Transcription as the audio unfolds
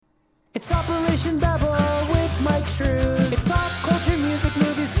It's Operation Babble with Mike Shrews. It's pop culture, music,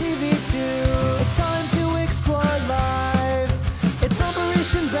 movies, TV too. It's time to explore life. It's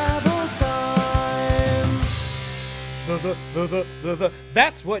Operation Babble time.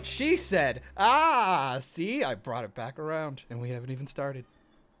 That's what she said. Ah, see, I brought it back around, and we haven't even started.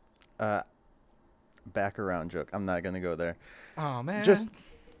 Back around joke. I'm not gonna go there. Oh man, Just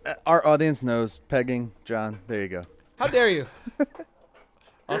our audience knows pegging, John. There you go. how dare you?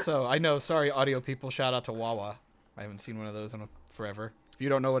 Also, I know. Sorry, audio people. Shout out to Wawa. I haven't seen one of those in forever. If you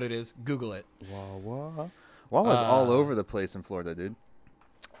don't know what it is, Google it. Wawa's all over the place in Florida, dude.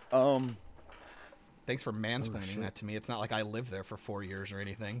 Thanks for mansplaining that to me. It's not like I lived there for 4 years or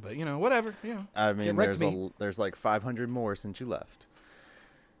anything, but you know, whatever. You know, I mean, it wrecked me. there's like 500 more since you left.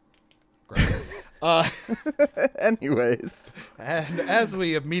 Great. Anyways, And as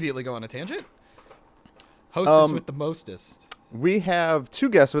we immediately go on a tangent, hostess with the mostest. we have two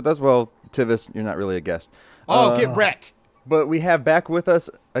guests with us. Well, Tivis, you're not really a guest. Oh, get wrecked. But we have back with us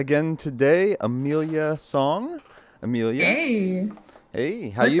again today, Amelia Song. Amelia. Hey. Hey,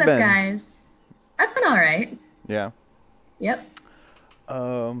 how What's you up, been? guys? I've been all right. Yeah. Yep.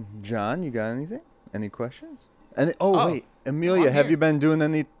 John, you got anything? Any questions? Wait, I'm Amelia, have here. you been doing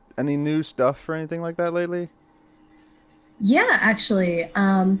any new stuff or anything like that lately? Yeah, actually,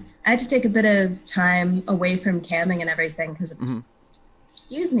 I had to take a bit of time away from camming and everything because of,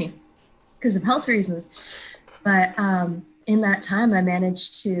 because of health reasons. But in that time, I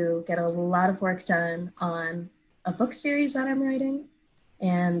managed to get a lot of work done on a book series that I'm writing.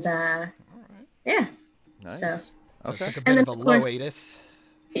 And yeah, Nice. so So Okay. it took a And bit then, of a of course- low-atus.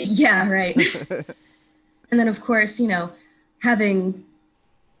 yeah, right. And then, of course, having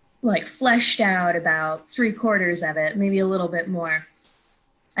like fleshed out about 3/4 of it, maybe a little bit more,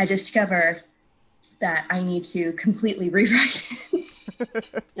 I discover that I need to completely rewrite it.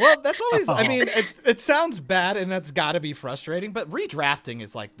 Well, that's always, I mean, it sounds bad and that's got to be frustrating, but redrafting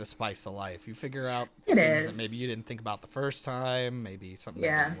is like the spice of life. You figure out It things that is. maybe you didn't think about the first time, maybe something that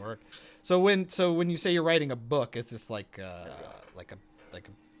Yeah. didn't work. So when you say you're writing a book, is this like a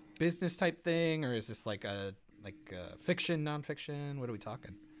business type thing, or is this like a fiction, nonfiction? What are we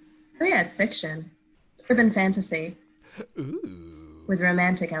talking? Oh yeah, it's fiction. It's urban fantasy Ooh. with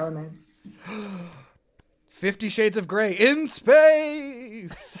romantic elements. 50 Shades of Grey in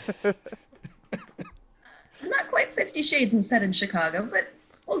space. Not quite 50 Shades and set in Chicago, but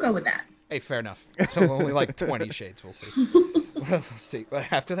we'll go with that. Hey, fair enough. So only like 20 shades. We'll see. We'll see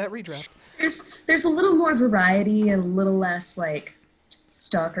after that redraft. There's a little more variety and a little less like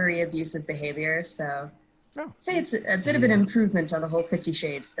stalkery abusive behavior, so Oh. I'd say it's a bit of an improvement on the whole 50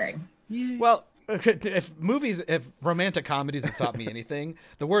 Shades thing. Well, if romantic comedies have taught me anything,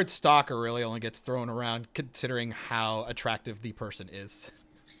 the word stalker really only gets thrown around considering how attractive the person is.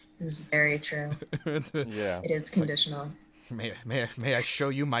 This is very true. Yeah. It is conditional. May I show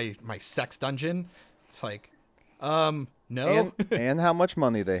you my sex dungeon? It's like, no. And how much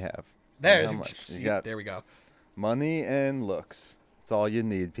money they have. There, How much? see, You got there we go. money and looks. It's all you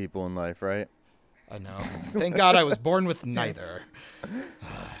need, people in life, right? I know. Thank God I was born with neither.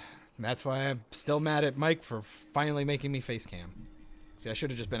 That's why I'm still mad at Mike for finally making me face cam. See, I should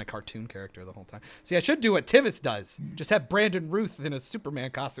have just been a cartoon character the whole time. See, I should do what Tivis does. Just have Brandon Ruth in a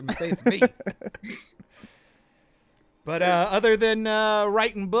Superman costume and say it's me. But other than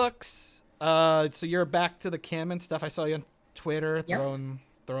writing books, so you're back to the cam and stuff. I saw you on Twitter Yep.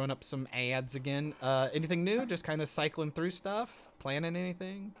 throwing up some ads again. Anything new? Just kind of cycling through stuff? Planning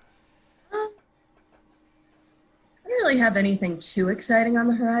anything? I don't really have anything too exciting on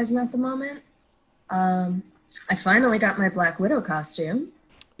the horizon at the moment. I finally got my Black Widow costume.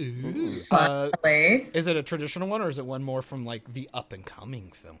 Ooh. Finally. Is it a traditional one, or is it one more from like the up and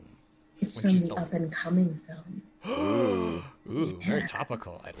coming film? It's which from is the the- up and coming film. Ooh, very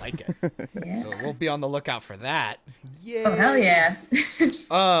topical. I like it. Yeah. So we'll be on the lookout for that. Yeah. Oh hell yeah. Really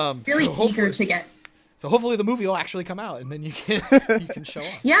so hopefully, eager to get. So hopefully the movie will actually come out, and then you can show up.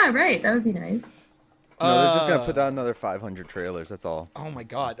 Yeah, right. That would be nice. No, they're just gonna put out another 500 trailers. That's all. Oh my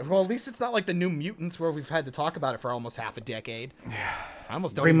god. Well, at least it's not like the New Mutants where we've had to talk about it for almost half a decade. I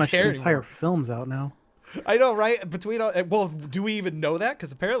almost don't Pretty even much care the entire anymore. film's out now. I know, right? Between all, well, do we even know that?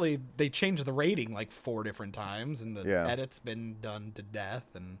 Because apparently they changed the rating like 4 different times, and the Yeah. edit's been done to death,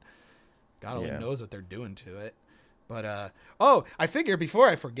 and God only Yeah. knows what they're doing to it. But oh, I figure before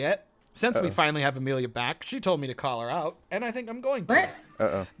I forget, since we finally have Amelia back, she told me to call her out, and I think I'm going to.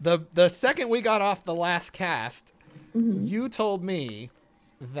 What? The second we got off the last cast, you told me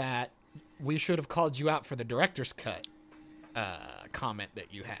that we should have called you out for the director's cut comment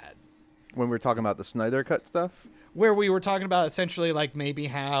that you had. When we were talking about the Snyder Cut stuff. where we were talking about essentially like maybe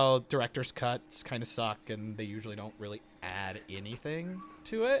how director's cuts kind of suck and they usually don't really add anything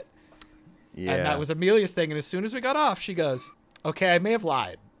to it. Yeah. And that was Amelia's thing. And as soon as we got off, she goes, okay, I may have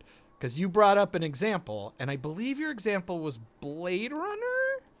lied because you brought up an example. And I believe your example was Blade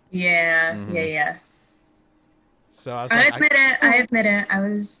Runner. Yeah, yeah. So I was I like, admit it. I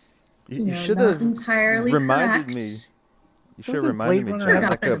was You should not have entirely reminded correct. me. You should have Wasn't reminded me, Blade Chad. Runner-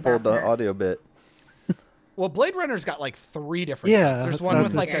 I could have pulled the Forgot about that. audio bit. well, Blade Runner's got like 3 different Yeah, cuts. There's that's one what I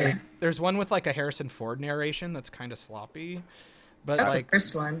with was like gonna say. there's one with like a Harrison Ford narration that's kind of sloppy. But That's like, the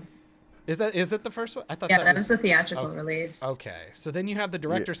first one. is it the first one? I thought Yeah, that was the theatrical release. Okay, so then you have the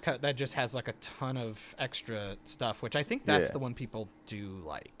director's cut that just has like a ton of extra stuff, which I think that's Yeah. the one people do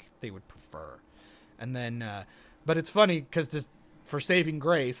like. They would prefer. And then, but it's funny because just for saving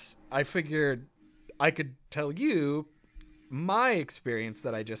grace, I figured I could tell you my experience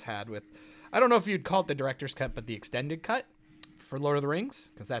that I just had with, I don't know if you'd call it the director's cut, but the extended cut for Lord of the Rings,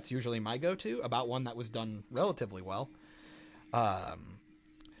 because that's usually my go-to about one that was done relatively well.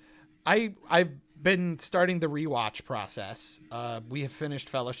 I've been starting the rewatch process. We have finished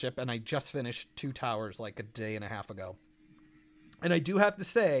Fellowship, and I just finished Two Towers like a day and a half ago. And I do have to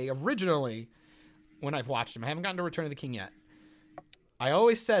say, originally, when I've watched them, I haven't gotten to Return of the King yet. I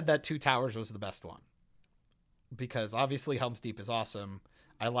always said that Two Towers was the best one because obviously Helm's Deep is awesome.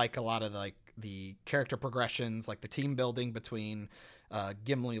 I like a lot of like the character progressions, like the team building between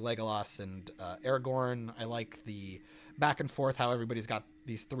Gimli, Legolas, and Aragorn. I like the back and forth, how everybody's got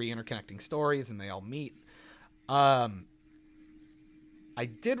these 3 interconnecting stories and they all meet. I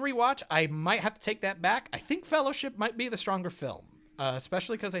did rewatch. I might have to take that back. I think Fellowship might be the stronger film,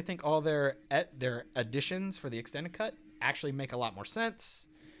 especially because I think all their additions for the extended cut actually make a lot more sense.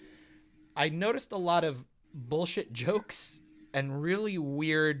 I noticed a lot of bullshit jokes and really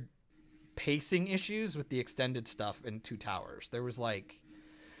weird pacing issues with the extended stuff in Two Towers. There was I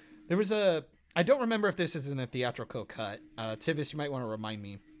don't remember if this is in the theatrical cut. Tivis, you might want to remind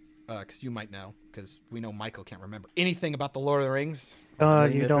me, because you might know, because we know Michael can't remember anything about the Lord of the Rings. I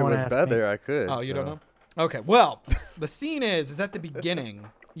mean, You if don't it want was to better, I could. Oh, you so. don't know? Okay. Well, the scene is at the beginning.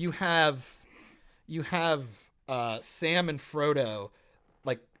 You have Sam and Frodo,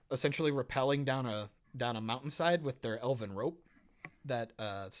 like essentially rappelling down a mountainside with their elven rope that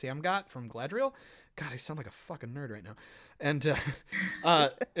Sam got from Gladriel. God, I sound like a fucking nerd right now. And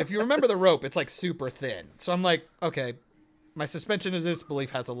if you remember the rope, it's like super thin. So I'm like, okay, my suspension of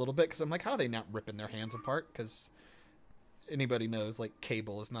disbelief has a little bit because I'm like, how are they not ripping their hands apart? Because anybody knows like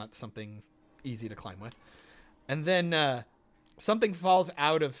cable is not something easy to climb with. And then something falls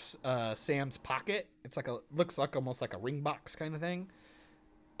out of Sam's pocket. It's like looks like almost like a ring box kind of thing.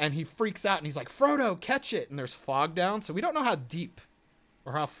 And he freaks out and he's like, Frodo, catch it. And there's fog down. So we don't know how deep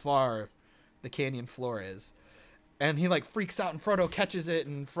or how far the canyon floor is. And he like freaks out and Frodo catches it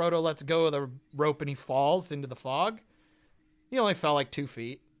and Frodo lets go of the rope and he falls into the fog. He only fell like 2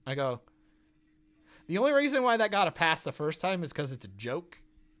 feet. I go, the only reason why that got a pass the first time is because it's a joke.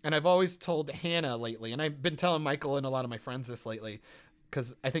 And I've always told Hannah lately, and I've been telling Michael and a lot of my friends this lately,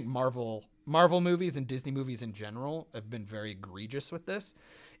 because I think Marvel movies and Disney movies in general have been very egregious with this.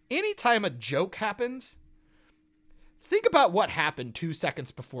 Anytime a joke happens, think about what happened 2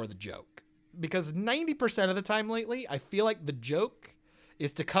 seconds before the joke. Because 90% of the time lately, I feel like the joke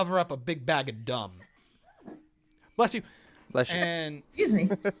is to cover up a big bag of dumb. Bless you. Bless you. And Excuse me.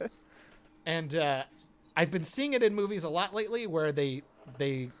 and I've been seeing it in movies a lot lately where they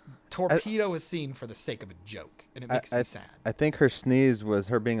torpedo a scene for the sake of a joke, and it makes me sad. I think her sneeze was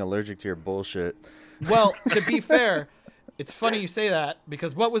her being allergic to your bullshit. Well, to be fair, it's funny you say that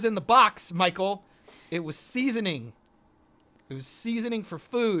because what was in the box, Michael? It was seasoning. It was seasoning for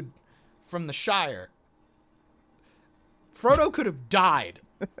food from the Shire. Frodo could have died,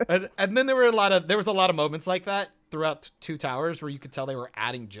 and then there was a lot of moments like that throughout Two Towers where you could tell they were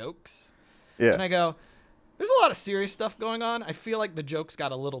adding jokes. Yeah. And I go, there's a lot of serious stuff going on. I feel like the jokes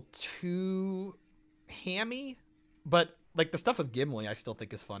got a little too hammy, but like the stuff with Gimli, I still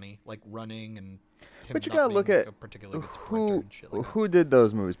think is funny, like running and. Him But you not gotta look being at a particularly good sprinter and shit like that. who did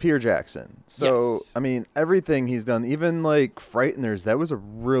those movies? Peter Jackson. So Yes. I mean, everything he's done, even like Frighteners, that was a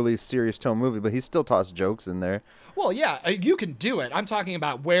really serious tone movie, but he still tossed jokes in there. Well, yeah, you can do it. I'm talking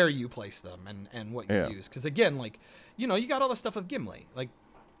about where you place them and what you Yeah. use. Because again, like, you know, you got all the stuff with Gimli. Like,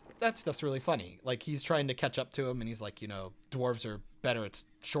 that stuff's really funny. Like, he's trying to catch up to him, and he's like, you know, dwarves are better at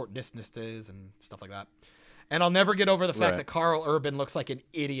short distances and stuff like that. And I'll never get over the fact Right. that Carl Urban looks like an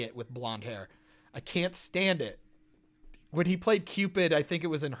idiot with blonde hair. I can't stand it. When he played Cupid, I think it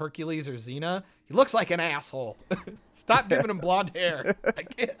was in Hercules or Xena, he looks like an asshole. Stop giving him blonde hair. I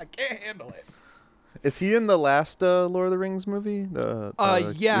can't handle it. Is he in the last Lord of the Rings movie? The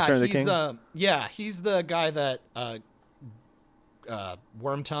Yeah, Return of the he's King? he's the guy that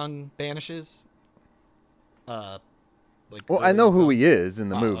Wormtongue banishes. Well, I know who he is in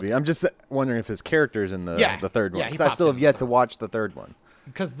the movie. Okay. I'm just wondering if his character's in the third one. Yeah, 'Cause I still have yet to watch the third one.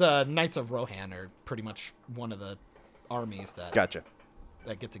 Because the Knights of Rohan are pretty much one of the armies that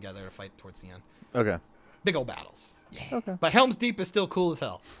get together to fight towards the end. Okay. Big old battles. Yeah. Okay. But Helm's Deep is still cool as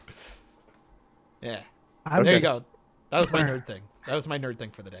hell. Yeah. Okay. There you go. That was my nerd thing. That was my nerd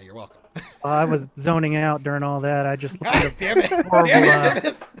thing for the day. You're welcome. I was zoning out during all that. I just looked at Damn it.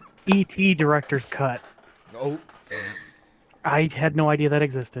 horrible E.T. director's cut. Oh. I had no idea that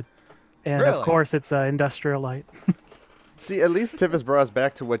existed. And Really? of course, it's Industrial Light. See, at least Tivis brought us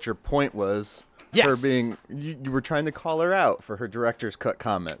back to what your point was Yes. for being. You were trying to call her out for her director's cut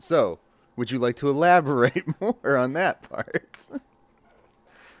comment. So, would you like to elaborate more on that part?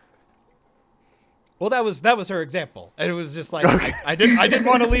 Well, that was her example, and it was just like I didn't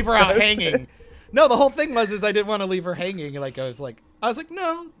want to leave her out hanging. No, the whole thing was I didn't want to leave her hanging. Like I was like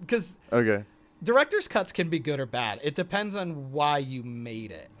no, because director's cuts can be good or bad. It depends on why you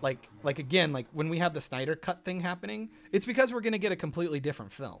made it. Like again, like when we have the Snyder cut thing happening, it's because we're gonna get a completely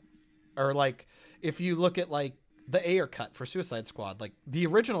different film. Or like if you look at like the Ayer cut for Suicide Squad, like the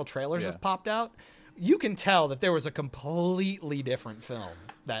original trailers have popped out, you can tell that there was a completely different film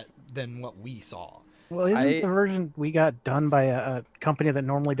than what we saw. Well, isn't the version we got done by a company that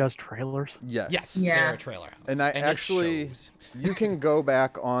normally does trailers? Yes. Yeah. They're a trailer house. And actually, you can go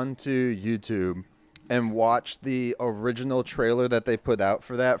back onto YouTube and watch the original trailer that they put out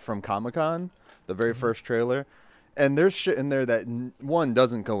for that from Comic-Con, the very first trailer. And there's shit in there that, one,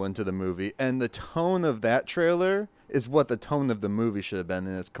 doesn't go into the movie. And the tone of that trailer is what the tone of the movie should have been,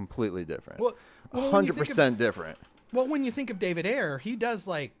 and it's completely different. Well, 100% different. Well, when you think of David Ayer, he does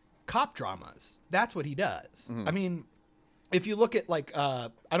like cop dramas. That's what he does. Mm-hmm. I mean, if you look at like I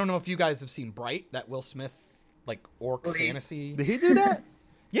don't know if you guys have seen Bright, that Will Smith like orc fantasy. Did he do that?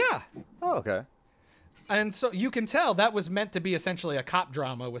 Yeah. Oh, okay. And so you can tell that was meant to be essentially a cop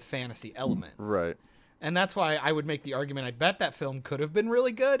drama with fantasy elements. Right. And that's why I would make the argument, I bet that film could have been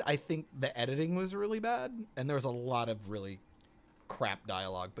really good. I think the editing was really bad, and there was a lot of really crap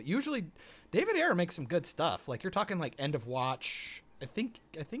dialogue. But usually David Ayer makes some good stuff. Like you're talking like End of Watch. I think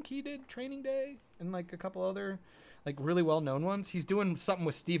he did Training Day and like a couple other like really well-known ones. He's doing something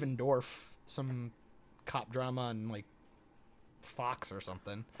with Steven Dorff, some cop drama on like Fox or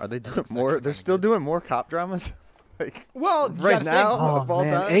something. Are they doing more? They're still doing more cop dramas? Like, well, right now of all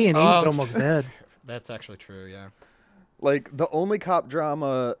time? A&E's almost dead. That's actually true, yeah. Like, the only cop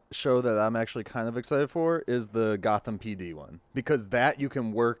drama show that I'm actually kind of excited for is the Gotham PD one. Because that you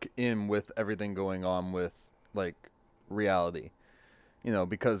can work in with everything going on with, like, reality. You know,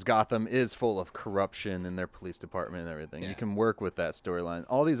 because Gotham is full of corruption in their police department and everything. Yeah. You can work with that storyline.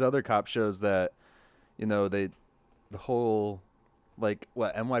 All these other cop shows that, you know, the whole, like,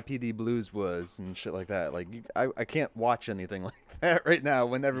 what NYPD Blues was and shit like that. Like, I can't watch anything like that right now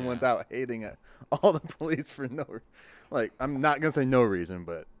when everyone's out hating all the police for like, I'm not going to say no reason,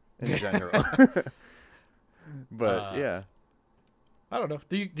 but in general. But, yeah. I don't know.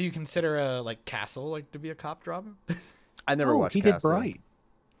 Do you consider, like, Castle, like, to be a cop drama? I never watched he Castle. did Bright.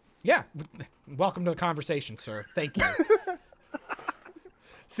 Yeah. Welcome to the conversation, sir. Thank you.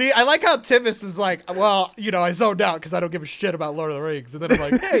 See, I like how Tivis was like, well, you know, I zoned out because I don't give a shit about Lord of the Rings. And then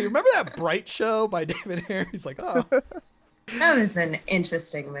I'm like, hey, remember that Bright show by David Ayer? He's like, oh. That was an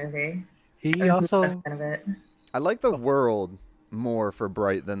interesting movie. He I was also... not a fan of it. I like the world more for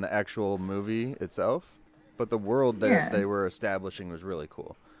Bright than the actual movie itself. But the world that they were establishing was really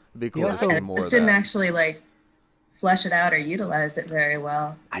cool. It'd be cool to see more of Just didn't that. actually, like, flesh it out or utilize it very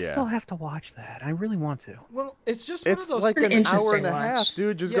well. I still have to watch that. I really want to. Well, it's just one It's of those... like an an hour and interesting a half, watch.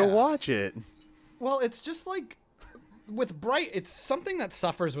 dude. Just go watch it. Well, it's just like with Bright, it's something that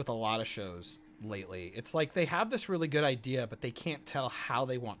suffers with a lot of shows lately. It's like they have this really good idea, but they can't tell how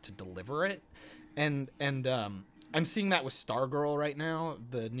they want to deliver it. And I'm seeing that with Stargirl right now,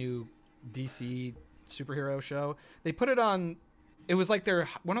 the new DC superhero show. They put it on. It was like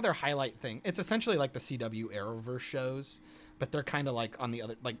one of their highlight thing. It's essentially like the CW Arrowverse shows, but they're kind of like on the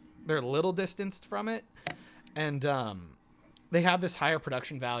other, like they're a little distanced from it, and they have this higher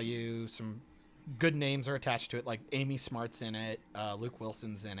production value. Some good names are attached to it, like Amy Smart's in it, Luke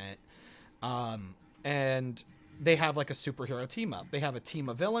Wilson's in it, and they have like a superhero team up. They have a team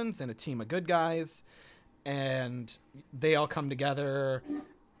of villains and a team of good guys, and they all come together,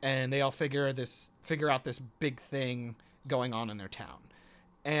 and they all figure out this big thing going on in their town.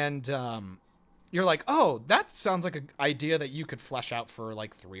 And you're like, oh, that sounds like an idea that you could flesh out for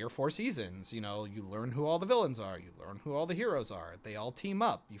like 3 or 4 seasons. You know, you learn who all the villains are, you learn who all the heroes are, they all team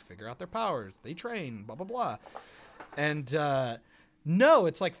up, you figure out their powers, they train, blah blah blah. And no,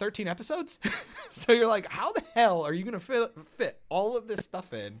 it's like 13 episodes. So you're like, how the hell are you gonna fit all of this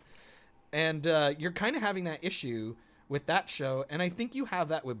stuff in? And you're kind of having that issue with that show, and I think you have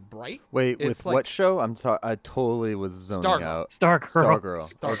that with Bright. Wait, It's with like- what show? I totally was zoning Stargirl. out.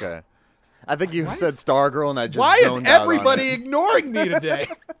 Stargirl. Stargirl. Okay. I think you Why said is- Stargirl, and I just Why is zoned out on everybody it. ignoring me today?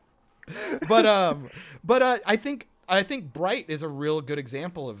 but I think Bright is a real good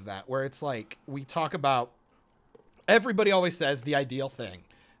example of that, where it's like we talk about. Everybody always says the ideal thing.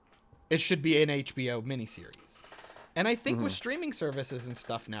 It should be an HBO miniseries. And I think with streaming services and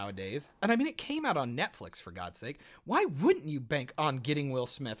stuff nowadays, and I mean, it came out on Netflix, for God's sake. Why wouldn't you bank on getting Will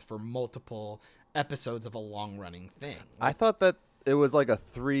Smith for multiple episodes of a long-running thing? I thought that it was like a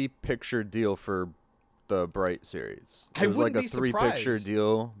 3-picture deal for the Bright series. I It was like wouldn't a be 3-picture surprised.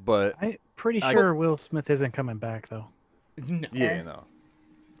 deal, but I'm pretty I- sure Will Smith isn't coming back though. No. yeah, no.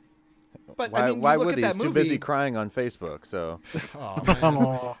 But Why, I mean, you why look would at he? that He's too movie- busy crying on Facebook. So Oh, man.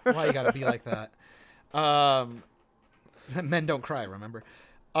 Oh. Why you gotta be like that? Men don't cry, remember?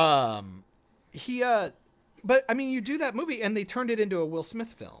 But I mean, you do that movie and they turned it into a Will Smith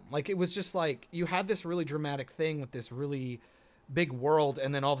film. Like, it was just like you had this really dramatic thing with this really big world,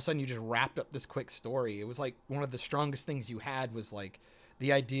 and then all of a sudden you just wrapped up this quick story. It was like one of the strongest things you had was like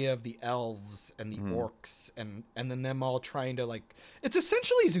the idea of the elves and the orcs and then them all trying to, like, it's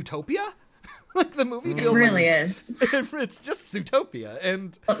essentially Zootopia. Like, the movie It feels really like is. it's just Zootopia.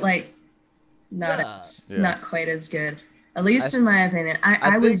 And But like not Yeah. not quite as good. At least in my opinion.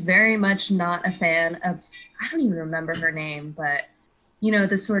 I was think- very much not a fan of I don't even remember her name, but you know,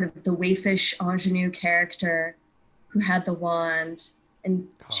 the sort of the waifish ingenue character who had the wand and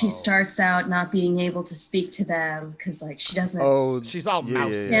she Oh. starts out not being able to speak to them because like she doesn't oh, she's all yeah,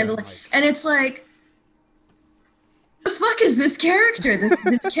 mousy. yeah, yeah. handle and, it. like- And it's like the fuck is this character? This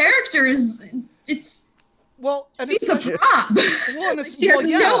character is it's well, and it's a especially, prop. Well, and Like, it's- she has well,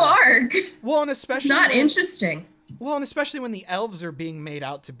 yeah. no arc. well, and especially Not when- interesting. Well, and especially when the elves are being made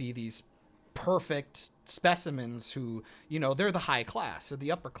out to be these perfect specimens who, you know, they're the high class or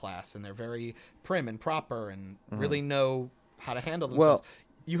the upper class, and they're very prim and proper and really know how to handle themselves. Well-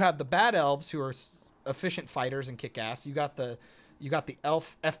 You have the bad elves who are efficient fighters and kick ass. You got the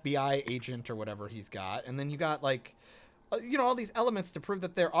elf FBI agent or whatever he's got, and then you got like, you know, all these elements to prove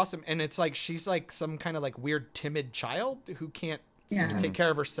that they're awesome. And it's like she's like some kind of like weird timid child who can't seem Yeah. to take care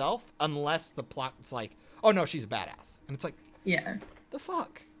of herself unless the plot's like, oh no, she's a badass, and it's like, Yeah. the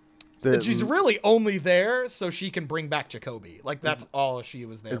fuck. So And she's really only there so she can bring back Jacoby. Like, that's all she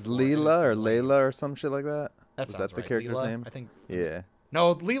was there is for. and Leela or it's like- Layla or some shit like that? That Was sounds that the right. character's Leela, name? I think. Yeah,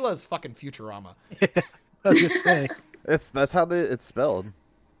 No, Leela's fucking Futurama. I was gonna say. that's how it's spelled.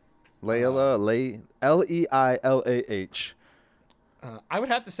 Layla, Leilah. I would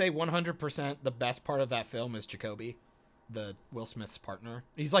have to say 100% the best part of that film is Jacoby, the Will Smith's partner.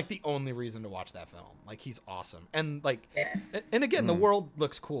 He's like the only reason to watch that film. Like, he's awesome. And like, Yeah. and again, the world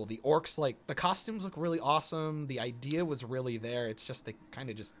looks cool. The orcs, like, the costumes look really awesome. The idea was really there. It's just they kind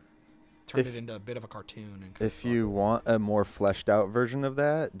of just turned If- it into a bit of a cartoon. And If you want a more fleshed out version of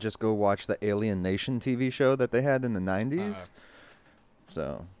that, just go watch the Alien Nation TV show that they had in the 90s.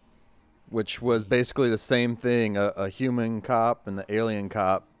 Which was basically the same thing, a human cop and the alien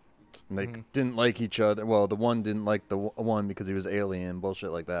cop. And they didn't like each other. Well, the one didn't like the one because he was alien,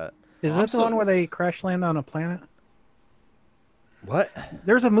 bullshit like that. Is I'm that the so- one where they crash land on a planet? What?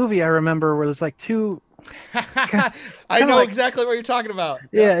 There's a movie I remember where there's like two. I kinda know like- exactly what you're talking about.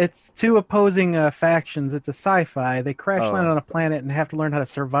 Yeah, it's two opposing factions. It's a sci-fi. They crash Oh. land on a planet and have to learn how to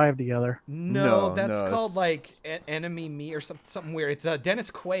survive together. No, No, that's no, called it's- like Enemy Me or something weird. It's Dennis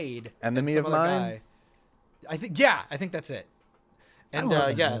Quaid. and Enemy some of other Mine? guy. I think that's it. And love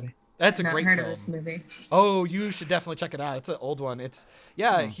that yeah, movie. that's a Not great heard film. of this movie. Oh, you should definitely check it out. It's an old one. It's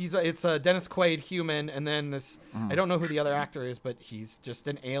it's a Dennis Quaid human, and then this I don't know who the other actor is, but he's just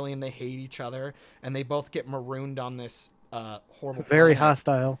an alien. They hate each other, and they both get marooned on this horrible. Very planet.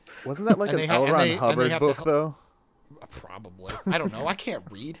 hostile. Wasn't that like And an they ha- L. and Ron they- and they Hubbard have to book, help- though? Probably. I don't know. I can't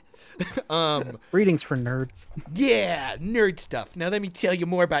read. Readings for nerds. Yeah, nerd stuff. Now let me tell you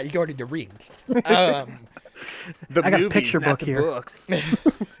more about Lord of the Rings. The I got a movies, picture not book the here. books.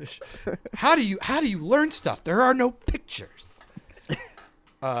 How do you learn stuff? There are no pictures.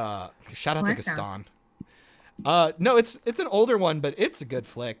 Shout out to Wow. Gaston. No, it's an older one, but it's a good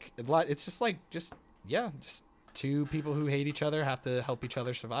flick. It's just two people who hate each other have to help each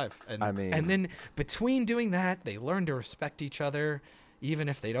other survive. And I mean- and then between doing that, they learn to respect each other even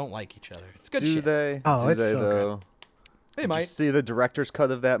if they don't like each other. It's good Do shit. they? Oh, Do it's they so good. though? They Did you might. see the director's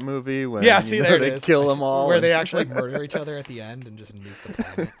cut of that movie when Yeah, see, there it they is. kill them all, Where and- they actually murder each other at the end and just nuke the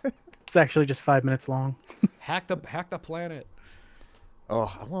planet. It's actually just 5 minutes long. hack the planet. Oh,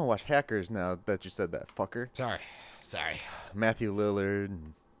 I want to watch Hackers now that you said that, fucker. Sorry. Matthew Lillard.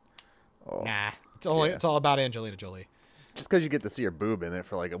 And, oh, Nah. It's Yeah. all about Angelina Jolie. just because you get to see her boob in it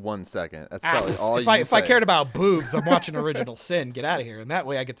for like 1 second. That's probably all if you can if I say. cared about boobs, I'm watching Original Sin. Get out of here. And that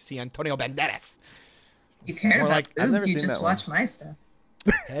way I get to see Antonio Banderas. You care More about like- I've never boobs, you seen just that one. watch my stuff.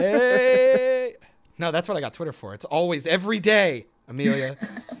 Hey. No, that's what I got Twitter for. It's always every day, Amelia.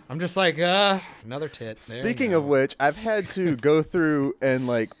 I'm just like, another tit. There you Speaking go. of which, I've had to go through and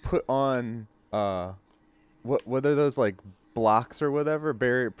like put on what are those like blocks or whatever,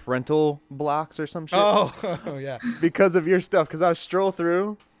 parental blocks or some shit Oh, yeah. because of your stuff. Because I scroll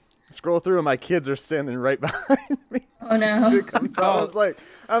through, and my kids are standing right behind me. Oh no. So I was like,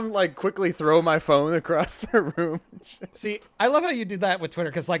 I'm like quickly throw my phone across the room. See, I love how you do that with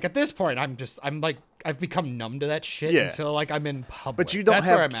Twitter because, like, at this point, I'm like, I've become numb to that shit Yeah. until like I'm in public. But you don't That's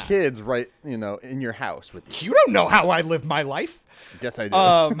where have I'm at. kids right, in your house with you. You don't know how I live my life. Yes, I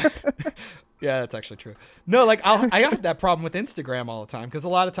do. Yeah, that's actually true. No, like I have that problem with Instagram all the time because a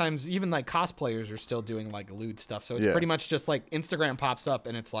lot of times even like cosplayers are still doing like lewd stuff. So it's Yeah. pretty much just like Instagram pops up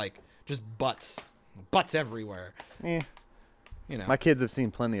and it's like just butts everywhere. Eh, You know, my kids have seen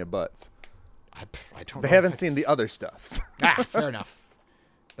plenty of butts. I don't. They know. haven't seen the other stuff. Fair enough.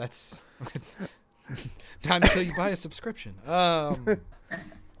 That's not until you buy a subscription.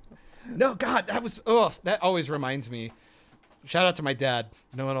 No, God, that always reminds me. Shout out to my dad.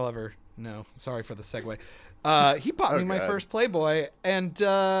 No one will ever know. Sorry for the segue. He bought me my God. first Playboy, and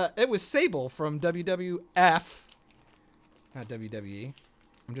it was Sable from WWF, not WWE.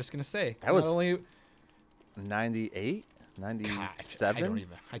 I'm just gonna say That was- not only 98, God, I 97. don't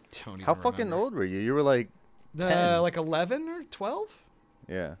even How fucking remember. old were you? You were like 10. Like 11 or 12.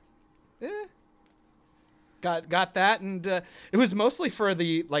 Yeah. Yeah. Got that, and it was mostly for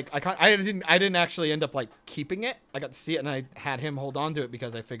the like. I didn't actually end up like keeping it. I got to see it, and I had him hold on to it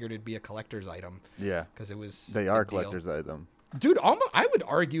because I figured it'd be a collector's item Yeah. because it was. They a are big deal. collector's item. Dude. I would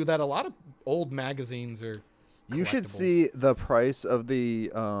argue that a lot of old magazines are. You should collectibles. see the price of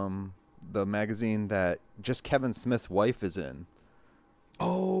the magazine that just Kevin Smith's wife is in.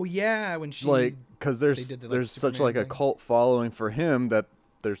 Oh yeah, when she Like, because they there's did the, like, there's such Superman like a thing. cult following for him that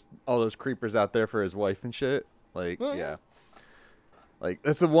there's all those creepers out there for his wife and shit. Like, Oh, yeah. Like,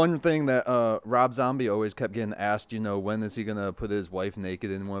 that's the one thing that Rob Zombie always kept getting asked, when is he going to put his wife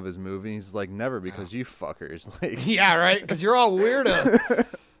naked in one of his movies? He's like, never, because you fuckers. Like, Yeah, right. Because you're all weirdo.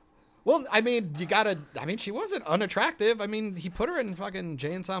 Well, I mean, she wasn't unattractive. I mean, he put her in fucking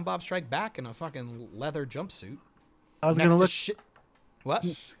Jay and Silent Bob Strike Back in a fucking leather jumpsuit. I was Next gonna to look. shit. What?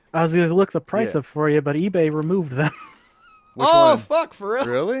 I was gonna look the price Yeah. up for you, but eBay removed them. which Oh one? fuck, for real?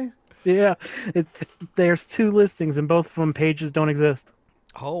 Really? Yeah, there's 2 listings, and both of them pages don't exist.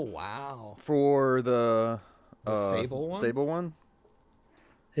 Oh wow. For the Sable one? Sable one?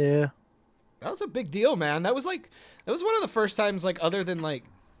 Yeah, That was a big deal, man. That was one of the first times, like, other than like,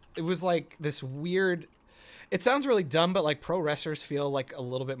 it was like this weird. It sounds really dumb, but like pro wrestlers feel like a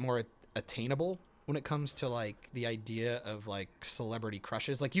little bit more attainable when it comes to like the idea of like celebrity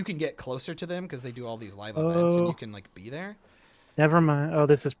crushes. Like you can get closer to them because they do all these live events and Oh. you can like be there. never mind. Oh,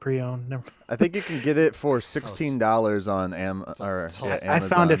 this is pre-owned. Never. I think you can get it for $16 on Amazon. I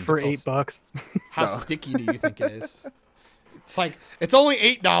found it for It's all- $8. How sticky do you think it is? It's like it's only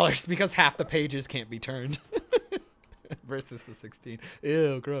 $8 because half the pages can't be turned versus the 16.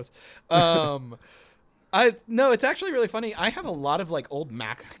 Ew, gross. No, it's actually really funny. I have a lot of like old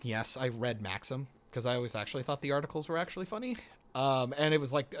Yes, I read Maxim because I always actually thought the articles were actually funny. And it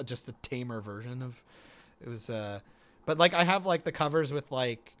was like just a tamer version of it was. But like I have like the covers with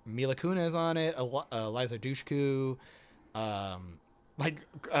like Mila Kunis on it, Eliza Dushku.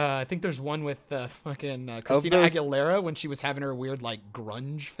 I think there's one with fucking Christina those- Aguilera when she was having her weird like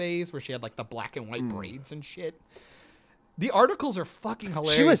grunge phase where she had like the black and white braids and shit. The articles are fucking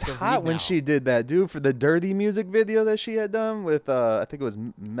hilarious. She was to hot read when now. she did that, dude, for the Dirty music video that she had done with, I think it was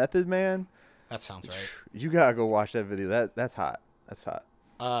Method Man. That sounds right. You gotta go watch that video. That's hot. That's hot.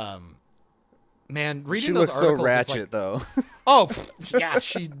 Man, reading She those looks so articles is ratchet, like, though. oh yeah,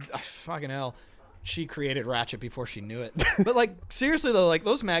 she fucking hell. She created Ratchet before she knew it. But like seriously though, like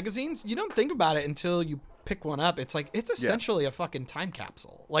those magazines, you don't think about it until you pick one up. It's like it's essentially a fucking time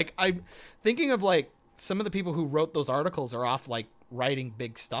capsule. Like I'm thinking of like some of the people who wrote those articles are off like writing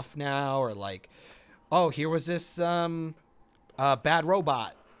big stuff now, or like, oh, here was this Bad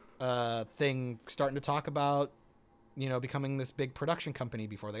Robot thing starting to talk about becoming this big production company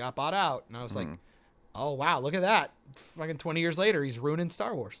before they got bought out. And I was like, oh, wow, look at that. Fucking 20 years later, he's ruining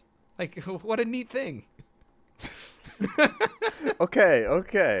Star Wars. Like, what a neat thing.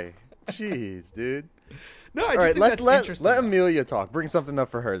 Okay. Jeez, dude. No, I All just right, think that's let interesting. Amelia talk. Bring something up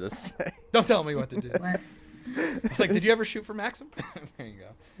for her to say. Don't tell me what to do. What? It's like, did you ever shoot for Maxim? There you go.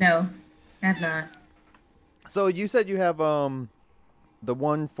 No, I have not. So you said you have the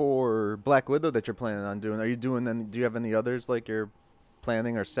one for Black Widow that you're planning on doing. Are you doing any? Do you have any others like you're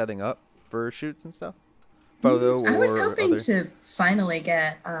planning or setting up for shoots and stuff? Photo I was or hoping other? to finally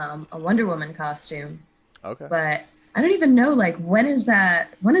get a Wonder Woman costume, Okay. but I don't even know when is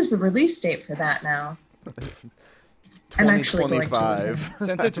the release date for that now? I'm actually going to. 2025.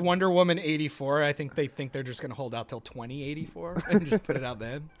 Since it's Wonder Woman 84, I think they're just going to hold out till 2084 and just put it out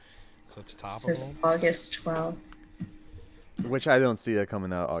then. So it's It topical. says August 12th. Which I don't see it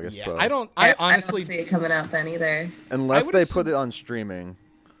coming out August Yeah, 12th. I I honestly, don't see it coming out then either. Unless would they assume- put it on streaming.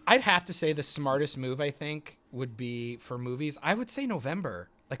 I'd have to say the smartest move, I think, would be for movies. I would say November.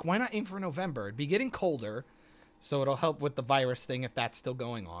 Like, why not aim for November? It'd be getting colder, so it'll help with the virus thing if that's still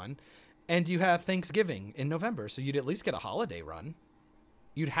going on. And you have Thanksgiving in November, so you'd at least get a holiday run.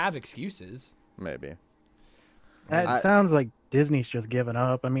 You'd have excuses. Maybe. It sounds like Disney's just given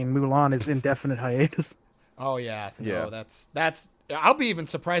up. I mean, Mulan is indefinite hiatus. Oh yeah, Yeah. no, that's. I'll be even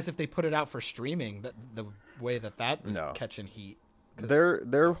surprised if they put it out for streaming. The way that was No. catching heat. 'Cause-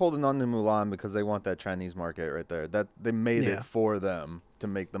 They're holding on to Mulan because they want that Chinese market right there. That they made Yeah. it for them to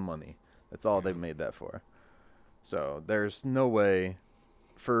make the money. That's all they made that for. So there's no way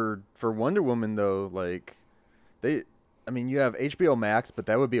for Wonder Woman though. Like you have HBO Max, but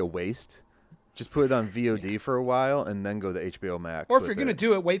that would be a waste. Just put it on VOD for a while and then go to HBO Max. or if with you're gonna it.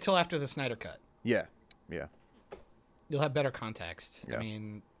 do it, wait till after the Snyder Cut. yeah. You'll have better context. Yeah. I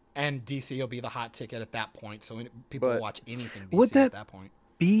mean, and DC will be the hot ticket at that point, so people But- will watch anything DC Would at that- that point.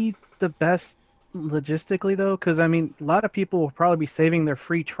 Be the best logistically though, because I mean, a lot of people will probably be saving their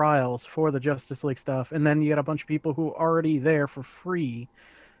free trials for the Justice League stuff, and then you got a bunch of people who are already there for free.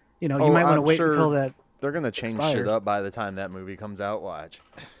 You know, you Oh, might want to I'm wait sure until that. They're gonna change shit Expires. up by the time that movie comes out. Watch.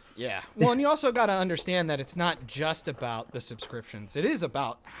 Yeah. Well, and you also got to understand that it's not just about the subscriptions. It is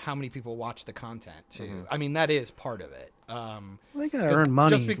about how many people watch the content too. Mm-hmm. I mean, that is part of it. They gotta 'cause earn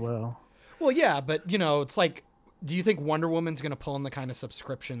money just as well. Well, yeah, but it's like, do you think Wonder Woman's going to pull in the kind of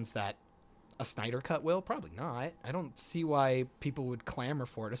subscriptions that a Snyder Cut will? Probably not. I don't see why people would clamor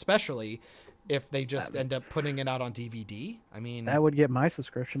for it, especially if they just end up putting it out on DVD. I mean, That would get my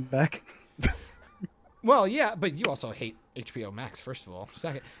subscription back. well, yeah, but you also hate HBO Max. First of all,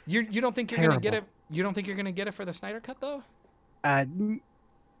 second, you don't think you're going to get it? Terrible. You don't think you're going to get it for the Snyder Cut though?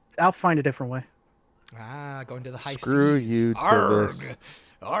 I'll find a different way. Ah, going to the high Screw seas. you, Arg, Tivis.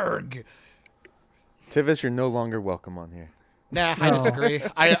 arg. Tivis, you're no longer welcome on here. Nah, I No. disagree.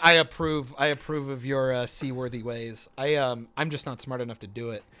 I approve. I approve of your seaworthy ways. I'm just not smart enough to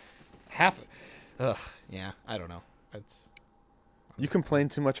do it. Yeah, I don't know. It's You complain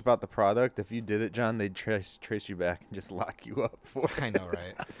too much about the product. If you did it, John, they'd trace you back and just lock you up for it. I know,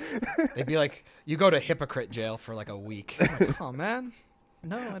 right? They'd be like, you go to hypocrite jail for like a week. I'm like, oh man,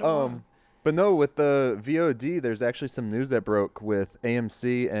 no, I don't. wanna. But no, with the VOD, there's actually some news that broke with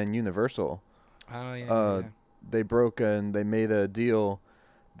AMC and Universal. Oh yeah, yeah. They broke and they made a deal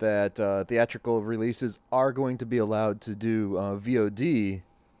that theatrical releases are going to be allowed to do VOD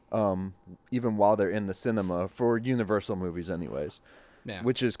even while they're in the cinema for Universal movies anyways. Yeah.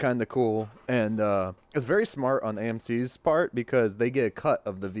 Which is kind of cool. And it's very smart on AMC's part because they get a cut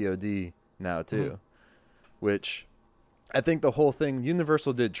of the VOD now too. Which I think the whole thing,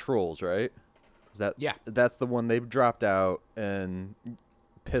 Universal did Trolls, right? Is that Yeah. That's the one they dropped out and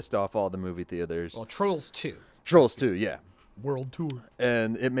pissed off all the movie theaters. Well, Trolls 2 Trolls 2, yeah. World Tour.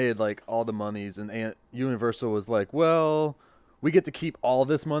 And it made like all the monies and Universal was like, well, we get to keep all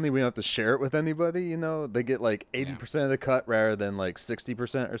this money. We don't have to share it with anybody, you know? They get like 80% of the cut rather than like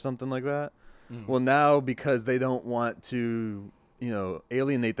 60% or something like that. Well, now because they don't want to,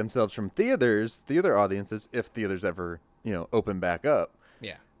 alienate themselves from theater audiences if theaters ever, open back up.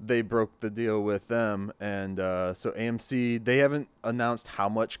 Yeah. They broke the deal with them, and so AMC, they haven't announced how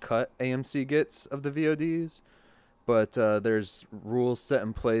much cut AMC gets of the VODs, but there's rules set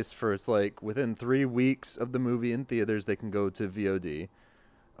in place for it's like within 3 weeks of the movie in theaters, they can go to VOD.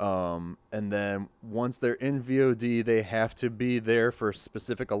 And then once they're in VOD, they have to be there for a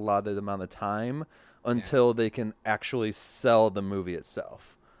specific allotted amount of time until they can actually sell the movie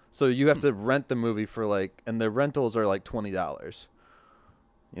itself. So you have to rent the movie for and the rentals are like $20.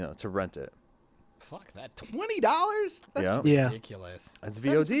 To rent it. Fuck that. $20? That's Yeah. Yeah. ridiculous. That's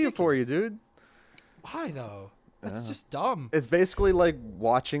That is VOD for you, dude. Why though? That's just dumb. It's basically like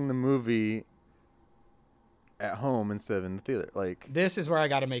watching the movie at home instead of in the theater. Like, This is where I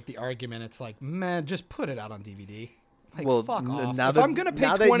got to make the argument. It's like, man, just put it out on DVD. Like, well, fuck off. now If that I'm gonna pay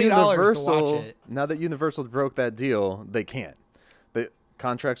now that $20 to Universal, watch it, now that Universal broke that deal, they can't. The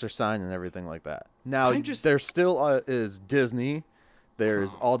contracts are signed and everything like that. Now there still is Disney.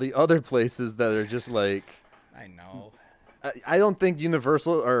 There's all the other places that are just like. I know. I don't think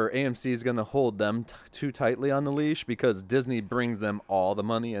Universal or AMC is going to hold them too tightly on the leash because Disney brings them all the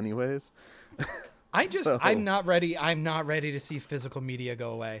money anyways. I'm not ready. I'm not ready to see physical media go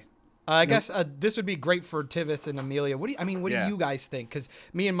away. I guess this would be great for Tivis and Amelia. What do you guys think? Because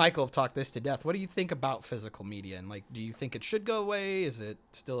me and Michael have talked this to death. What do you think about physical media? And like, do you think it should go away? Is it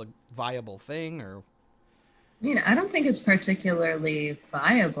still a viable thing? Or I mean, I don't think it's particularly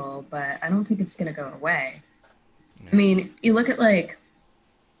viable, but I don't think it's going to go away. I mean, you look at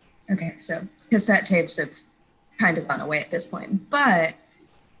so cassette tapes have kind of gone away at this point, but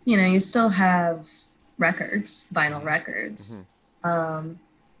you still have records, vinyl records. And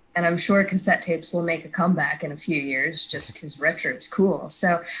I'm sure cassette tapes will make a comeback in a few years just because retro's cool.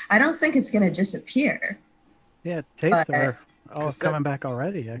 So I don't think it's going to disappear. Yeah, tapes are coming back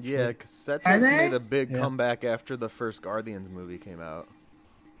already, actually. Yeah, cassette tapes made a big comeback after the first Guardians movie came out.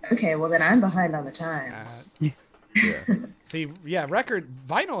 Okay, well then I'm behind on the times. Yeah. See,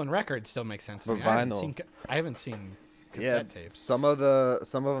 vinyl and record still makes sense to me. I haven't seen cassette tapes. Some of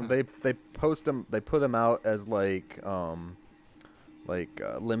them they post them, they put them out as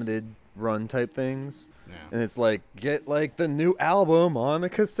limited run type things. Yeah. And it's like, get like the new album on a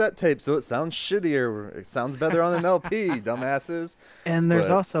cassette tape so it sounds shittier. It sounds better on an LP, dumbasses. And there's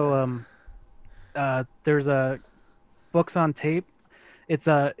also there's a books on tape.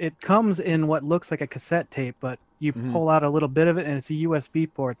 It comes in what looks like a cassette tape, but you pull out a little bit of it, and it's a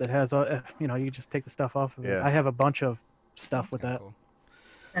USB port that has you just take the stuff off of it. I have a bunch of stuff with that. Cool.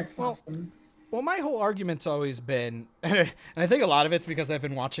 That's awesome. Well, my whole argument's always been, and I think a lot of it's because I've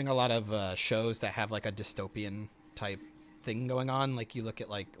been watching a lot of shows that have like a dystopian type thing going on. Like you look at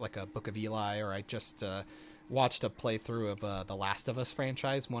like a Book of Eli, or I just watched a playthrough of the Last of Us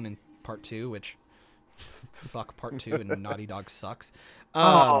franchise, 1 and Part 2, which fuck Part 2 and Naughty Dog sucks.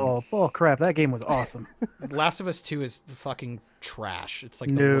 Bull crap! That game was awesome. Last of Us 2 is fucking trash. It's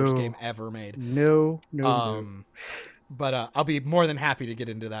like the worst game ever made. No. But I'll be more than happy to get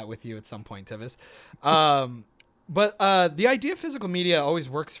into that with you at some point, Tivis. But the idea of physical media always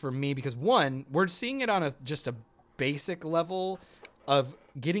works for me because, one, we're seeing it on just a basic level of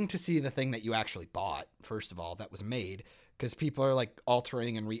getting to see the thing that you actually bought, first of all, that was made. Because people are like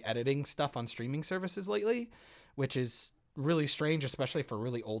altering and re-editing stuff on streaming services lately, which is really strange, especially for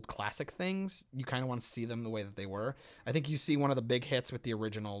really old classic things. You kind of want to see them the way that they were. I think you see one of the big hits with the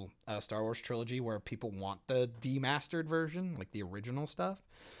original Star Wars trilogy where people want the demastered version, like the original stuff.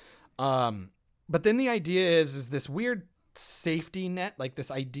 But then the idea is this weird safety net, like this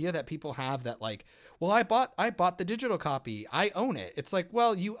idea that people have that like, well, I bought the digital copy, I own it. It's like,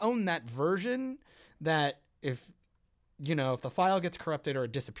 well, you own that version that if the file gets corrupted or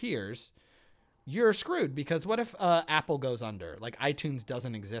it disappears, you're screwed, because what if Apple goes under? Like iTunes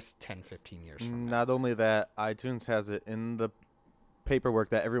doesn't exist 10, 15 years from now. Not only that, iTunes has it in the paperwork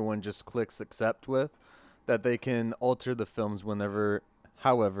that everyone just clicks accept with, that they can alter the films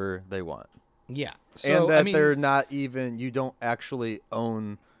however they want. Yeah. So, and that they're not even, you don't actually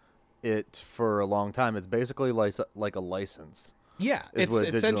own it for a long time. It's basically like a license. Yeah. It's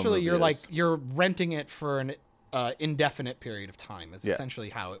essentially, you're renting it for an indefinite period of time is essentially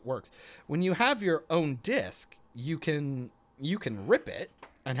how it works. When you have your own disc, you can rip it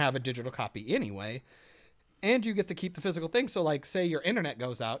and have a digital copy anyway, and you get to keep the physical thing. So like, say your internet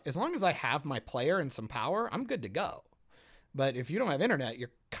goes out, as long as I have my player and some power, I'm good to go. But if you don't have internet,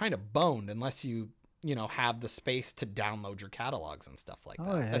 you're kind of boned unless you have the space to download your catalogs and stuff like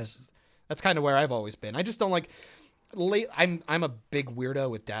that. Yeah. That's kind of where I've always been. I just don't like I'm a big weirdo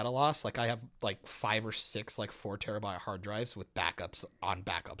with data loss. Like I have like 5 or 6 like 4 terabyte hard drives with backups on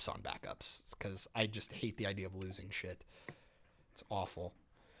backups because I just hate the idea of losing shit. It's awful.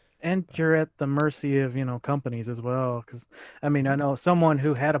 And you're at the mercy of companies as well. Because I know someone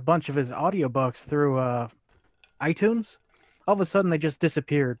who had a bunch of his audiobooks through iTunes. All of a sudden they just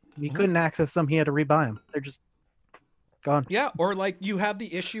disappeared. He couldn't access them. He had to rebuy them. They're just gone. Yeah, or like you have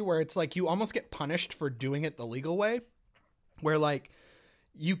the issue where it's like you almost get punished for doing it the legal way, where like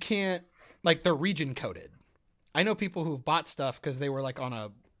you can't, like they're region coded. I know people who've bought stuff because they were like on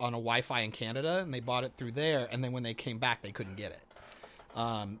a Wi-Fi in Canada and they bought it through there, and then when they came back they couldn't get it.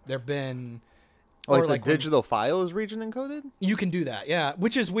 There've been Like or the when- digital file is region encoded? You can do that, yeah,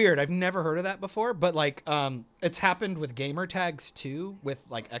 which is weird. I've never heard of that before, but like it's happened with gamer tags too, with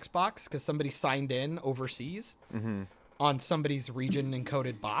like Xbox, because somebody signed in overseas on somebody's region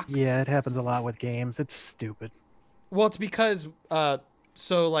encoded box. Yeah, it happens a lot with games. It's stupid. Well, it's because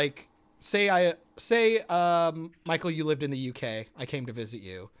so like say Michael, you lived in the UK. I came to visit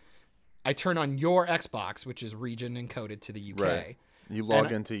you. I turn on your Xbox, which is region encoded to the UK. Right. You log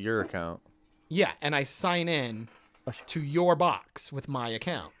And- into your account. Yeah, and I sign in to your box with my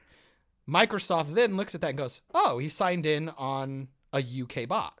account. Microsoft then looks at that and goes, "Oh, he signed in on a UK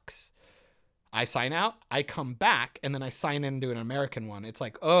box." I sign out, I come back, and then I sign into an American one. It's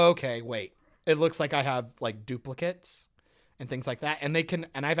like, oh, okay, wait. It looks like I have like duplicates and things like that. And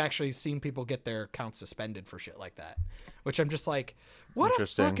I've actually seen people get their accounts suspended for shit like that, which I'm just like, what a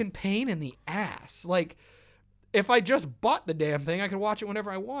Interesting. fucking pain in the ass. Like, if I just bought the damn thing, I could watch it whenever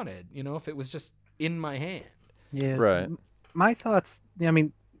I wanted, if it was just in my hand. Yeah. Right. My thoughts. I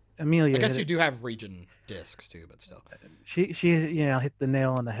mean, Amelia. I guess hit you it. do have region discs too, but still. She hit the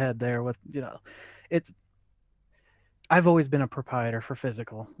nail on the head there with it's. I've always been a proprietor for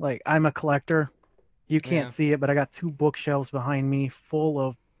physical. Like, I'm a collector. You can't Yeah. see it, but I got 2 bookshelves behind me full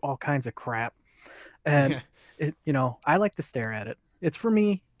of all kinds of crap, and I like to stare at it. It's for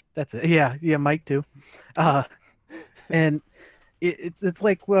me. That's it. Yeah, Mike too. And it's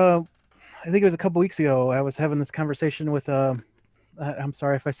like, well, I think it was a couple weeks ago. I was having this conversation with I'm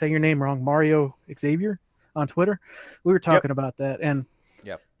sorry if I say your name wrong, Mario Xavier on Twitter. We were talking about that, and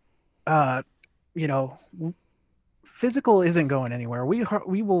Yep. Physical isn't going anywhere. We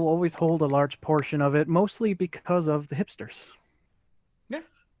will always hold a large portion of it, mostly because of the hipsters. Yeah.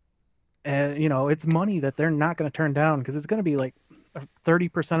 And it's money that they're not going to turn down, because it's going to be like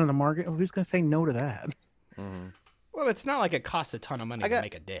 30% of the market. Who's going to say no to that? Well, it's not like it costs a ton of money I to got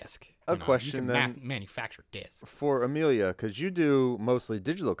make a disc. a You question can then. manufacture discs. For Amelia, because you do mostly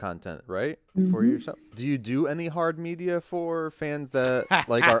digital content, right? For yourself. Do you do any hard media for fans that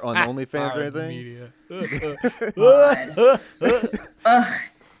like are on OnlyFans or anything? God. Ugh,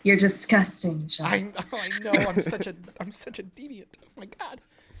 you're disgusting, Sean. I know. I'm such a deviant. Oh my god.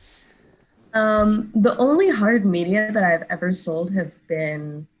 The only hard media that I've ever sold have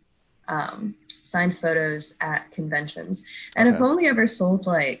been signed photos at conventions, and I've Okay. only ever sold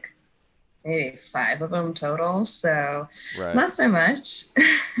like maybe 5 of them total, so Right. not so much.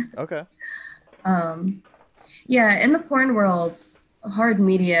 Okay. Yeah, in the porn world, hard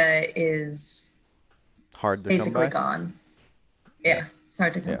media is Hard to basically come by. gone. Yeah, it's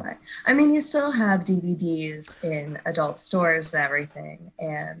hard to come Yeah. by. I mean, you still have DVDs in adult stores and everything,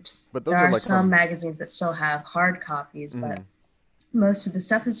 and But those there are are like some from, magazines that still have hard copies, but Mhm. most of the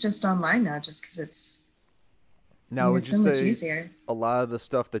stuff is just online now, just because it's now would it's you so much say easier. a lot of the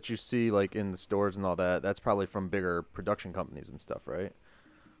stuff that you see like in the stores and all that, that's probably from bigger production companies and stuff, right?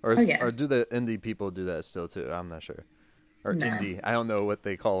 Or Oh, yeah. or do the indie people do that still too? I'm not sure. Or No. indie. I don't know what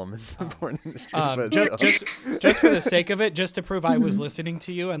they call them in the porn industry. but Just for the sake of it, just to prove I was listening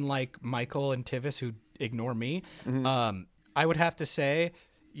to you, and like Michael and Tivis who ignore me, I would have to say,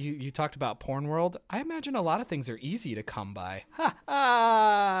 you talked about porn world. I imagine a lot of things are easy to come by. Ha!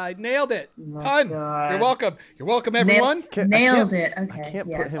 I nailed it. Pun. God. You're welcome. You're welcome, everyone. Nailed it. Okay. I can't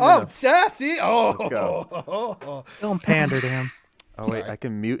yeah. put him Oh, in a... sassy. Oh, Let's go. Don't pander to him. Oh, wait, I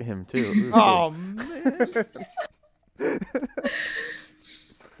can mute him too. Ooh, Oh man.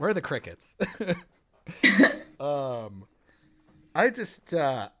 Where are the crickets? I just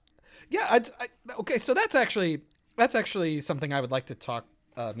okay, so that's actually something I would like to talk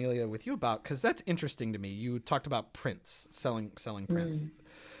Amelia with you about, because that's interesting to me. You talked about prints, selling prints.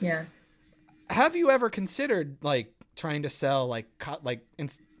 Yeah. Have you ever considered like trying to sell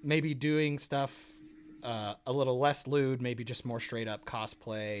maybe doing stuff a little less lewd, maybe just more straight up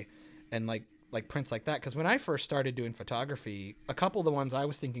cosplay and like prints like that? Because when I first started doing photography, a couple of the ones I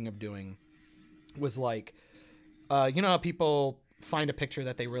was thinking of doing was like, how people find a picture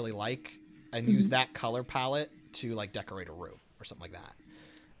that they really like and use that color palette to like decorate a room or something like that.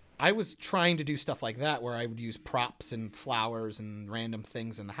 I was trying to do stuff like that where I would use props and flowers and random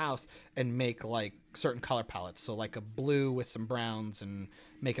things in the house and make like certain color palettes. So like a blue with some browns and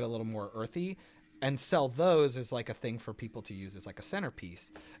make it a little more earthy, and sell those as like a thing for people to use as like a centerpiece.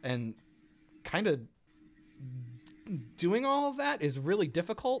 And kind of doing all of that is really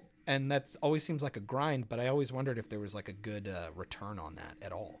difficult, and that's always seems like a grind, but I always wondered if there was like a good return on that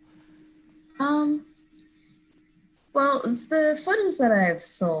at all. Well, it's the photos that I've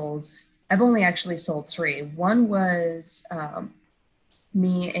sold, I've only actually sold 3. One was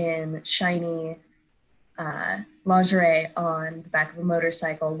me in shiny lingerie on the back of a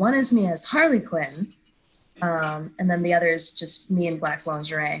motorcycle. One is me as Harley Quinn, and then the other is just me in black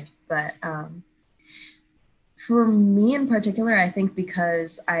lingerie. But for me in particular, I think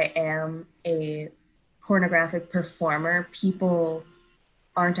because I am a pornographic performer, people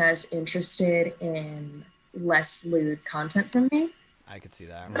aren't as interested in less lewd content from me. I could see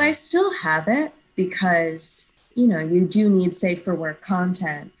that. But I still have it because, you do need safe for work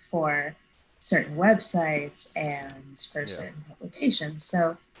content for certain websites and for certain publications.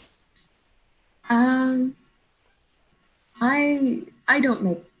 So I don't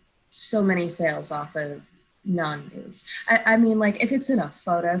make so many sales off of non-nudes. I mean, like if it's in a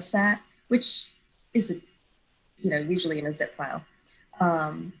photo set, which is, usually in a zip file.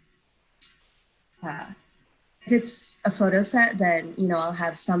 If it's a photo set, then, I'll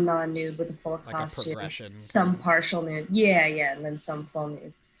have some non-nude with a full Like a costume, progression. some partial nude. Yeah, and then some full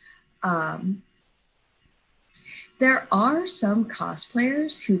nude. There are some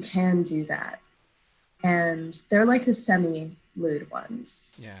cosplayers who can do that. And they're like the semi-nude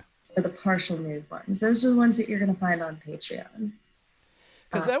ones. Yeah. Or the partial nude ones. Those are the ones that you're going to find on Patreon.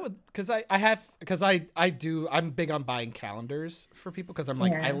 I'm big on buying calendars for people because I'm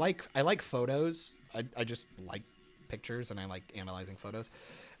like, Yeah. I like photos. I just like pictures and I like analyzing photos.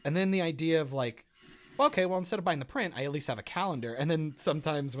 And then the idea of like, okay, well, instead of buying the print, I at least have a calendar. And then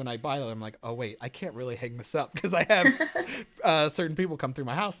sometimes when I buy them, I'm like, oh wait, I can't really hang this up because I have certain people come through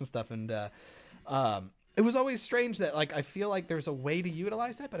my house and stuff. And it was always strange that like I feel like there's a way to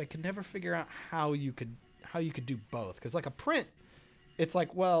utilize that, but I could never figure out how you could do both. Because like a print, it's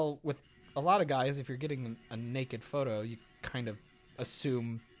like, well, with a lot of guys, if you're getting a naked photo, you kind of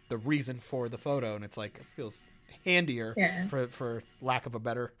assume the reason for the photo, and it's like it feels handier, for lack of a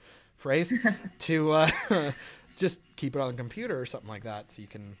better phrase, to just keep it on the computer or something like that, so you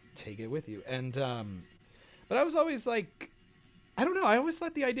can take it with you. And but I was always like, I don't know, I always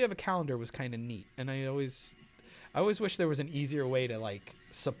thought the idea of a calendar was kind of neat, and I always wish there was an easier way to like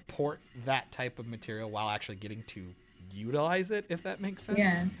support that type of material while actually getting to utilize it, if that makes sense.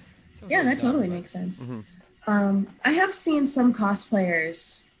 Yeah, Sounds yeah, really that dumb, totally but- makes sense. Mhm. I have seen some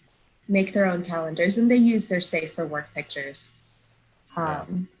cosplayers make their own calendars, and they use their safe for work pictures.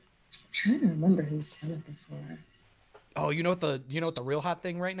 I'm trying to remember who's done it before. Oh, you know what the real hot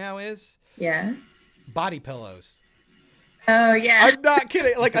thing right now is? Yeah. Body pillows. Oh yeah. I'm not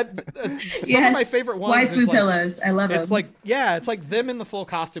kidding. Like some of my favorite ones. Waifu is, like, pillows. I love them. It's like, yeah, it's like them in the full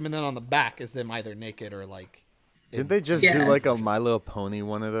costume, and then on the back is them either naked or like. Didn't they just Yeah. do like a My Little Pony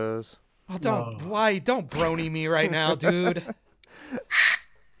one of those? Oh, don't brony me right now, dude.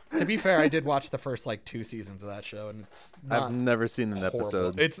 To be fair, I did watch the first like 2 seasons of that show, and it's not I've never seen an horrible.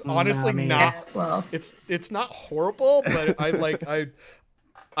 episode. It's honestly me not. Yeah, well, It's not horrible, but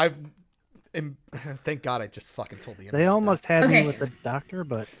thank God I just fucking told the internet. They almost had Okay. me with the doctor,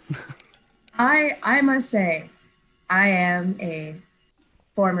 but I must say, I am a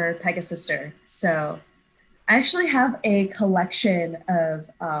former Pegasister, so I actually have a collection of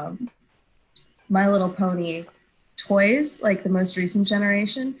My Little Pony toys, like the most recent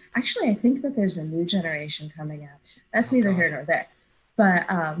generation. Actually, I think that there's a new generation coming out. That's neither here nor there. But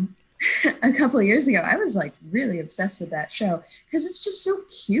a couple of years ago, I was like really obsessed with that show because it's just so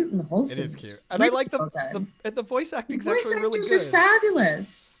cute and It wholesome. is cute, and I Really like well done. the voice acting's Voice actually really actors good. are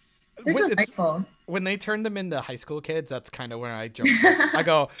fabulous. They're When it's- delightful. When they turned them into high school kids, that's kind of where I jumped. I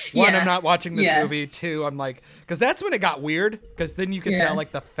go, one, Yeah. I'm not watching this Yeah. movie. 2, I'm like, because that's when it got weird. Because then you could Yeah. tell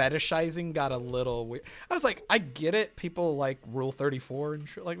like the fetishizing got a little weird. I was like, I get it. People like Rule 34 and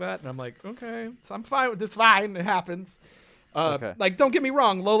shit like that, and I'm like, okay, so I'm fine with this. Fine, it happens. Okay. Like, don't get me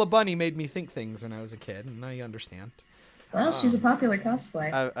wrong, Lola Bunny made me think things when I was a kid, and I understand. Well, she's a popular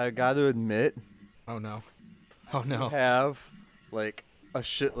cosplay. I got to admit, Oh no, oh I no. have like a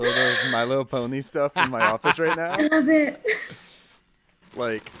shitload of My Little Pony stuff in my office right now. I love it.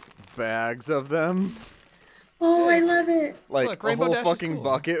 Like bags of them. Oh, I love it. Like Look, a Rainbow whole Dash is fucking cool.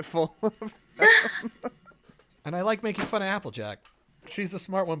 bucket full of. And I like making fun of Applejack. She's the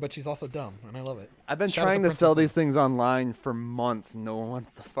smart one, but she's also dumb, and I love it. I've been Shout out trying to to sell Princess these things online for months. No one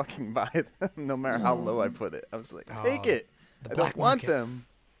wants to fucking buy them, no matter how low I put it. I was like, take Oh, it. the I black don't want market. them.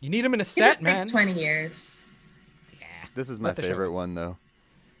 You need them in a Give set, it like man. 20 years. This is my Let the show favorite go. one though.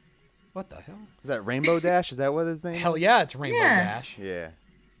 What the hell? Is that Rainbow Dash? Is that what his name Hell is? yeah, it's Rainbow Yeah. Dash. Yeah.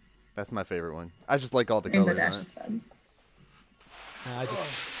 That's my favorite one. I just like all the Rainbow colors. Dash on it. is fun. I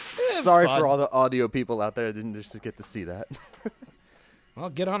just, it's Sorry fun. for all the audio people out there that didn't just get to see that. Well,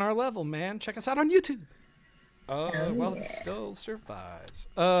 get on our level, man. Check us out on YouTube. Oh, Well, it yeah. still survives.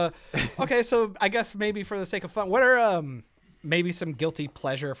 Okay, so I guess maybe for the sake of fun, what are maybe some guilty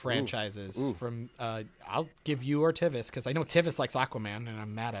pleasure franchises Ooh. from. I'll give you or Tivis because I know Tivis likes Aquaman and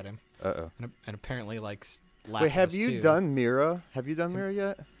I'm mad at him. Uh-oh. And apparently likes. Last Wait, of have Us you 2 done Mira? Have you done Mira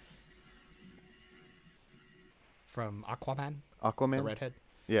yet? from Aquaman, Aquaman? the redhead?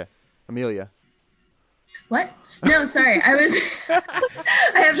 Yeah. Amelia. What? No, sorry. I was. I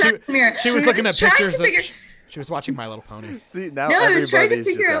have She- not done Mira. She was I looking at trying pictures. to figure- She was watching My Little Pony. See, now No, I was trying to everybody's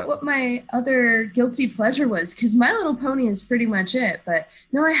figure just out what my other guilty pleasure was because My Little Pony is pretty much it. But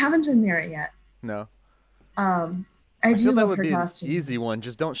no, I haven't done Mira yet. No. I I do feel that love would her be an costume. easy one.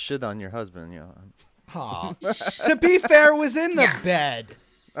 Just don't shit on your husband, you know. Aw. To be fair, was in the Yeah. bed.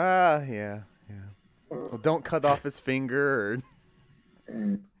 Yeah. Well, don't cut off his finger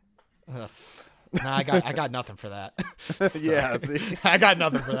Ugh. Nah, I got nothing for that. or yeah, see. I got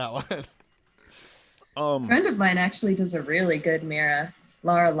nothing for that one. A friend of mine actually does a really good Mira,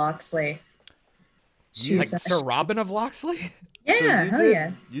 Laura Loxley. Like She's Sir Robin of Loxley? yeah, So you hell did,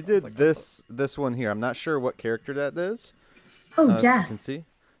 yeah. You did this one here. I'm not sure what character that is. Oh, If you Death. can see?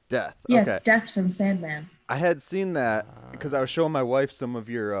 Death. Yeah, Okay. it's Death from Sandman. I had seen that because I was showing my wife some of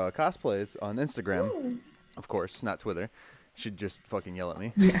your cosplays on Instagram. Of course, not Twitter. She'd just fucking yell at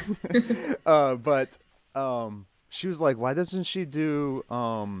me. Yeah. But she was like, why doesn't she do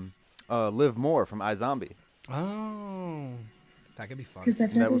Live More from iZombie? Oh. That could be fun. Because I've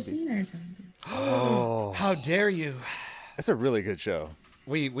That never would be- seen iZombie. Oh. How dare you? It's a really good show.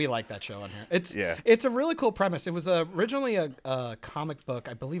 We like that show on here. It's Yeah. It's a really cool premise. It was originally a comic book.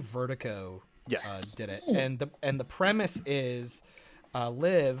 I believe Vertigo Yes. did it. And the premise is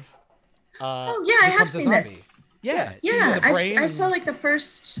Liv Oh, yeah, I have becomes a seen zombie. this. Yeah. she Yeah, has a brain I and- saw like the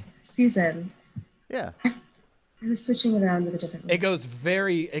first season. Yeah. I was switching it around with a different one.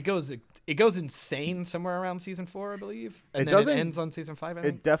 it goes insane somewhere around season 4, I believe. And It then doesn't- it ends on season 5, I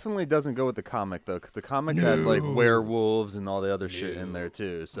think. It definitely doesn't go with the comic though, because the comics had like werewolves and all the other shit in there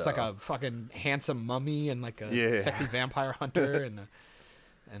too. So It's like a fucking handsome mummy and like a Yeah. sexy vampire hunter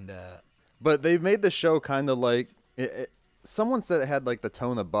and But they made the show kind of like someone said it had like the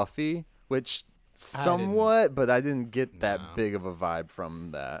tone of Buffy, which somewhat, but I didn't get that No. big of a vibe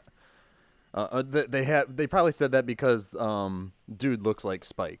from that. They probably said that because dude looks like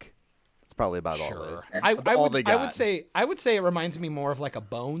Spike. It's probably about all sure. they. I all would they I would got. say it reminds me more of like a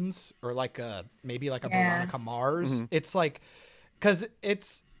Bones or like a maybe like a Yeah. Veronica Mars. Mm-hmm. It's like cuz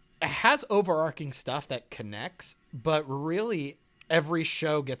it has overarching stuff that connects, but really every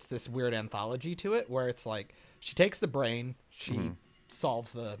show gets this weird anthology to it where it's like she takes the brain, she Mm-hmm.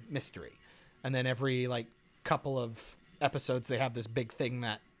 solves the mystery. And then every like couple of episodes they have this big thing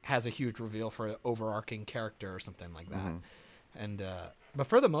that has a huge reveal for an overarching character or something like that. Mm-hmm. And but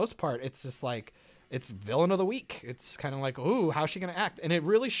for the most part it's just like it's villain of the week. It's kind of like, ooh, how's she going to act? And it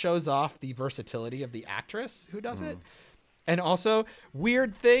really shows off the versatility of the actress who does it. And also,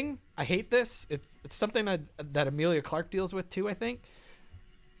 weird thing, I hate this. It's something that Amelia Clark deals with too, I think.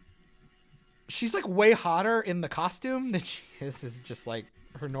 She's like way hotter in the costume than she is just like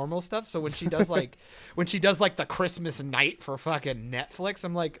her normal stuff. So when she does like the Christmas night for fucking Netflix,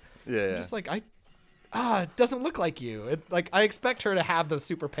 I'm like, Yeah. just like it doesn't look like you. I expect her to have the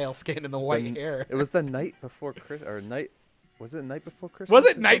super pale skin and the white hair. It was the night before Christmas, or night. Was it Night Before Christmas? Was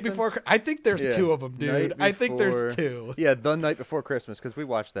it or Night something? Before? I think there's Yeah. two of them, dude. Night I think there's Before- two. Yeah, The Night Before Christmas, because we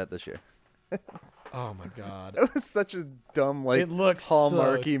watched that this year. Oh my god. It was such a dumb, like, It looks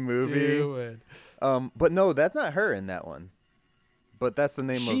Hallmarky so movie. stupid. But no, that's not her in that one. But that's the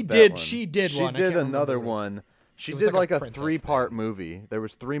name She of that did- one. she did She one. I did can't another remember what it was. one. She It was did like a like a princess 3-part thing. movie. There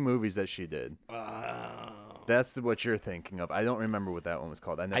was 3 movies that she did. That's what you're thinking of. I don't remember what that one was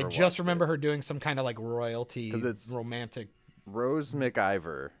called. I never I just watched remember it. her doing some kind of like royalty 'Cause it's- romantic. Rose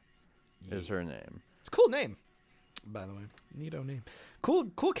McIver is her name. It's a cool name, by the way. Neato name.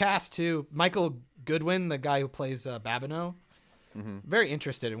 Cool cast too. Michael Goodwin, the guy who plays Babineau. Very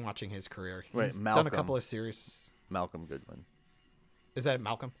interested in watching his career. Wait, He's done a Malcolm. couple of series. Malcolm Goodwin. Is that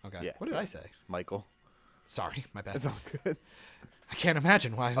Malcolm? Okay. Yeah. What did I say? Michael. Sorry, my bad. It's all good. I can't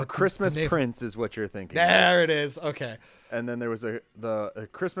imagine why. A Christmas Prince is what you're thinking. of. There it is. Okay. And then there was a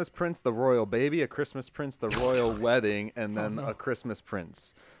Christmas Prince, the Royal Baby, a Christmas Prince, the Royal Wedding, and then a Christmas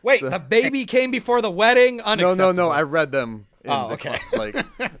Prince. Wait, So- the baby came before the wedding? No, Unacceptable. no, no. I read them. In Oh, the okay. Like,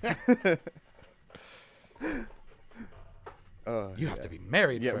 You have to be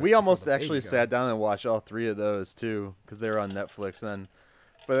married. yeah, first we before almost the baby actually goes. sat down and watched all 3 of those too, because they were on Netflix then.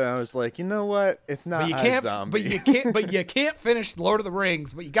 But then I was like, you know what? It's not But you can't. iZombie. But you can't finish Lord of the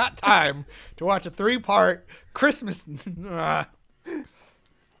Rings. But you got time to watch a 3-part Christmas. I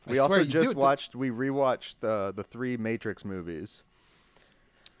we swear also you do just it to- watched. We rewatched the 3 Matrix movies.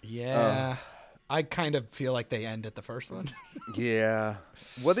 Yeah. I kind of feel like they end at the first one. Yeah.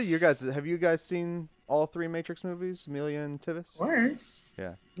 What are you guys? Have you guys seen all 3 Matrix movies, Amelia and Tivis? Of course.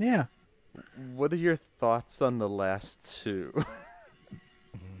 Yeah. Yeah. What are your thoughts on the last 2?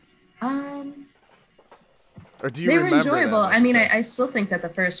 Or do you They were remember them, enjoyable. I I mean, should say? I still think that the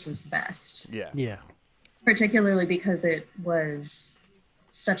first was the best, Yeah. Yeah. particularly because it was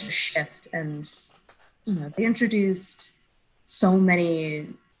such a shift, and they introduced so many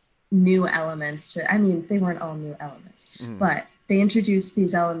new elements to. I mean, they weren't all new elements, but they introduced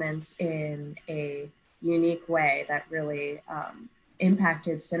these elements in a unique way that really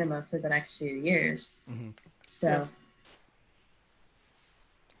impacted cinema for the next few years. So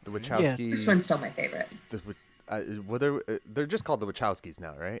The Wachowski. this one's still my favorite. They're just called the Wachowskis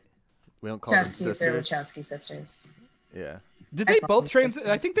now, right? We don't call them Wachowskis or sisters. Wachowski sisters. Yeah. Did they both Sisters.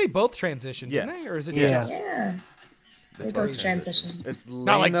 I think they both transitioned, Yeah. didn't they? Or is it Yeah. just Yeah, they That's both crazy. transitioned. It's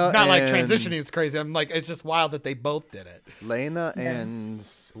not like Lena transitioning is crazy. I'm like, it's just wild that they both did it. Lena Yeah. and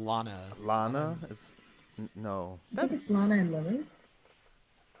Lana. Lana is no. I think it's Lana and Lily.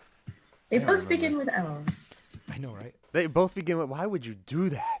 They don't both begin remember. with L's. I know, right? They both begin with. Why would you do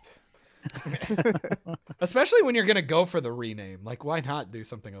that? Especially when you're gonna go for the rename. Like, why not do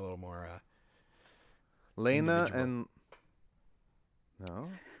something a little more? Lena Individual. and no,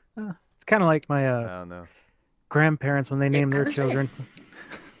 It's kind of like my I don't know. grandparents when they named I their was right. children.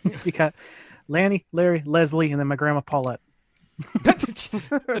 You got Lanny, Larry, Leslie, and then my grandma Paulette.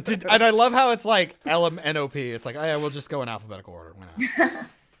 And I love how it's like LMNOP. It's like, oh, yeah, we'll just go in alphabetical order. Why not?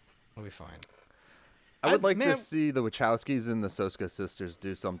 We'll be fine. I would like man- to see the Wachowskis and the Soska sisters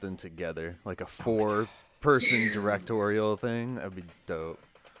do something together, like a 4-person directorial thing. That'd be dope.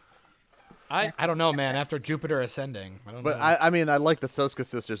 I don't know, man. After Jupiter Ascending, I don't But know. I mean, I like the Soska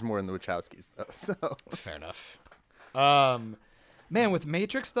sisters more than the Wachowskis, though. So Fair enough. Man, with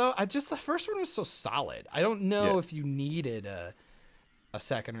Matrix though, the first one was so solid. I don't know Yeah. if you needed a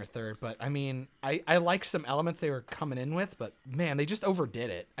second or third, but I mean, I liked some elements they were coming in with, but man, they just overdid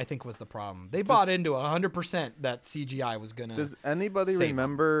it. I think was the problem. They bought into 100% that CGI was gonna. does anybody Save 'em.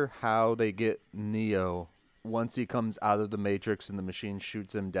 remember how they get Neo once he comes out of the Matrix and the machine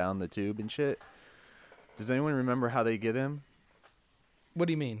shoots him down the tube and shit? Does anyone remember how they get him? What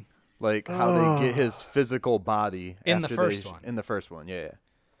do you mean? Like how they get his physical body In the after first they, one. In the first one, yeah.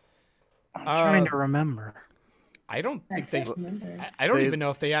 I'm trying to remember. I don't I think they. can't remember. I don't They- even know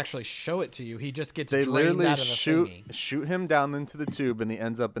if they actually show it to you. He just gets They drained literally out of the shoot thingy. him down into the tube, and he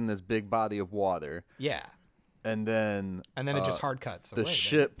ends up in this big body of water. Yeah, And then it just hard cuts. the away,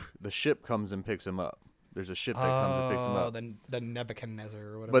 doesn't it? ship comes and picks him up. There's a ship that comes and picks him up. The Nebuchadnezzar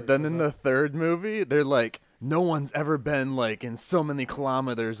or whatever. But then it in was the third movie, they're like, no one's ever been like in so many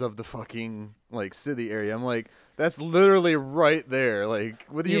kilometers of the fucking like city area. I'm like, that's literally right there. Like,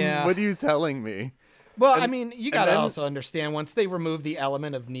 what Yeah. are you telling me? Well, I And- mean, you and gotta then- also understand once they remove the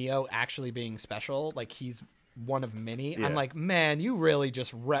element of Neo actually being special, like he's one of many. Yeah. I'm like, man, you really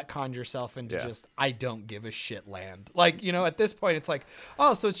just retconned yourself into Yeah. just I don't give a shit land. Like, at this point, it's like,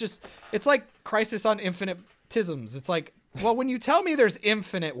 oh, so it's like Crisis on Infinite Tisms. It's like, well, when you tell me there's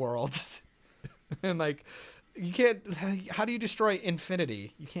infinite worlds, and like, you can't. How do you destroy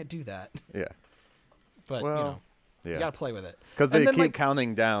infinity? You can't do that. Yeah. But Well, you yeah. gotta play with it Because And they then, keep like,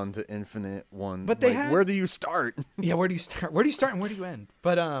 counting down to infinite one. But they like, had- where do you start? Yeah, where do you start? Where do you start and where do you end?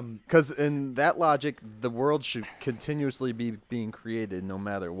 But Because in that logic, the world should continuously be being created no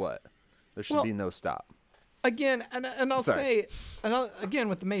matter what. There should Well, be no stop. again, and I'll Sorry. say, again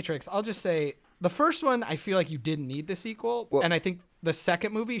with the Matrix, I'll just say the first one I feel like you didn't need the sequel, Well- and I think the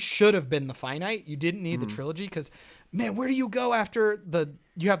second movie should have been the finite. You didn't need the trilogy because, man, where do you go after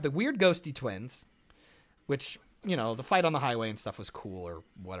you have the weird ghosty twins, which the fight on the highway and stuff was cool or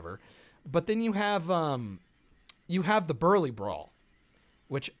whatever, but then you have the Burly Brawl,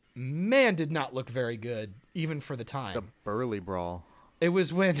 which man did not look very good even for the time. The Burly Brawl. It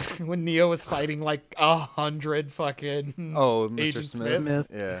was when Neo was fighting like 100 fucking Oh, Mr. Agent Smith. Smith.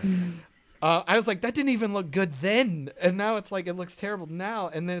 Yeah. I was like, that didn't even look good then, and now it's like it looks terrible now.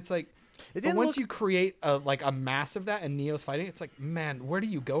 And then it's like, It but didn't once look- you create a mass of that and Neo's fighting, it's like, man, where do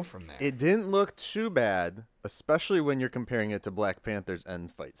you go from there? It didn't look too bad, especially when you're comparing it to Black Panther's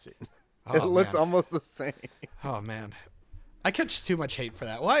end fight scene. It Oh, looks man. almost the same. Oh man, I catch too much hate for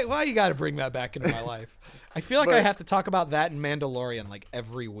that. Why you got to bring that back into my life? I feel like I But- have to talk about that and Mandalorian like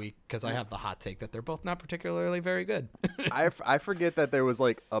every week because I have the hot take that they're both not particularly very good. I forget that there was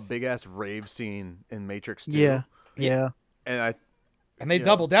like a big ass rave scene in Matrix 2. Yeah. Yeah. And And they you know.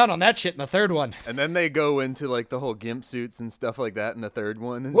 double down on that shit in the third one. And then they go into like the whole gimp suits and stuff like that in the third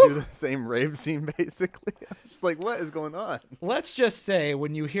one and Woo! do the same rave scene basically. I'm just like, what is going on? Let's just say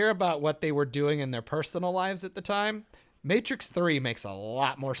when you hear about what they were doing in their personal lives at the time, Matrix 3 makes a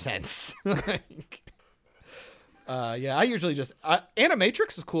lot more sense. Yeah, I usually just...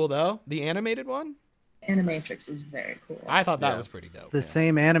 Animatrix is cool, though. The animated one. Animatrix is very cool. I thought that Yeah. was pretty dope. The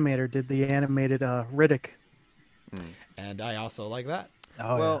same animator did the animated Riddick. And I also like that.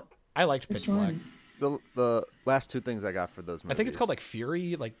 Oh, Well, I liked Which Pitch Black. one? the last two things I got for those movies. I think it's called like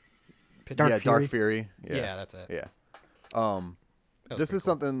Fury, like Pitch Dark Dark Fury. Fury. Yeah, that's it. Yeah. That was This pretty is cool.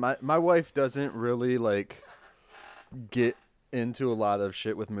 something my wife doesn't really like get into a lot of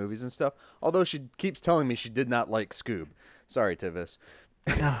shit with movies and stuff. Although she keeps telling me she did not like Scoob. Sorry, Tivis.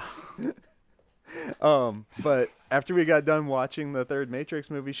 But after we got done watching the third Matrix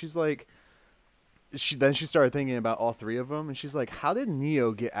movie, she's like, she started thinking about all three of them, and she's like, how did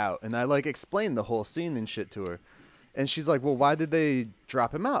Neo get out? And I like explained the whole scene and shit to her. And she's like, well, why did they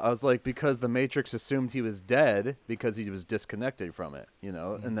drop him out? I was like, because the Matrix assumed he was dead because he was disconnected from it, you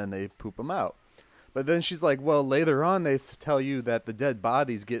know, and then they poop him out. But then she's like, well, later on they tell you that the dead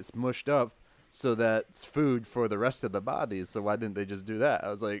bodies get smushed up so that's food for the rest of the bodies. So why didn't they just do that?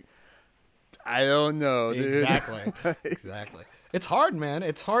 I was like, I don't know, dude. Exactly. Exactly. It's hard, man.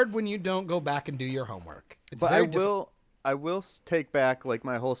 It's hard when you don't go back and do your homework. It's But very difficult. I will take back like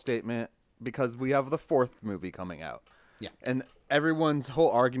my whole statement because we have the fourth movie coming out. Yeah. And everyone's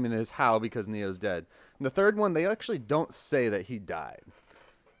whole argument is how because Neo's dead. In the third one, they actually don't say that he died.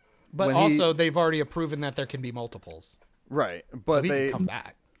 But when he- also, they've already proven that there can be multiples. Right. So But he they can come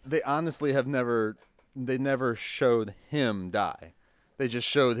back. they honestly have never showed him die. They just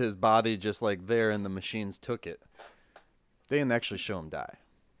showed his body just like there and the machines took it. They didn't actually show him die.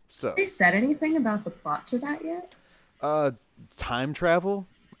 So Have they said anything about the plot to that yet? time travel,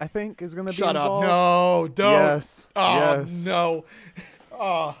 I think, is gonna be Shut up. involved. No, don't. Yes. Oh, yes. no.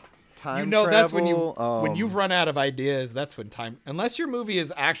 Oh. Time You know that's when travel, when you've run out of ideas. That's when time, unless your movie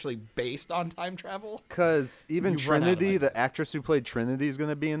is actually based on time travel. Because even You've run out of Trinity, the ideas. actress who played Trinity, is going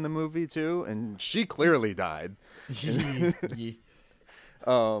to be in the movie too, and she clearly died. What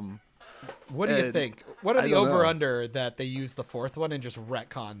do you And think? What are I the don't know. over under that they use the fourth one and just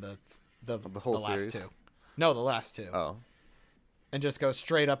retcon the whole last series? two? No, the last two, Oh, and just go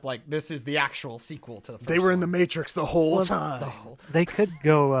straight up like this is the actual sequel to the first they were in the one. Matrix the whole Well, time. The whole time. They could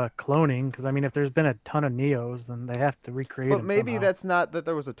go cloning because I mean, if there's been a ton of Neos, then they have to recreate. But them maybe somehow. that's not that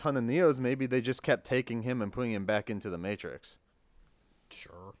there was a ton of Neos. Maybe they just kept taking him and putting him back into the Matrix.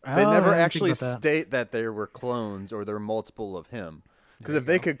 Sure. They Oh, I never didn't think actually about that. state that there were clones or there were multiple of him. Because if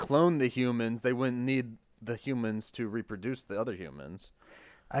they could clone the humans, they wouldn't need the humans to reproduce the other humans.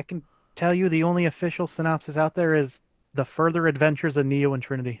 I can tell you the only official synopsis out there is the further adventures of Neo and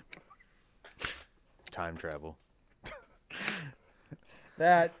Trinity. Time travel.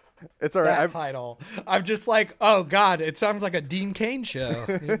 That It's all right. that title. I'm just like, oh god, it sounds like a Dean Cain show.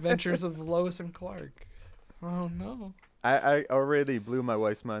 The Adventures of Lois and Clark. Oh no. I already blew my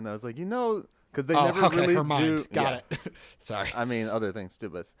wife's mind. I was like, because they Oh, never okay, really her mind. do. Got it. Sorry. I mean, other things too,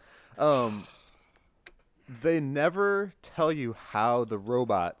 but they never tell you how the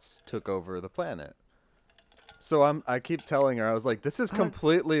robots took over the planet. So I keep telling her, I was like, this is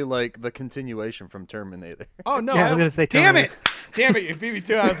completely like the continuation from Terminator. Oh no! Yeah, I was gonna say damn it! Terminator. Damn it! You beat me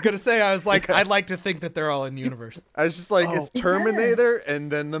too. I was gonna say. I was like, I'd like to think that they're all in universe. I was just like, Oh. it's Terminator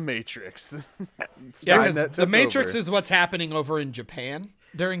and then the Matrix. Yeah, Skynet because the took Matrix over. is what's happening over in Japan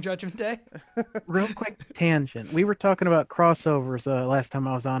during Judgment Day. Real quick tangent. We were talking about crossovers last time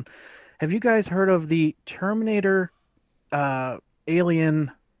I was on. Have you guys heard of the Terminator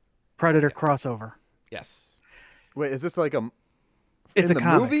Alien Predator crossover? Yes, It's Is this like a It's in a the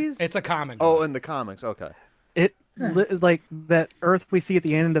comic. movies? it's a comic. Oh, book. in the comics. Okay. It like that Earth we see at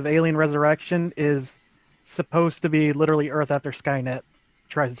the end of Alien Resurrection is supposed to be literally Earth after Skynet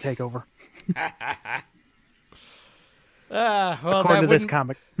tries to take over. Well, According to this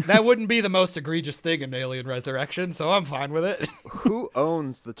comic. that wouldn't be the most egregious thing in Alien Resurrection, so I'm fine with it. Who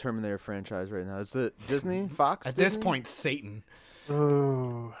owns the Terminator franchise right now? Is it Disney? Fox? At this Disney? point, Satan.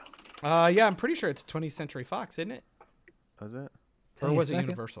 Ooh. Yeah, I'm pretty sure it's 20th Century Fox, isn't it? Is it? Tell Or you a was it second.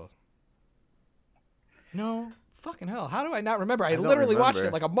 Universal? No, fucking hell. How do I not remember? I don't literally watched it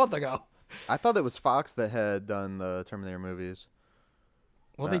remember. like a month ago. I thought it was Fox that had done the Terminator movies.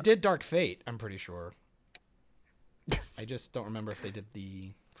 Well, they did Dark Fate, I'm pretty sure. I just don't remember if they did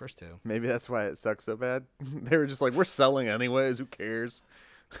the first two. Maybe that's why it sucks so bad. They were just like, we're selling anyways. Who cares?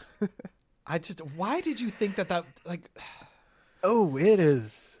 Why did you think that like, Oh, it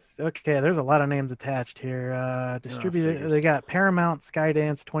is Okay, there's a lot of names attached here. Distributed. figures. They got Paramount,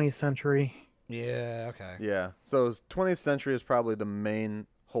 Skydance, 20th Century. Yeah. Okay. Yeah. So 20th Century is probably the main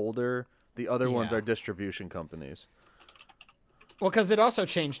holder. The other ones Yeah. are distribution companies. Well, because it also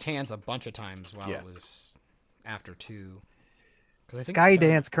changed hands a bunch of times while Yeah. it was after 2. 'Cause I think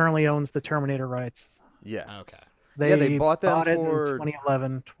Skydance currently owns the Terminator rights. Yeah. Okay. They bought them it for- in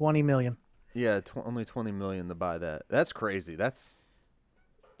 2011, 20 million. Yeah. Only 20 million to buy that. That's crazy.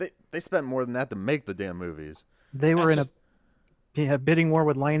 They spent more than that to make the damn movies. They were That's in a bidding war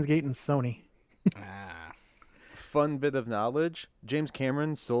with Lionsgate and Sony. Ah. Fun bit of knowledge: James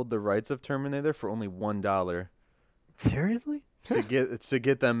Cameron sold the rights of Terminator for only $1 Seriously? to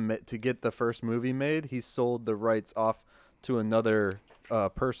get the first movie made. He sold the rights off to another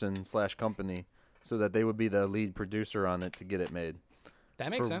person / company so that they would be the lead producer on it to get it made. That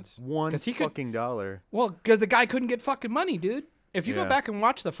makes for sense. One 'Cause he could- fucking dollar. Well, because the guy couldn't get fucking money, dude. If you go Yeah. back and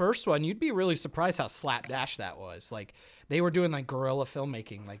watch the first one, you'd be really surprised how slapdash that was. Like, they were doing like guerrilla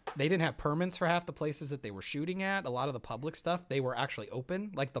filmmaking. Like, they didn't have permits for half the places that they were shooting at. A lot of the public stuff, they were actually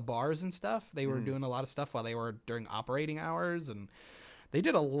open, like the bars and stuff. They were doing a lot of stuff while they were during operating hours, and they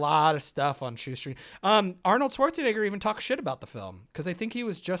did a lot of stuff on shoestring. Arnold Schwarzenegger even talked shit about the film because I think he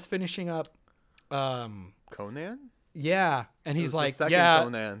was just finishing up. Conan? Yeah, and It he's was like, the second yeah,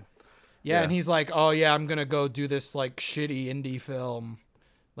 Conan. yeah, and Yeah. he's like, oh yeah, I'm gonna go do this like shitty indie film,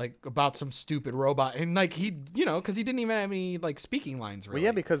 like about some stupid robot, and like he, because he didn't even have any like speaking lines really. Well,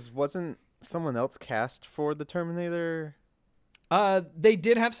 yeah, because wasn't someone else cast for the Terminator? They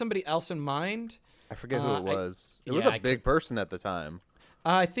did have somebody else in mind. I forget who it was. It was yeah, a big person at the time.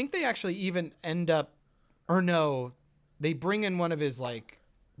 I think they actually even end up, or no, they bring in one of his like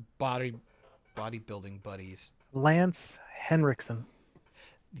bodybuilding buddies. Lance Henriksen.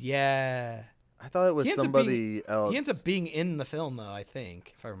 Yeah, I thought it was He ends up somebody else. he ends up being in the film though. I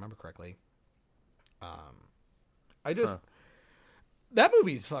think, if I remember correctly. I just that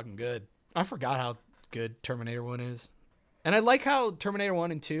movie's fucking good. I forgot how good Terminator 1 is. And I like how Terminator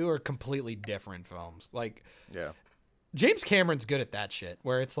 1 and 2 are completely different films. Like, Yeah. James Cameron's good at that shit,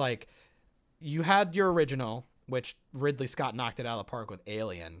 where it's like, you had your original, which Ridley Scott knocked it out of the park with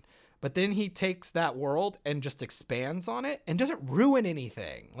Alien, but then he takes that world and just expands on it and doesn't ruin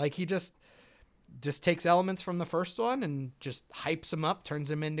anything. Like, he just takes elements from the first one and just hypes them up, turns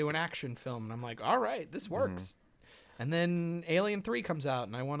them into an action film. And I'm like, all right, this works. And then Alien 3 comes out,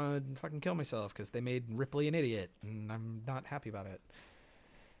 and I want to fucking kill myself because they made Ripley an idiot, and I'm not happy about it.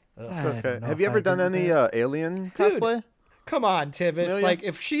 I It's don't okay. know Have if you I ever done agree with any that. Alien Dude. cosplay? Come on, Tivis. Amelia? Like,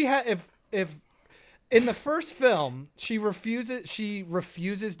 if she had, if in the first film she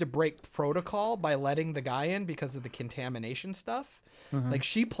refuses to break protocol by letting the guy in because of the contamination stuff. Like,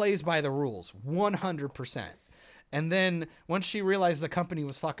 she plays by the rules 100%. And then once she realized the company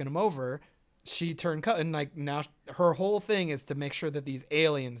was fucking him over, she turned and like now her whole thing is to make sure that these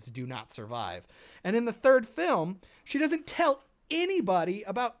aliens do not survive. And in the third film, she doesn't tell anybody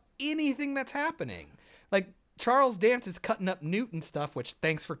about anything that's happening. Like, Charles Dance is cutting up Newt and stuff, which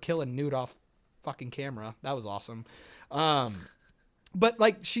thanks for killing Newt off fucking camera. That was awesome. But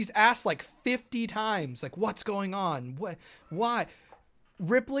like, she's asked like 50 times, like, what's going on? Why?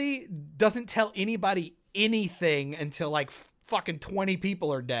 Ripley doesn't tell anybody anything until like fucking 20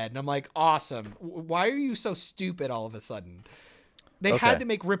 people are dead. And I'm like, awesome. Why are you so stupid all of a sudden? They Okay. had to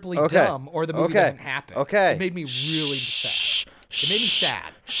make Ripley Okay. dumb or the movie Okay. doesn't happen. Okay. It made me really sad. It made me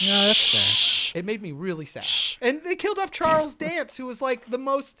sad. No, that's fair. It made me really sad. And they killed off Charles Dance, who was like the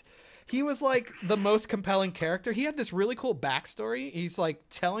most compelling character. He had this really cool backstory. He's like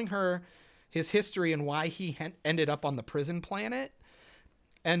telling her his history and why he ended up on the prison planet.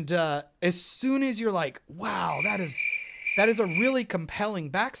 And as soon as you're like, wow, that is a really compelling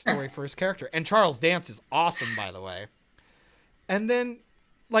backstory for his character. And Charles Dance is awesome, by the way. And then,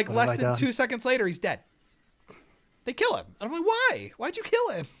 like, What have less I than done? 2 seconds later, he's dead. They kill him. And I'm like, why? Why'd you kill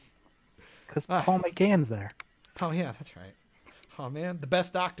him? Because Paul McGann's there. Oh, yeah, that's right. Oh, man. The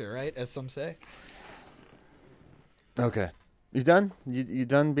best doctor, right? As some say. Okay. You done? You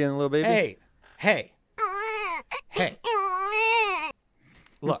done being a little baby? Hey.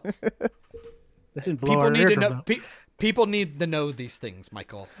 Look, They didn't blow people our need to eardrums know. out. People need to know these things,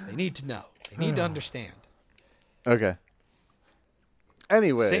 Michael. They need to know. They need to understand. Okay.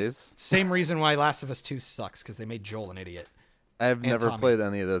 Anyways, Same reason why Last of Us 2 sucks, because they made Joel an idiot. I've never Tommy. played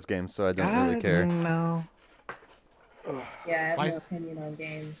any of those games, so I don't really care. No. Yeah, I have Why no is- opinion on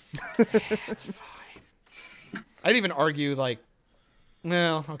games. It's fine. I'd even argue, like,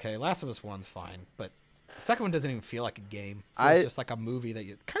 well, okay, Last of Us 1's fine, but The second one doesn't even feel like a game. It feels just like a movie that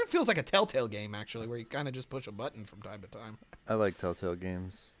kind of feels like a Telltale game, actually, where you kind of just push a button from time to time. I like Telltale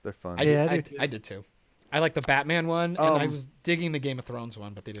games. They're fun. I Yeah, did, I did too. I like the Batman one, and I was digging the Game of Thrones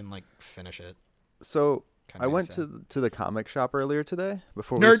one, but they didn't like finish it. So Kinda I went sad. to the comic shop earlier today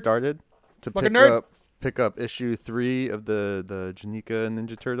before we Nerd. started to Fucking nerd. pick up issue 3 of the Janika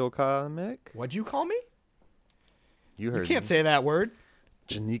Ninja Turtle comic. What'd you call me? You heard You can't me. say that word.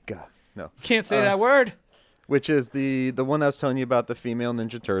 Janika. No. You can't say that word. Which is the one I was telling you about, the female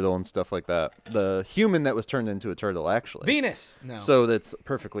Ninja Turtle and stuff like that. The human that was turned into a turtle, actually. Venus. No. So that's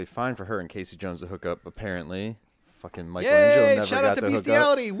perfectly fine for her and Casey Jones to hook up, apparently. Fucking Michelangelo Yay! never Shout got out to to hook up.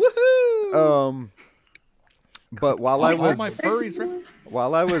 bestiality. Woohoo! But while I All was my furries.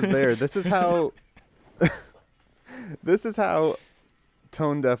 while I was there, this is how this is how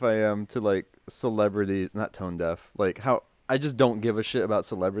tone deaf I am to like celebrities. Not tone deaf, like how I just don't give a shit about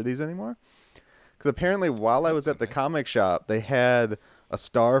celebrities anymore. Because apparently, while I was at the comic shop, they had a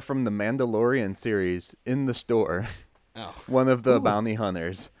star from the Mandalorian series in the store. Oh. One of the bounty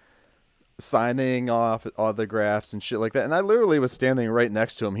hunters signing off autographs and shit like that. And I literally was standing right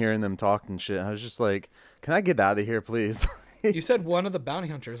next to him, hearing them talk and shit. I was just like, "Can I get out of here, please?" You said one of the bounty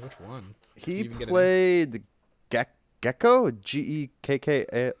hunters. Which one? Did He you even get a name? played Gecko,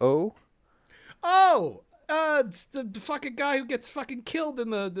 Gekkao. Oh, it's the fucking guy who gets fucking killed in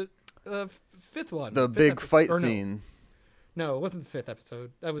the fifth one. The Fifth big epi- fight or no. scene. No, it wasn't the fifth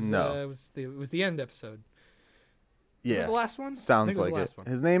episode. That was No. it was the end episode. Was Yeah, it the last one? I sounds think it was like the it. last one.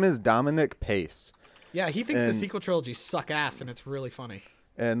 His name is Dominic Pace, Yeah, he thinks the and- sequel trilogy suck ass, and it's really funny.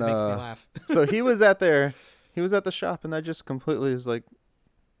 and It makes me laugh. so he was at the shop, and I just completely was like,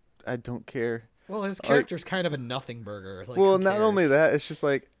 I don't care. Well, his character's kind of a nothing burger. Like, Well, who not only cares? that, it's just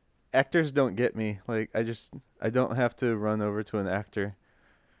like actors don't get me. Like I don't have to run over to an actor.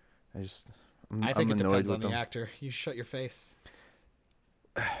 I'm I think I'm it annoyed depends on with the them. actor. You shut your face.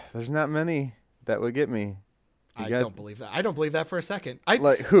 There's not many that would get me. You I got- don't believe that. I don't believe that for a second.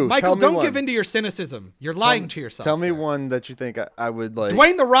 Like who? Michael, Tell me don't one. give in to your cynicism. You're lying to yourself. Tell me sir. one that you think I would like.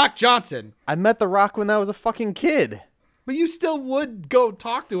 Dwayne the Rock Johnson. I met The Rock when I was a fucking kid. But you still would go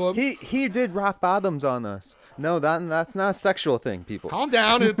talk to him. He did rock bottoms on us. No, that's not a sexual thing, people. Calm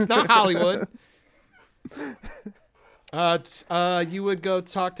down. It's not Hollywood. You would go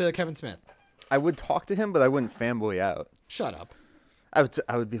talk to Kevin Smith. I would talk to him, but I wouldn't fanboy out. Shut up. I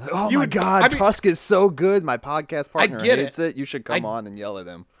would be like, oh You my would- god, I mean- Tusk is so good. My podcast partner get hates it. You should come I- on and yell at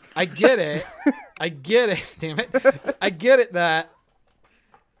him. I get it. I get it. Damn it. I get it that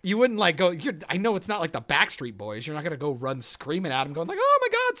you wouldn't like go. I know it's not like the Backstreet Boys. You're not gonna go run screaming at him, going like, "Oh my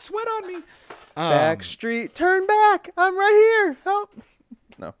God, sweat on me." Backstreet, turn back. I'm right here. Help.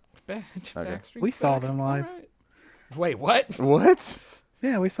 No. Backstreet. We saw Back. them live. All right. Wait, what? What?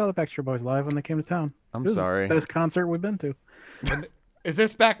 Yeah, we saw the Backstreet Boys live when they came to town. I'm It was sorry. The best concert we've been to. Is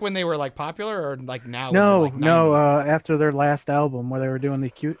this back when they were like popular, or like now? No, when they're, like, no. 90? After their last album, where they were doing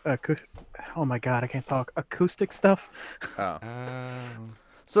the oh my god, I can't talk. Acoustic stuff. Oh. Um,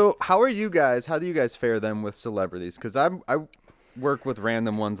 So how are you guys? How do you guys fare them with celebrities? Because I work with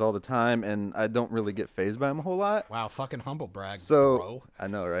random ones all the time, and I don't really get phased by them a whole lot. wow, fucking humble brag, So bro. I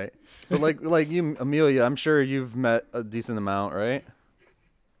know, right? So like you, Amelia, I'm sure you've met a decent amount, right?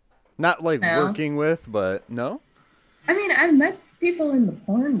 Not like No. working with, but no. I mean, I've met people in the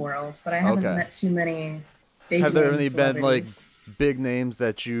porn world, but I haven't Okay. met too many big Have there name any been like celebrities. big names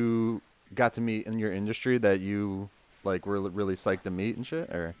that you got to meet in your industry that you like were really psyched to meet and shit?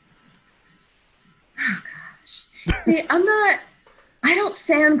 Or See, I don't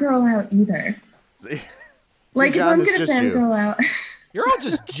fangirl out either. See, Like, if John, I'm it's gonna just you. fangirl out, You're all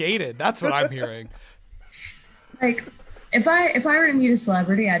just jaded. That's what I'm hearing. like, if I were to meet a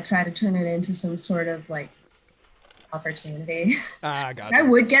celebrity, I'd try to turn it into some sort of like opportunity. I got I you.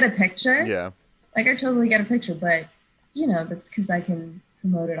 would get a picture. yeah. Like, I totally get a picture, but you know, that's because I can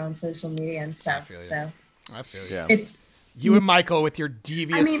promote it on social media and stuff. feel you. So I feel you. Yeah. it's. You and Michael with your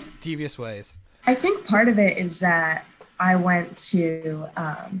devious, mean- devious ways. I think part of it is that I went to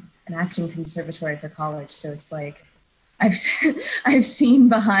an acting conservatory for college, so it's like I've seen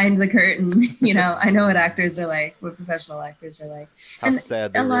behind the curtain. You know, I know what actors are like, what professional actors are like, How and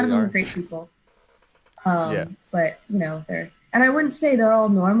sad they a lot of really them are. are great people. Yeah. But you know, and I wouldn't say they're all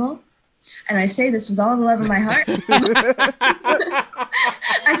normal. And I say this with all the love of my heart.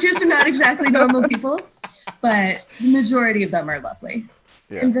 Actors are not exactly normal people, but the majority of them are lovely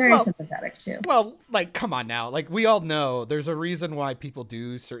Yeah. and very Well- sympathetic too. Well, like, come on now. Like, we all know there's a reason why people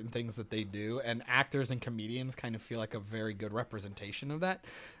do certain things that they do, and actors and comedians kind of feel like a very good representation of that.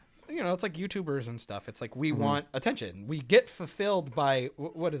 it's like YouTubers and stuff. It's like we want attention. We get fulfilled by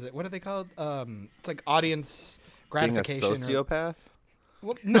what is it? What are they called? It's like audience Being a gratification. sociopath.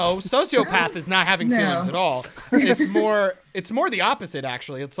 Well, no, sociopath is not having No. feelings at all. It's more the opposite,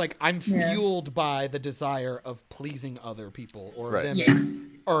 actually. It's like I'm Yeah. fueled by the desire of pleasing other people, or Right.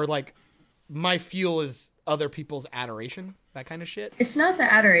 them, Yeah. or like my fuel is other people's adoration, that kind of shit. It's not the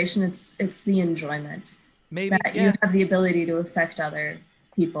adoration, it's the enjoyment. Maybe That yeah. you have the ability to affect other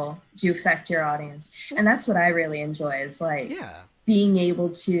people, to affect your audience. And that's what I really enjoy is like Yeah. being able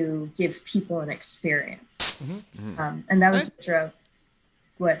to give people an experience. And that was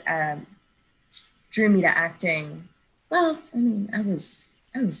what drew me to acting. Well, I mean, I was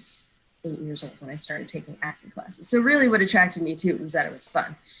 8 years old when I started taking acting classes. So really what attracted me to it was that it was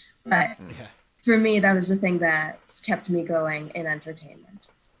fun. But Yeah. for me, that was the thing that kept me going in entertainment.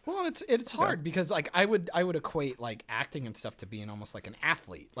 Well, it's hard because like I would equate like acting and stuff to being almost like an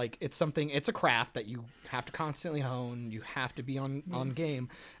athlete. Like it's a craft that you have to constantly hone. You have to be on game,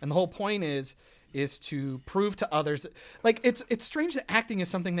 and the whole point is to prove to others. Like it's strange that acting is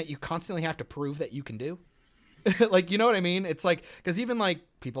something that you constantly have to prove that you can do. Like, you know what I mean? It's like, because even like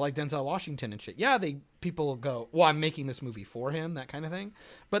people like Denzel Washington and shit, yeah, people go, well, I'm making this movie for him, that kind of thing.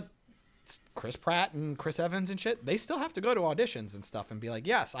 But Chris Pratt and Chris Evans and shit, they still have to go to auditions and stuff and be like,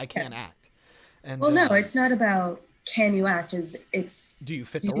 yes, I can act. And Well, no, it's not about can you act, it's do you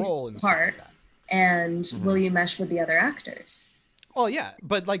fit do the you role fit and the stuff part, like that. and will you mesh with the other actors? Oh yeah,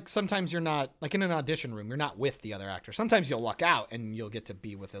 but like sometimes you're not, like in an audition room, you're not with the other actor. Sometimes you'll luck out and you'll get to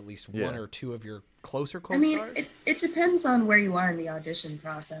be with at least one or two of your closer I co-stars. mean, it depends on where you are in the audition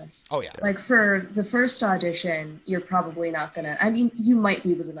process. Oh yeah. Like for the first audition, you're probably not gonna, I mean, you might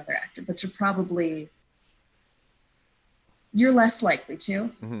be with another actor, but you're less likely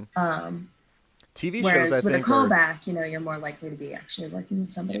to. TV Whereas shows, I with a think, are- callback, you're more likely to be actually working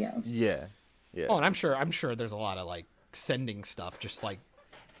with somebody else. Yeah. Yeah. Oh, and I'm sure there's a lot of like sending stuff, just like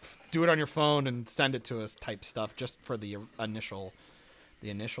do it on your phone and send it to us type stuff, just for the initial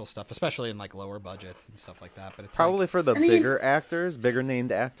stuff, especially in like lower budgets and stuff like that. But it's Probably like, for the I mean- bigger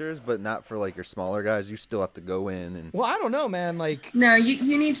named actors, but not for like your smaller guys. You still have to go in and well, I don't know, man. Like, No,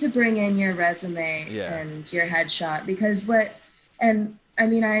 you need to bring in your resume Yeah. and your headshot because and I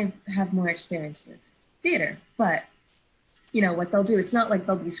mean, I have more experience with theater, but what they'll do, it's not like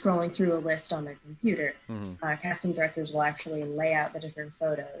they'll be scrolling through a list on their computer. Casting directors will actually lay out the different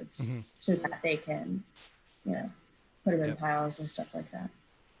photos so that they can, put them in piles and stuff like that.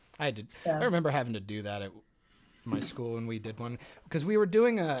 I did. So- I remember having to do that at my school when we did one, because we were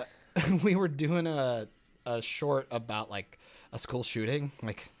doing a short about like a school shooting.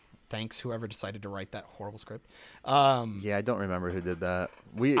 Like, thanks whoever decided to write that horrible script. yeah, I don't remember who did that.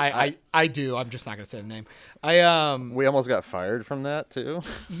 I do. I'm just not gonna say the name. We almost got fired from that too.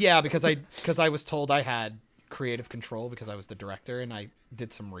 Yeah, because I was told I had creative control because I was the director, and I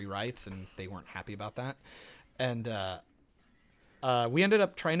did some rewrites, and they weren't happy about that. And we ended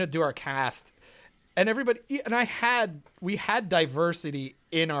up trying to do our cast, and we had diversity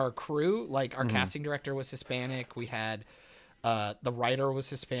in our crew. Like our casting director was Hispanic. We had the writer was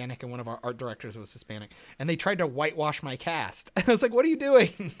Hispanic, and one of our art directors was Hispanic, and they tried to whitewash my cast. I was like, "What are you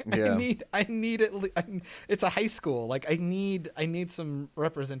doing? Yeah. I need it. It's a high school. Like I need some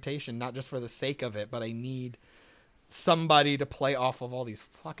representation, not just for the sake of it, but I need somebody to play off of all these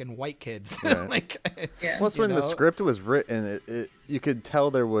fucking white kids." Right. Like, Yeah. Plus, You when the know? script was written, you could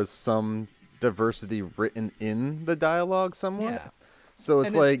tell there was some diversity written in the dialogue somewhat. Yeah. So it's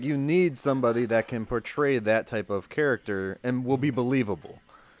And it- like you need somebody that can portray that type of character and will be believable.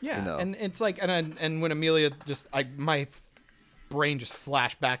 yeah, you know. and it's like, and when Amelia my brain just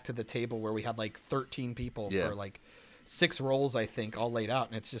flashed back to the table where we had like 13 people Yeah. for like 6 roles, I think, all laid out,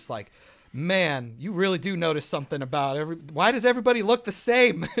 and it's just like, man, you really do notice something about why does everybody look the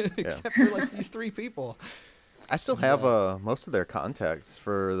same except for like these 3 people? I still have most of their contacts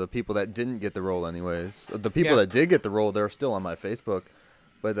for the people that didn't get the role anyways. The people Yeah. that did get the role, they're still on my Facebook.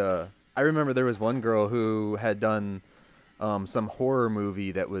 But I remember there was one girl who had done some horror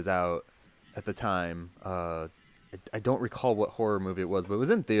movie that was out at the time. I don't recall what horror movie it was, but it was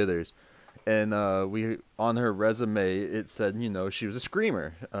in theaters. And we on her resume, it said, she was a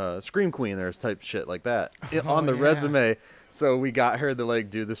screamer, scream queen or type shit like that on the yeah. resume. So we got her to like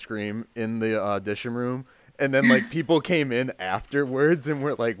do the scream in the audition room. And then like people came in afterwards and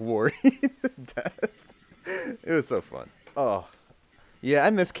were like worried to death. It was so fun. Oh, yeah,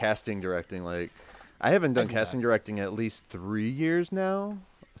 I miss casting directing. Like, I haven't done do casting directing at least 3 years now.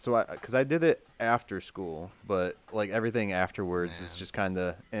 So because I did it after school, but like everything afterwards was just kind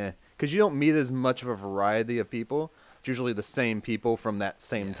of because you don't meet as much of a variety of people. It's usually the same people from that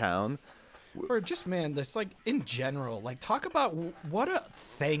same Yeah. town. Or just, man, this, like, in general, like, talk about what a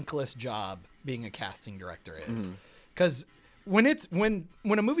thankless job being a casting director is. Because when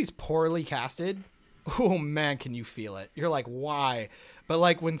a movie's poorly casted, oh, man, can you feel it. You're like, why? But,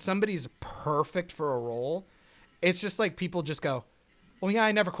 like, when somebody's perfect for a role, it's just like people just go, well, yeah,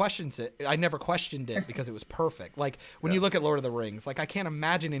 I never questioned it because it was perfect. Like, when you look at Lord of the Rings, like, I can't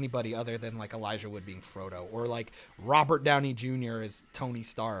imagine anybody other than, like, Elijah Wood being Frodo, or, like, Robert Downey Jr. as Tony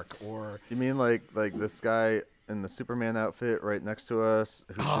Stark, or... You mean like this guy in the Superman outfit right next to us?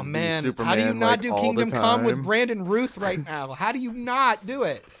 Who Oh, should man, be Superman, how do you not like, do all Kingdom the Come with time? Brandon Ruth right now? How do you not do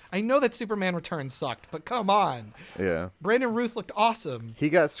it? I know that Superman Returns sucked, but come on. Yeah, Brandon Ruth looked awesome. he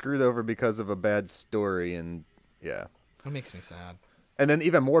got screwed over because of a bad story, and yeah. That makes me sad. And then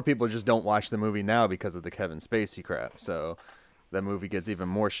even more people just don't watch the movie now because of the Kevin Spacey crap. So that movie gets even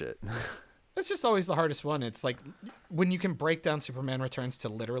more shit. It's just always the hardest one. It's like when you can break down Superman Returns to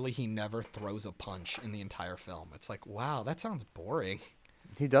literally he never throws a punch in the entire film. It's like, wow, that sounds boring.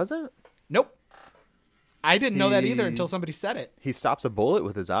 He doesn't? Nope. I didn't know that either He- until somebody said it. He stops a bullet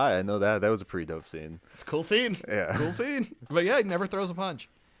with his eye. I know that. That was a pretty dope scene. It's a cool scene. Yeah. Cool scene. But yeah, he never throws a punch.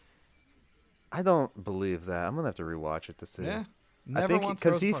 I don't believe that. I'm going to have to rewatch it to see. Yeah. I Never think once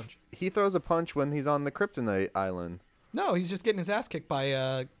because throws a punch. he throws a punch when he's on the Kryptonite island. No, he's just getting his ass kicked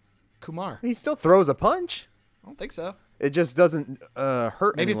by Kumar. He still throws a punch. I don't think so. It just doesn't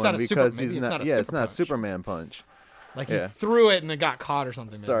hurt Maybe it's anyone not a because maybe he's it's not. not a Yeah, super it's not a punch. Superman punch. Like Yeah. he threw it and it got caught or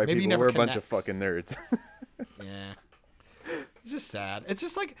something. Sorry, maybe he people. never We're a bunch of connects. fucking nerds. Yeah. It's just sad. It's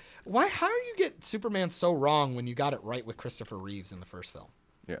just like, why? How do you get Superman so wrong when you got it right with Christopher Reeves in the first film?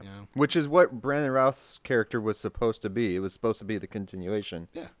 Yeah. You know? Which is what Brandon Routh's character was supposed to be. It was supposed to be the continuation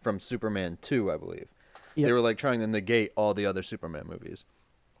Yeah. from Superman 2, I believe. Yep. They were like trying to negate all the other Superman movies.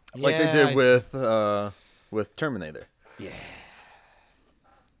 Like they Yeah, did I- with Terminator. Yeah.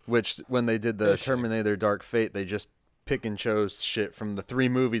 Which when they did the Oh, shit. Terminator Dark Fate, they just pick and chose shit from the 3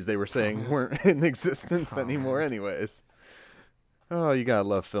 movies they were saying weren't in existence anymore anyways. Oh, you gotta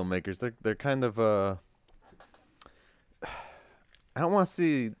love filmmakers. They're kind of I don't want to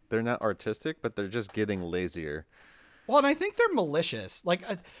see they're not artistic, but they're just getting lazier. Well, and I think they're malicious. Like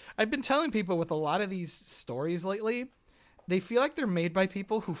I've been telling people with a lot of these stories lately, they feel like they're made by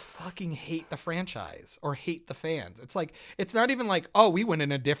people who fucking hate the franchise or hate the fans. It's like, it's not even like, oh, we went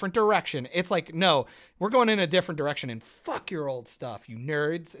in a different direction. It's like, no, we're going in a different direction and fuck your old stuff, you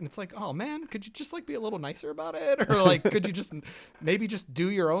nerds. And it's like, oh man, could you just like be a little nicer about it? Or like, could you just maybe just do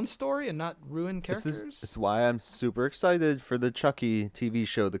your own story and not ruin This characters? is why I'm super excited for the Chucky TV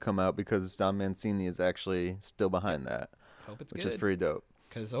show to come out because Don Mancini is actually still behind that, Hope it's which good. is pretty dope.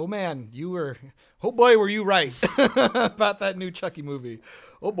 Because, oh man, oh boy, were you right about that new Chucky movie.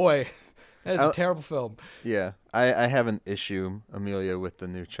 Oh boy, that is a terrible film. Yeah, I have an issue, Amelia, with the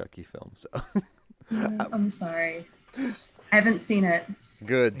new Chucky film. So I'm sorry. I haven't seen it.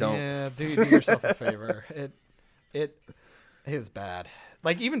 good, don't. Yeah, dude, do yourself a favor. It is bad.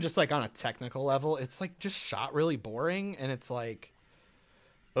 Like, even just like on a technical level, it's like just shot really boring, and it's like,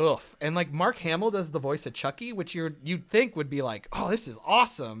 ugh. And like Mark Hamill does the voice of Chucky, which you'd think would be like, oh, this is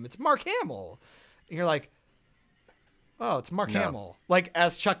awesome. It's Mark Hamill. And you're like, oh, it's Mark No. Hamill. Like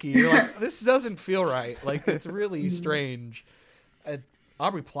as Chucky, you're like, this doesn't feel right. Like it's really strange.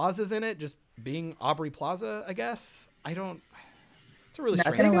 Aubrey Plaza's in it, just being Aubrey Plaza, I guess. It's a really Not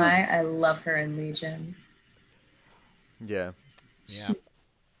strange. gonna lie, I love her in Legion. Yeah, Yeah. She's-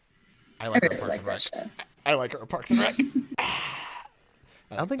 I I like her really Parks like and Rec. that show. I like her Parks and Rec.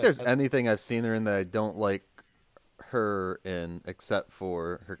 I don't think there's anything I've seen her in that I don't like her in, except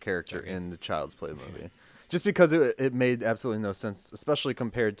for her character in the Child's Play movie. Just because it made absolutely no sense, especially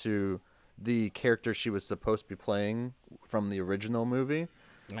compared to the character she was supposed to be playing from the original movie.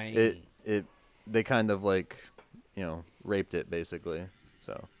 They kind of like, raped it basically.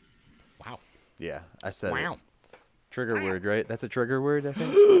 So Wow. yeah, I said Wow. it. Trigger word, right? That's a trigger word, I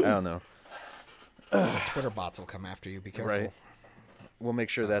think. I don't know. Twitter bots will come after you. Be careful. Right. We'll make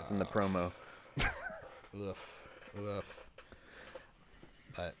sure that's in the promo. Oof. Oof.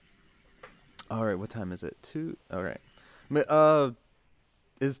 But All right, what time is it? 2. All right.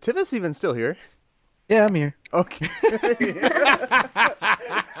 Is Tivis even still here? Yeah, I'm here. Okay.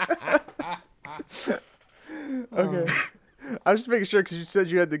 Okay. I was just making sure because you said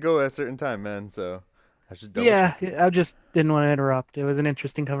you had to go at a certain time, man. So I just Yeah, I just didn't want to interrupt. It was an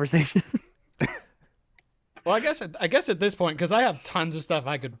interesting conversation. well, I guess at this point, because I have tons of stuff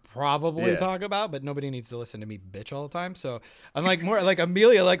I could probably Yeah. talk about, but nobody needs to listen to me bitch all the time. So I'm like more like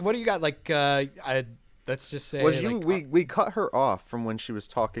Amelia. Like, what do you got? Like, let's just say Well, like, we cut her off from when she was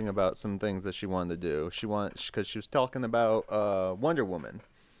talking about some things that she wanted to do. Because she was talking about Wonder Woman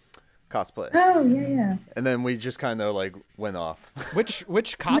cosplay, Oh yeah. and then we just kind of like went off. which No,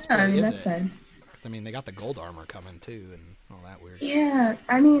 cosplay I mean is that's it? fine. 'Cause, I mean, they got the gold armor coming too, and all that weird. Yeah,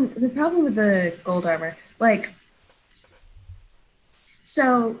 I mean the problem with the gold armor, like,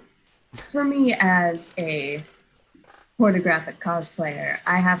 so for me as a pornographic cosplayer,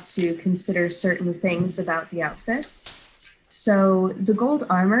 I have to consider certain things about the outfits. So the gold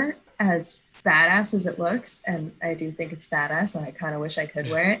armor, as badass as it looks, and I do think it's badass, and I kind of wish I could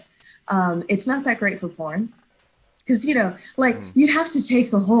wear it. It's not that great for porn. Because, like, you'd have to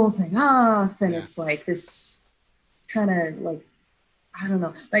take the whole thing off, and Yeah. it's like this kind of, like, I don't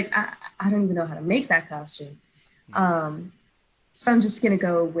know. Like, I don't even know how to make that costume. So I'm just going to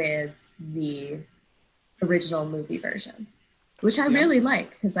go with the original movie version, which I really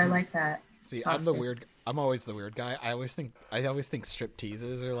like, because I like that. See, costume. I'm always the weird guy. I always think strip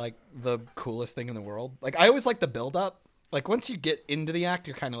teases are like the coolest thing in the world. Like, I always like the build up. Like, once you get into the act,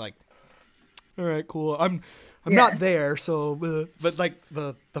 you're kind of like, all right, cool. I'm not there, so but like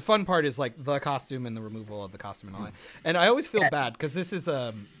the fun part is like the costume and the removal of the costume and all that. And I always feel bad because this is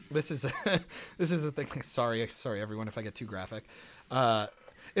a thing. Sorry everyone if I get too graphic.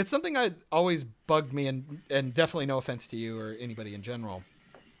 It's something that always bugged me, and definitely no offense to you or anybody in general.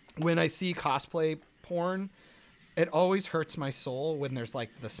 When I see cosplay porn, it always hurts my soul when there's like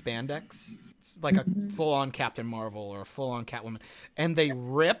the spandex. It's like a full-on Captain Marvel or a full-on Catwoman, and they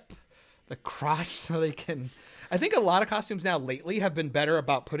rip the crotch so they can. I think a lot of costumes now lately have been better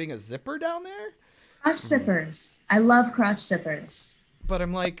about putting a zipper down there. Crotch zippers. I love crotch zippers. But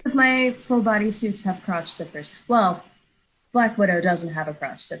I'm like, My full body suits have crotch zippers. Well, Black Widow doesn't have a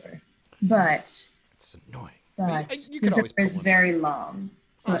crotch zipper, but it's annoying. I mean, you the could always zipper put is one very long,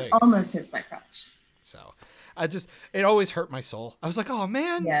 so Oh, there it you go. almost hits my crotch. So it always hurt my soul. I was like, oh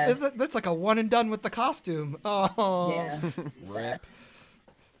man, Yeah. that's like a one and done with the costume. Oh, Yeah. rip.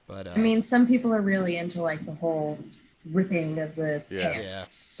 But I mean, some people are really into like the whole ripping of the Yeah.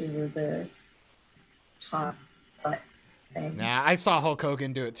 pants or the top butt thing. nah, I saw Hulk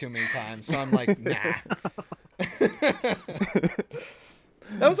Hogan do it too many times, so I'm like, nah.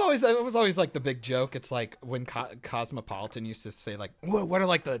 That was always like the big joke. It's like when Cosmopolitan used to say like, what are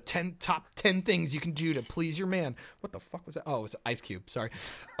like the top 10 things you can do to please your man? What the fuck was that? Oh, it was Ice Cube. Sorry.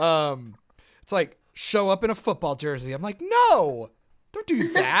 It's like show up in a football jersey. I'm like, no, don't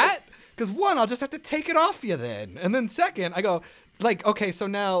do that. Because one, I'll just have to take it off you then. And then second, I go like, okay, so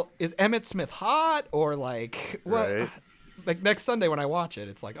now is Emmett Smith hot or like what? Right. Like next Sunday when I watch it,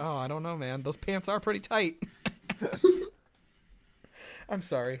 it's like, oh, I don't know, man. Those pants are pretty tight. I'm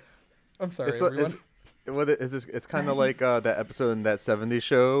sorry, everyone. It's kind of like that episode in that '70s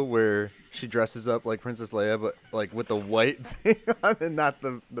show where she dresses up like Princess Leia, but like with the white thing on and not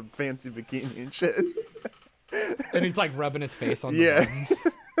the fancy bikini and shit. And he's like rubbing his face on the Yeah. buttons.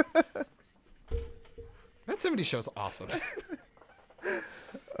 That 70s show's awesome.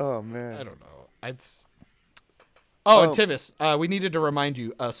 Oh man. I don't know. It's. Oh, and Oh. Tivis, we needed to remind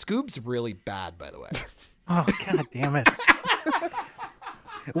you, Scoob's really bad, by the way. Oh, god damn it.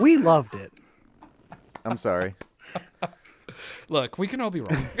 We loved it. I'm sorry. Look, we can all be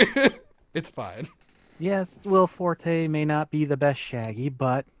wrong. It's fine. Yes, Will Forte may not be the best Shaggy,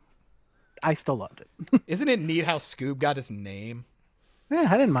 but I still loved it. Isn't it neat how Scoob got his name? Yeah,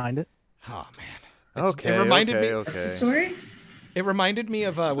 I didn't mind it. Oh man. Okay. It reminded me. What's the story? It reminded me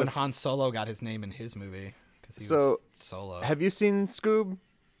of when This- Han Solo got his name in his movie because he So, was Solo. Have you seen Scoob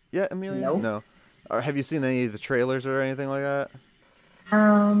yet, Amelia? Nope. No. Or have you seen any of the trailers or anything like that?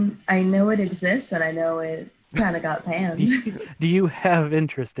 I know it exists, and I know it kind of got banned. Do you have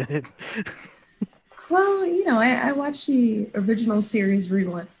interest in it? Well, I watched the original series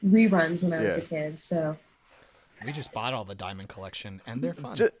reruns when I was a Yeah. kid, so We just bought all the Diamond Collection, and they're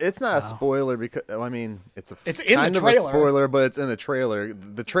fun. It's not a spoiler because I mean it's It's in the kind of trailer. a spoiler, but it's in the trailer.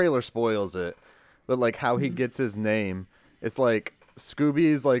 The trailer spoils it, but like how he gets his name, it's like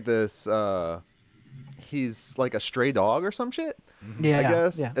Scooby's like this. He's like a stray dog or some shit. Yeah, I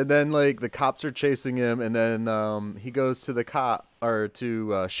guess. Yeah. And then like the cops are chasing him, and then he goes to the cop or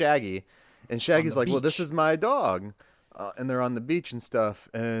to Shaggy, and Shaggy's the like, "Well, this beach. is my dog," and they're on the beach and stuff.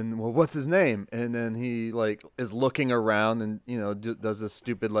 And well, what's his name? And then he like is looking around and does this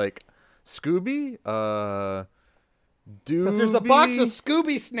stupid like Scooby, Because there's a box of Doobie?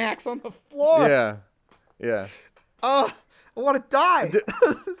 Scooby snacks on the floor. Yeah. Oh, I want to die.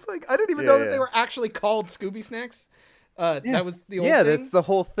 It's like I didn't even know that Yeah. they were actually called Scooby snacks. That was the old Yeah, thing. that's the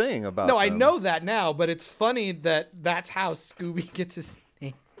whole thing about. No, I them. know that now, but it's funny that that's how Scooby gets his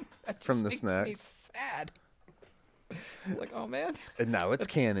name. That just From the makes me snacks. sad. It's like, oh man. And now it's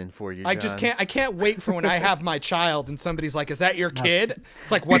canon for you, I just John. I can't wait for when I have my child and somebody's like, is that your kid?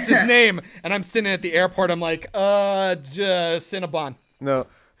 It's like, what's his name? And I'm sitting at the airport. I'm like, Cinnabon. No,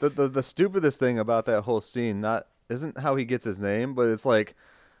 the stupidest thing about that whole scene isn't how he gets his name, but it's like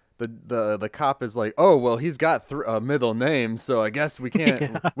the cop is like, oh well, he's got a middle name, so I guess we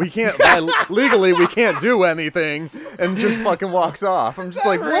can't legally we can't do anything, and just fucking walks off. I'm just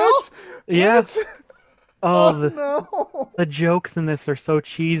like, what? Yeah. What? Oh, No. the jokes in this are so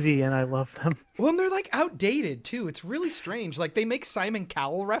cheesy, and I love them. Well, and they're like outdated too. It's really strange. Like they make Simon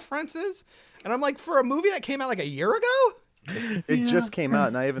Cowell references, and I'm like, for a movie that came out like a year ago, It just came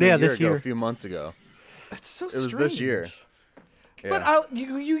out not even Yeah, a year this ago, year. a few months ago. that's so It was strange. this year. But Yeah.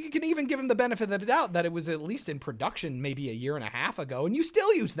 you can even give him the benefit of the doubt that it was at least in production maybe a year and a half ago, and you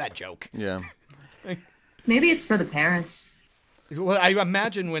still use that joke. Yeah. Maybe it's for the parents. Well, I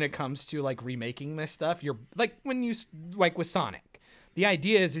imagine when it comes to like remaking this stuff, you're like when you like with Sonic, the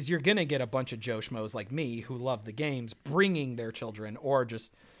idea is you're gonna get a bunch of Joe Schmoes like me who love the games bringing their children, or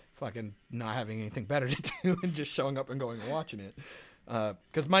just fucking not having anything better to do and just showing up and going and watching it.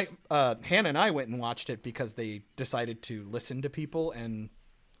 Because my Hannah and I went and watched it because they decided to listen to people and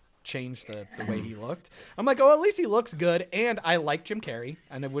change the way he looked. I'm like, oh, at least he looks good, and I like Jim Carrey,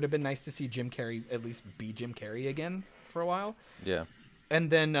 and it would have been nice to see Jim Carrey at least be Jim Carrey again for a while. Yeah.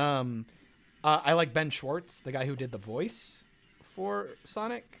 And then I like Ben Schwartz, the guy who did the voice for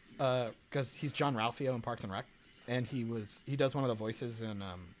Sonic, because he's John Ralphio in Parks and Rec, and he does one of the voices in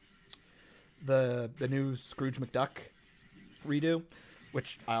the new Scrooge McDuck redo,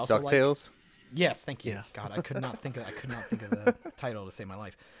 which I also like. DuckTales. Yes, thank you. Yeah. God, I could not think of the title to save my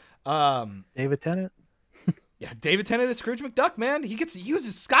life. David Tennant. Yeah, David Tennant is Scrooge McDuck, man. He gets to use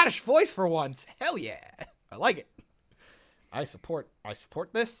his Scottish voice for once. Hell yeah, I like it. I support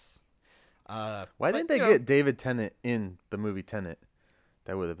this. Why but, didn't they you know, get David Tennant in the movie Tenet?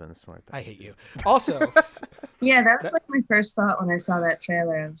 That would have been a smart thing. I hate you. Also, Yeah, that was like my first thought when I saw that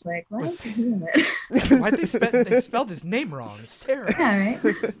trailer. I was like, why is he doing it? why'd they spelled his name wrong? It's terrible.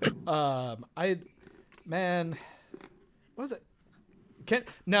 Yeah, right? Man, what was it?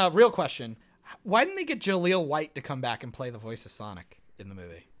 Now, real question. Why didn't they get Jaleel White to come back and play the voice of Sonic in the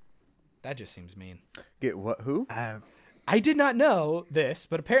movie? That just seems mean. Get what? Who? I did not know this,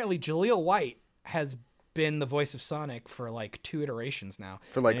 but apparently Jaleel White has been the voice of Sonic for like 2 iterations now.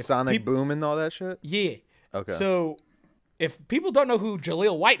 For like And if Sonic Boom and all that shit? Yeah. Okay. So, if people don't know who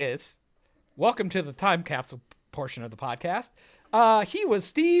Jaleel White is, welcome to the time capsule portion of the podcast. He was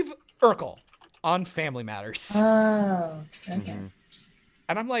Steve Urkel on Family Matters. Oh, okay.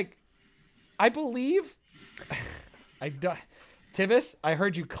 And I'm like, I believe Tivis, I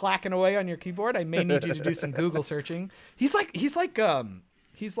heard you clacking away on your keyboard. I may need you to do some Google searching. He's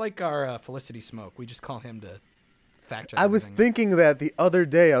like our Felicity Smoke. We just call him to fact check. I was everything. thinking that the other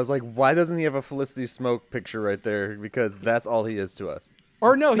day. I was like, why doesn't he have a Felicity Smoke picture right there? Because that's all he is to us.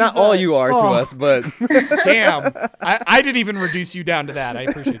 Or no, he's Not all you are to us, but Damn, I didn't even reduce you down to that. I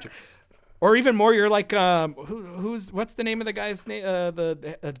appreciate you. Or even more, you're like, what's the name of the guy's name?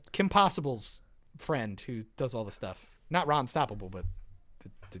 The Kim Possible's friend who does all the stuff. Not Ron Stoppable, but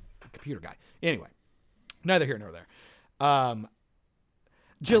the computer guy. Anyway, neither here nor there.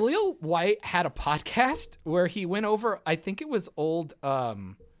 Jaleel White had a podcast where he went over, I think it was old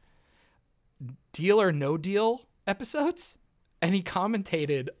Deal or No Deal episodes, and he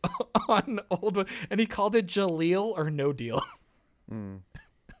commentated on old, and he called it Jaleel or No Deal.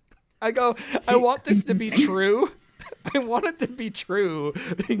 I go, I want this to be true. I want it to be true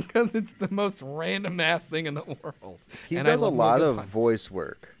because it's the most random ass thing in the world. he And I does a love lot good of pun- voice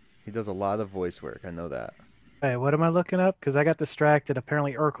work. He does a lot of voice work. I know that. Hey, what am I looking up? Because I got distracted.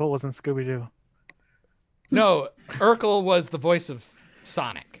 Apparently, Urkel was in Scooby Doo. No, Urkel was the voice of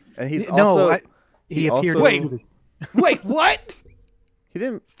Sonic. And he's No, also he he appeared. also- in Wait. Scooby. Wait, what? he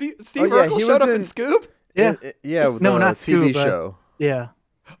didn't. Steve Oh, yeah, Urkel he showed was up in- in Scoob? Yeah. Yeah, with No, the not TV Scoob, but- show. Yeah.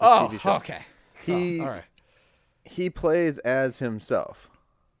 Oh, TV show. okay. He Oh, all right. he plays as himself,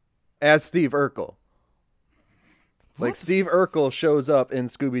 as Steve Urkel. Like What? Steve Urkel shows up in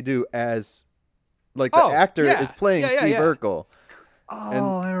Scooby Doo as, like the Oh, actor yeah. is playing Yeah, yeah, Steve yeah. Urkel.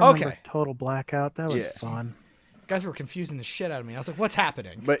 Oh, I remember Okay. Total Blackout. That was Yeah. fun. Guys were confusing the shit out of me. I was like, what's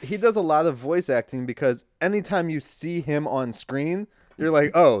happening? But he does a lot of voice acting because anytime you see him on screen, you're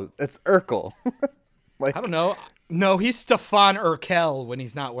like, oh, it's Urkel. Like, I don't know. No, he's Stefan Urkel when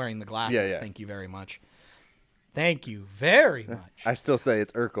he's not wearing the glasses. Yeah, yeah. Thank you very much. Thank you very much. I still say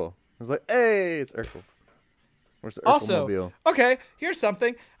it's Urkel. I was like, hey, it's Urkel. Where's the Also, Urkelmobile? okay, here's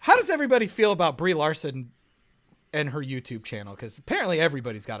something. How does everybody feel about Brie Larson and her YouTube channel, because apparently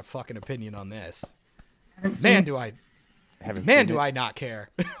everybody's got a fucking opinion on this. Haven't seen Man, it. do I Haven't Man, seen do it. I not care.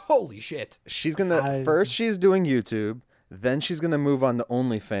 Holy shit. She's gonna first. She's doing YouTube. Then she's gonna move on to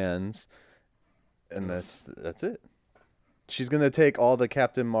OnlyFans, and that's it. She's gonna take all the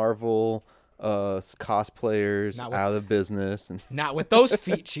Captain Marvel cosplayers Not with- out of business. And Not with those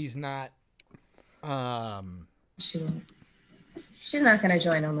feet, she's not. She won't. She's not going to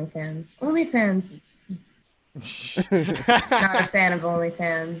join OnlyFans. OnlyFans is not a fan of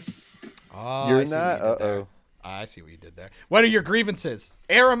OnlyFans. Oh, You're I see what not? you did there. Uh-oh. I see what you did there. What are your grievances?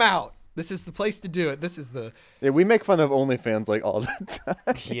 Air them out. This is the place to do it. This is the. yeah, we make fun of OnlyFans like all the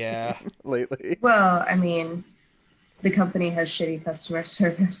time Yeah. lately. Well, I mean, the company has shitty customer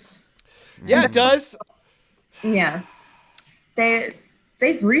service. Yeah, it does. Yeah.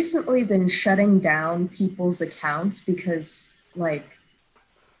 They've recently been shutting down people's accounts because, like,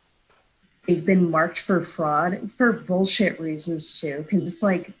 they've been marked for fraud for bullshit reasons too. Because it's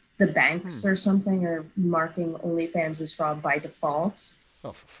like the banks or something are marking OnlyFans as fraud by default.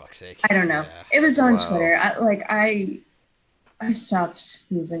 Oh, for fuck's sake. I don't know. Yeah. It was on Wow. Twitter. I stopped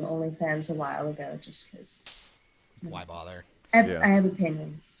using OnlyFans a while ago just because Why bother? Yeah. I have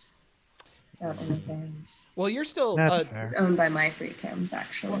opinions about OnlyFans. Well, you're still. That's fair. It's owned by MyFreeCams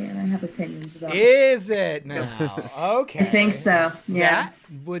actually, and I have opinions about it. Is it now? Okay. I think so. Yeah. That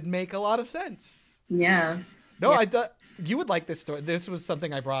would make a lot of sense. Yeah. No, Yeah. I thought you would like this story. This was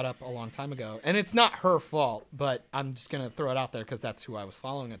something I brought up a long time ago, and it's not her fault, but I'm just gonna throw it out there because that's who I was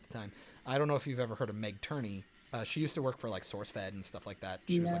following at the time. I don't know if you've ever heard of Meg Turney. She used to work for like SourceFed and stuff like that.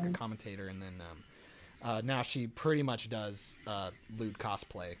 She was like a No. commentator, and then now she pretty much does lewd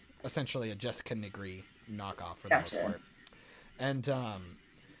cosplay, essentially a Jessica Nigri knockoff for the most Gotcha. part. And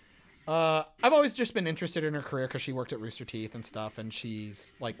I've always just been interested in her career because she worked at Rooster Teeth and stuff, and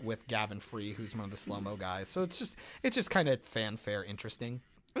she's like with Gavin Free, who's one of the slow-mo guys. So it's just kind of fanfare interesting.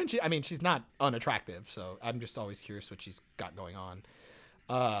 And she's not unattractive, so I'm just always curious what she's got going on.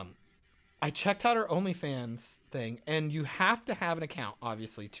 I checked out her OnlyFans thing, and you have to have an account,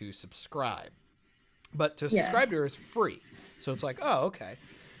 obviously, to subscribe. But to Yeah. subscribe to her is free. So it's like, oh, okay.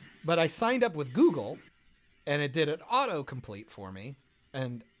 But I signed up with Google, and it did an autocomplete for me.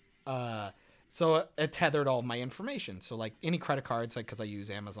 And so it tethered all my information. So, like, any credit cards, like, because I use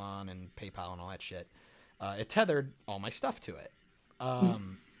Amazon and PayPal and all that shit, it tethered all my stuff to it.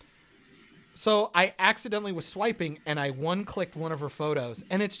 So I accidentally was swiping, and I one-clicked one of her photos,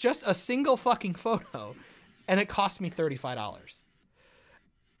 and it's just a single fucking photo, and it cost me $35.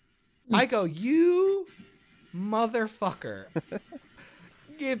 I go, you motherfucker.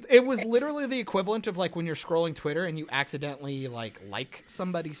 It was literally the equivalent of like when you're scrolling Twitter and you accidentally like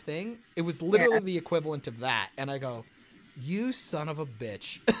somebody's thing. It was literally the equivalent of that. And I go, you son of a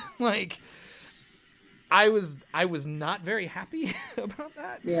bitch. Like, I was not very happy about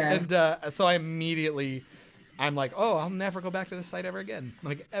that. Yeah. And so I'm like, oh, I'll never go back to this site ever again.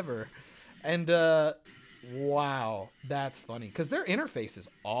 Like, ever. And wow, that's funny. Because their interface is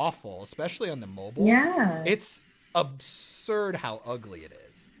awful, especially on the mobile. Yeah. It's absurd how ugly it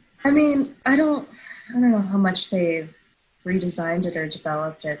is. I mean, I don't know how much they've redesigned it or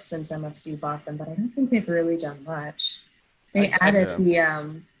developed it since MFC bought them, but I don't think they've really done much. They added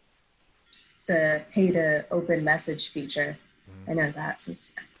the pay to open message feature. I know that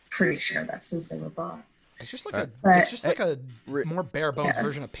since I'm pretty sure that's since they were bought. It's just like a Ri- more bare bones Yeah.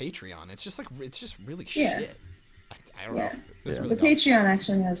 version of Patreon. It's just really Yeah. shit. I don't Yeah. know. It was Yeah. really The dumb. Patreon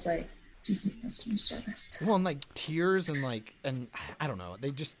actually has like decent customer service. Well, and like tiers and I don't know.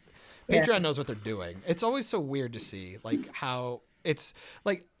 They just Yeah. Patreon knows what they're doing. It's always so weird to see like how it's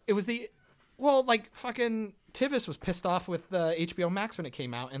like it was like fucking Tivis was pissed off with HBO Max when it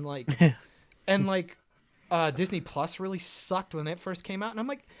came out, and like Disney Plus really sucked when it first came out, and I'm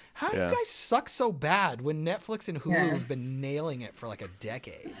like, how do Yeah. you guys suck so bad when Netflix and Hulu Yeah. have been nailing it for like a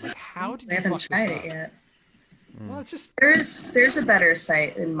decade? Like, how did They you haven't fuck tried this it up? yet. Well, it's just There's a better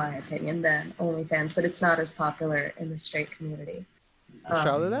site in my opinion than OnlyFans, but it's not as popular in the straight community.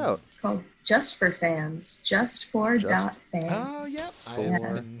 Shout it out. It's called Just for Fans. Just for Just- dot oh fans. yeah, I've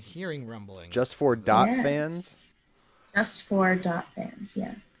For- been hearing rumbling. Just for dot Yes. fans. Just for dot fans.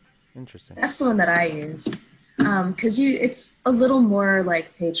 Yeah, Interesting. that's the one that I use. Because it's a little more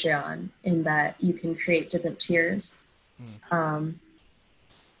like Patreon in that you can create different tiers.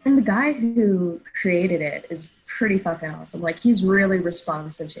 And the guy who created it is pretty fucking awesome. Like, he's really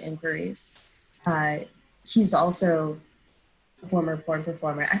responsive to inquiries. He's also a former porn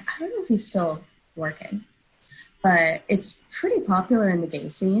performer. I don't know if he's still working, but it's pretty popular in the gay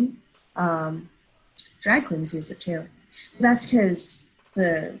scene. Drag queens use it too. That's because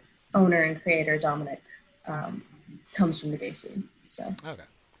the owner and creator, Dominic, comes from the gay scene. So Okay.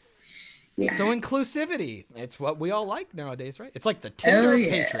 yeah. So inclusivity, it's what we all like nowadays, right? It's like the Tinder Oh, of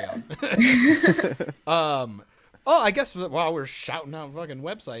yeah. Patreon. Oh, I guess while we're shouting out fucking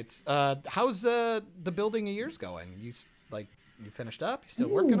websites, how's the building of yours going? You finished up? You still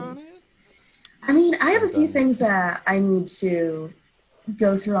working on it? I mean, I have a few things that I need to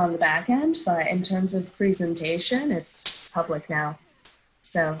go through on the back end, but in terms of presentation, it's public now.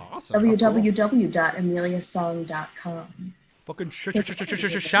 So Awesome. www.ameliasong.com. Fucking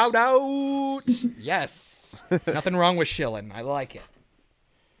shout out! Yes. Nothing wrong with shilling. I like it.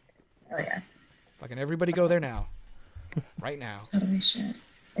 Oh yeah, Fucking everybody go there now. Right now. totally should.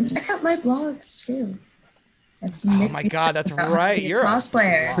 And check out my blogs too. That's Oh my god, that's right. You're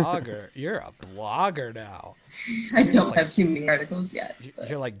cosplayer. a blogger. You're a blogger now. I don't have too many articles yet. but-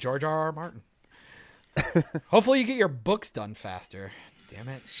 You're like George R.R. Martin. Hopefully you get your books done faster. Damn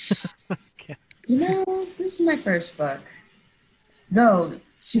it. You know, this is my first book. Though,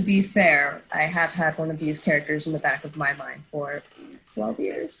 to be fair, I have had one of these characters in the back of my mind for 12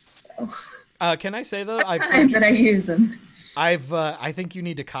 years. So, Can I say though, time that I use them. I think you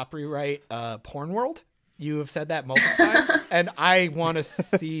need to copyright Porn World. You have said that multiple times, and I want to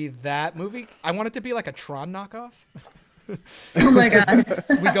see that movie. I want it to be like a Tron knockoff. Oh my god.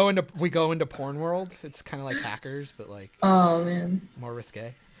 we go into Porn World. It's kind of like Hackers, but like Oh man. more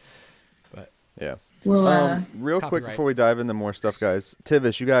risque. But Yeah. Well, Real quick Copyright. before we dive into more stuff, guys.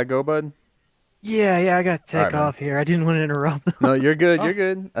 Tivis, you gotta go, bud? Yeah, I got to All right, take man. off here. I didn't want to interrupt. No, you're good. You're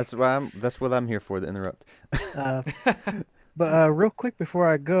good. That's what I'm here for, to interrupt. But real quick before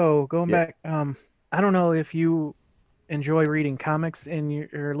I go, going Yeah. back, I don't know if you enjoy reading comics in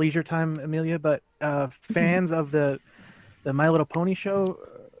your leisure time, Amelia, but fans of the My Little Pony show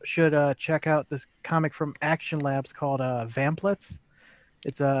should check out this comic from Action Labs called Vamplets.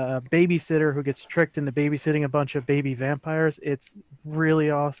 It's a babysitter who gets tricked into babysitting a bunch of baby vampires. It's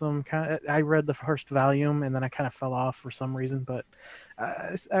really awesome. I read the first volume and then I kind of fell off for some reason, but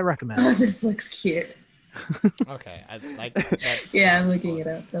I recommend oh, it. this looks cute. okay, I like. That Yeah, I'm sounds looking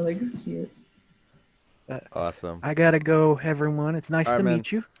fun. it up. That looks cute. Awesome. I gotta go, everyone. It's nice All right, to man.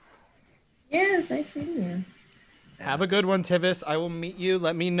 meet you. Yeah, it's nice meeting you. Have a good one, Tivis. I will meet you.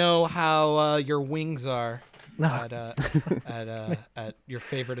 Let me know how your wings are at your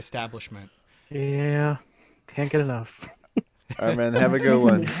favorite establishment. Yeah, can't get enough. All right, man. Have a It's good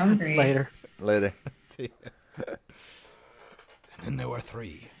making me one. hungry. Later. Later. See ya. And then there were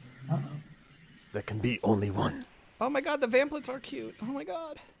 3. There can be only one. Oh my god, the vamplets are cute. Oh my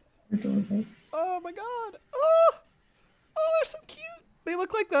god. Adorable. Oh my god. Oh, they're so cute. They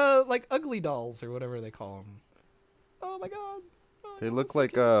look like the ugly dolls or whatever they call them. Oh my god. Oh, They they're look so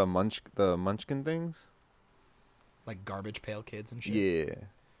like cute. the Munchkin things. Like Garbage Pail Kids and shit. Yeah.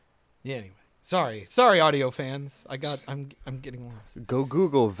 Yeah. Anyway, sorry, audio fans. I'm getting lost. Go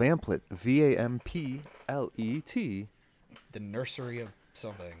Google Vamplet. VAMPLET. The nursery of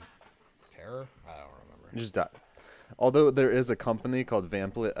something. Terror? I don't remember. Just dot. Although there is a company called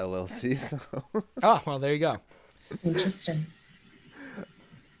Vamplet LLC. So. Oh well, there you go. Interesting.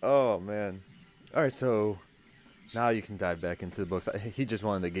 Oh man. All right, so now you can dive back into the books. He just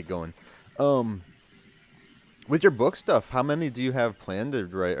wanted to get going. With your book stuff, how many do you have planned to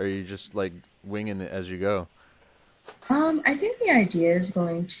write? Or are you just like winging it as you go? I think the idea is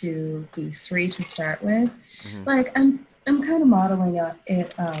going to be 3 to start with. Like I'm kind of modeling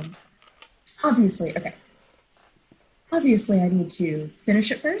it. Obviously, okay. Obviously, I need to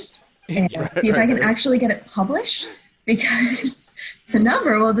finish it first and see if I can actually get it published, because the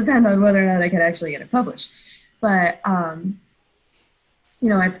number will depend on whether or not I can actually get it published. But I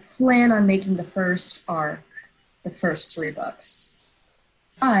plan on making the first arc the first 3 books.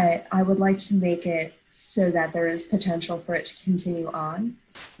 But I would like to make it so that there is potential for it to continue on.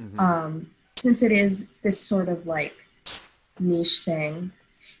 Since it is this sort of like niche thing,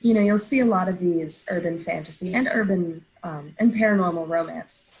 you'll see a lot of these urban fantasy and urban and paranormal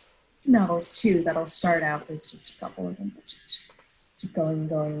romance novels too that'll start out with just a couple of them, but just keep going.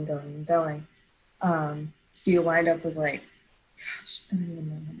 So you'll wind up with like, gosh, I don't even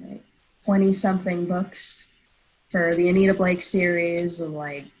know how many, 20-something books for the Anita Blake series, and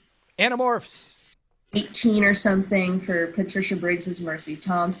like Animorphs. 18 or something for Patricia Briggs's Mercy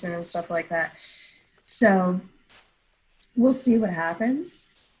Thompson and stuff like that. So we'll see what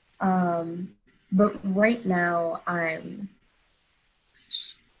happens. But right now I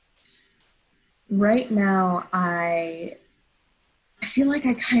feel like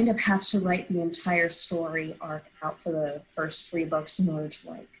I kind of have to write the entire story arc out for the first 3 books in order to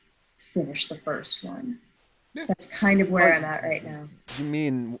like finish the first one. Yeah. So that's kind of where I'm at right now. You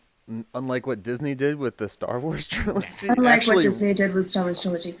mean unlike what Disney did with the Star Wars trilogy. Unlike what Disney did with Star Wars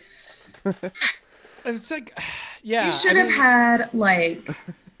trilogy. It's like, yeah. You should have had like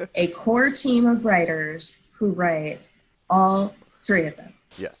a core team of writers who write all 3 of them.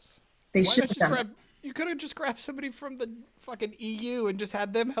 Yes. They Why should not have just done it. you could have just grabbed somebody from the fucking EU and just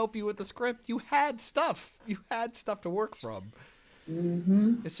had them help you with the script. You had stuff. You had stuff to work from.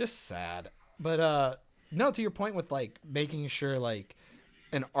 Mm-hmm. It's just sad. But no, to your point with like making sure like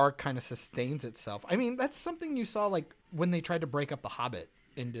an arc kind of sustains itself. I mean, that's something you saw like when they tried to break up The Hobbit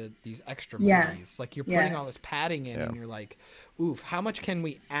into these extra movies. Like you're putting all this padding in and you're like, oof, how much can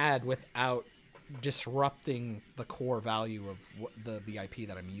we add without disrupting the core value of the IP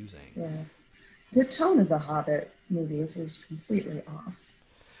that I'm using? Yeah. The tone of the Hobbit movies was completely off.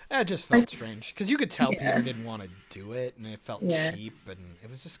 It just felt strange because you could tell Yeah. Peter didn't want to do it, and it felt cheap, and it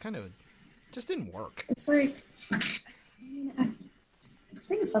was just kind of just didn't work. It's like, I mean, the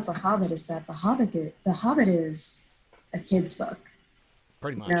thing about the Hobbit is that the Hobbit is a kid's book.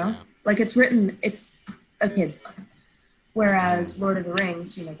 Pretty much, You know? yeah. Like it's a kid's book. Whereas Lord of the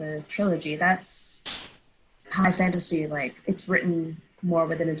Rings, the trilogy, that's high fantasy. Like it's written more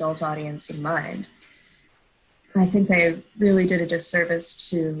with an adult audience in mind. I think they really did a disservice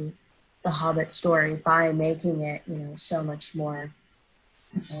to the Hobbit story by making it, so much more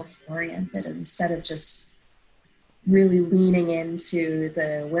adult-oriented instead of just really leaning into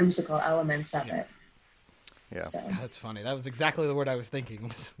the whimsical elements of it. Yeah. So. That's funny. That was exactly the word I was thinking.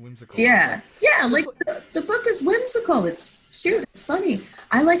 Was whimsical. Yeah, like the book is whimsical. It's cute. It's funny.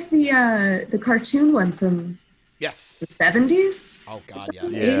 I like the cartoon one from the Yes. 70s. Oh God, yeah.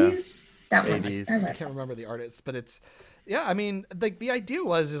 80s. That one. 80s. I I like can't remember the artist, but it's yeah. I mean, like the idea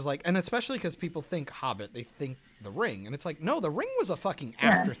is like, and especially because people think Hobbit, they think The Ring, and it's like, no, The Ring was a fucking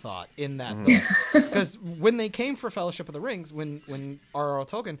afterthought in that book. Because when they came for Fellowship of the Rings, when R.R.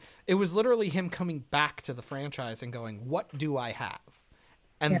 Tolkien, it was literally him coming back to the franchise and going, "What do I have?"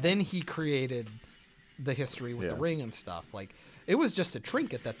 And then he created the history with the ring and stuff. Like it was just a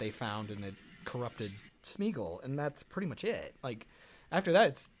trinket that they found, and it corrupted Smeagol, and that's pretty much it. Like. After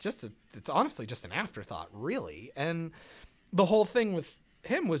that, it's honestly just an afterthought, really. And the whole thing with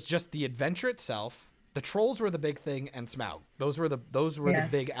him was just the adventure itself. The trolls were the big thing, and Smaug. Those were the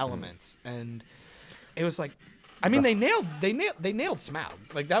big elements. And it was like, I mean, they nailed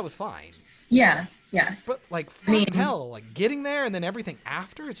Smaug. Like that was fine. Yeah. But like, fucking hell, like getting there and then everything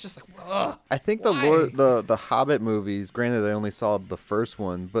after, it's just like, ugh. I think the Hobbit movies. Granted, I only saw the first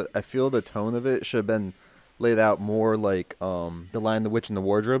one, but I feel the tone of it should have been laid out more like The Lion, the Witch, and the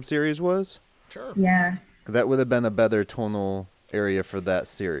Wardrobe series was. Sure. Yeah. That would have been a better tonal area for that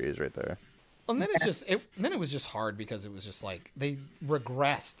series right there. And then it was just hard because it was just like they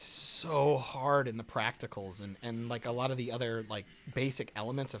regressed so hard in the practicals and like a lot of the other like basic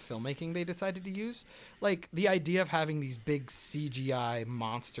elements of filmmaking they decided to use. Like the idea of having these big CGI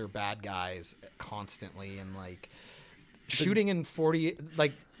monster bad guys constantly and like shooting in 40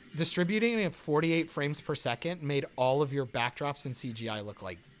 like distributing in 48 frames per second made all of your backdrops in CGI look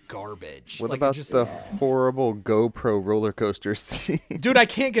like garbage. What like, about the horrible GoPro roller coaster scene? Dude, I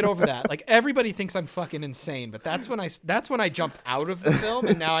can't get over that. Like everybody thinks I'm fucking insane, but that's when I jumped out of the film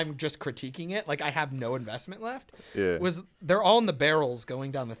and now I'm just critiquing it. Like I have no investment left. Yeah. They're all in the barrels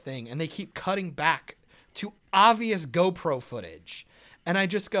going down the thing and they keep cutting back to obvious GoPro footage. And I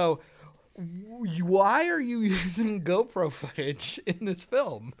just go, why are you using GoPro footage in this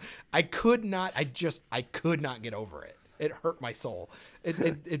film? I could not get over it. It hurt my soul.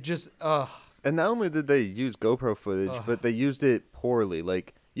 It just And not only did they use GoPro footage, but they used it poorly.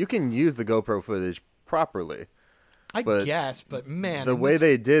 Like you can use the GoPro footage properly. I guess, but man, the way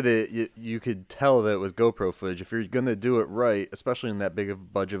they did it, you could tell that it was GoPro footage. If you're gonna do it right, especially in that big of a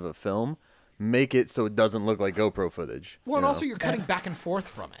budget of a film, make it so it doesn't look like GoPro footage. Well, and also you're cutting back and forth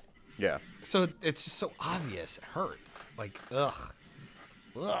from it. Yeah. So it's just so obvious. It hurts. Like, ugh.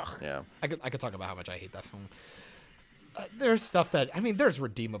 Yeah. I could talk about how much I hate that film. There's stuff there's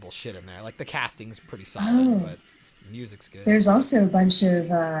redeemable shit in there. Like the casting's pretty solid, but music's good. There's also a bunch of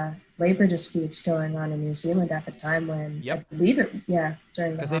labor disputes going on in New Zealand at the time when I believe during the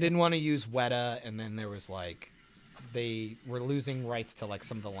Because they didn't want to use Weta, and then there was like they were losing rights to like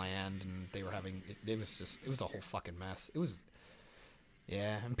some of the land, and they were having it was a whole fucking mess. It was.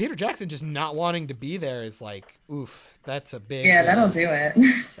 Yeah, and Peter Jackson just not wanting to be there is like, oof, that's a big... Yeah, that'll do it.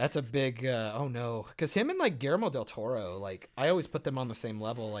 That's a big, oh no. Because him and like Guillermo del Toro, like I always put them on the same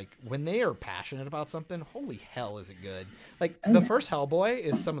level. Like when they are passionate about something, holy hell is it good. Like the first Hellboy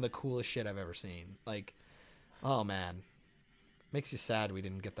is some of the coolest shit I've ever seen. Like, oh man. Makes you sad we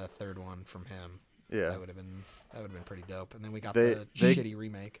didn't get that third one from him. Yeah. That would have been That would have been pretty dope. And then we got They- the they- shitty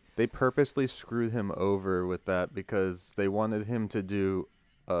remake. They purposely screwed him over with that because they wanted him to do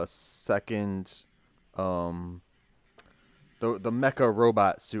a second, the mecha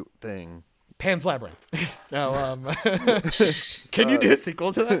robot suit thing. Pan's Labyrinth. No, can you do a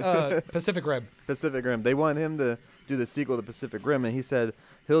sequel to that? Pacific Rim. Pacific Rim. They want him to do the sequel to Pacific Rim, and he said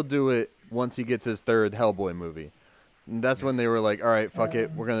he'll do it once he gets his third Hellboy movie. And that's when they were like, all right, fuck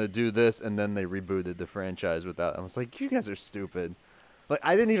it, we're going to do this, and then they rebooted the franchise with that. I was like, you guys are stupid. Like,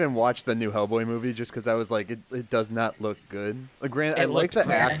 I didn't even watch the new Hellboy movie just because I was like, it does not look good. Like, granted, I It like looked the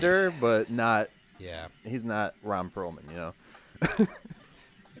bad. actor, but not, Yeah. he's not Ron Perlman, you know?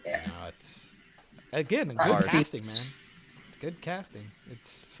 Yeah. No, it's again good Hard. casting, man. It's good casting.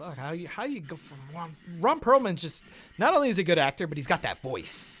 It's fuck how you go from Ron Perlman's just not only is he a good actor, but he's got that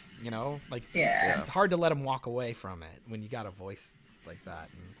voice. You know, like Yeah. it's hard to let him walk away from it when you got a voice like that.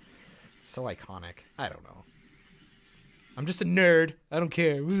 And it's so iconic. I don't know. I'm just a nerd. I don't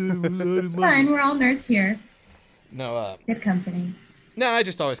care. It's fine. We're all nerds here. No, Good company. no, I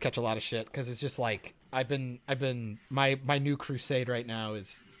just always catch a lot of shit because it's just like I've been my new crusade right now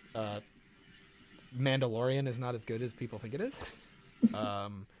is Mandalorian is not as good as people think it is.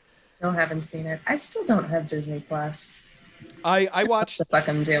 Still haven't seen it. I still don't have Disney Plus. I watched The fuck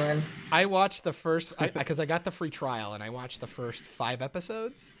I'm doing. I watched the first because I got the free trial and I watched the first 5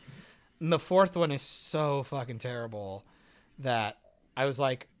 episodes. And the 4th one is so fucking terrible that I was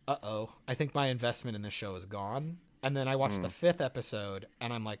like, uh-oh, I think my investment in this show is gone. And then I watched the 5th episode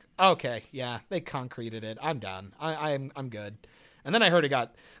and I'm like, okay, yeah, they concreted it. I'm done. I'm good. And then I heard it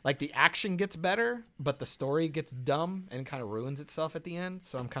got like the action gets better, but the story gets dumb and kind of ruins itself at the end.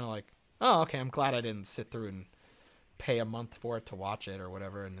 So I'm kind of like, oh, okay, I'm glad I didn't sit through and pay a month for it to watch it or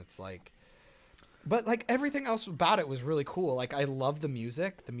whatever. And it's like, but like everything else about it was really cool. Like I love the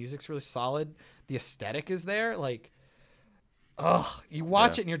music. The music's really solid. The aesthetic is there. Like, you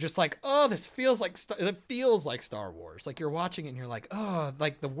watch it and you're just like, oh, this feels like it feels like Star Wars. Like you're watching it and you're like, oh,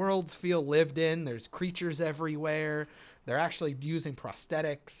 like the worlds feel lived in. There's creatures everywhere. They're actually using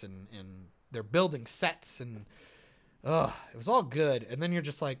prosthetics and they're building sets and it was all good. And then you're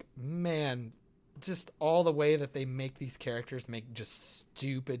just like, man, just all the way that they make these characters make just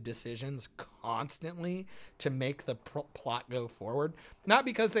stupid decisions constantly to make the plot go forward. Not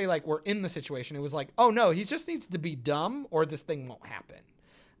because they like were in the situation. It was like, oh no, he just needs to be dumb or this thing won't happen.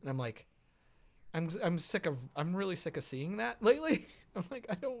 And I'm like, I'm really sick of seeing that lately. I'm like,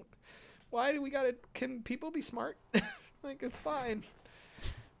 why do we gotta, can people be smart? Like, it's fine.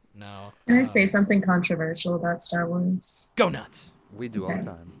 No. Can I say something controversial about Star Wars? Go nuts. We do all the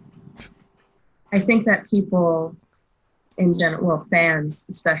time. I think that people in general, well, fans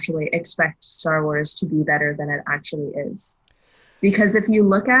especially, expect Star Wars to be better than it actually is. Because if you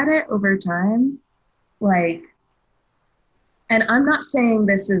look at it over time, like, and I'm not saying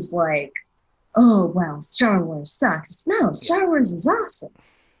this is like, oh, well, Star Wars sucks. No, Star Wars is awesome.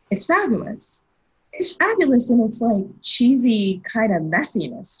 It's fabulous. It's fabulous, and it's like cheesy kind of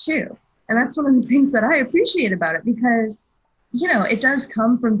messiness too. And that's one of the things that I appreciate about it because, you know, it does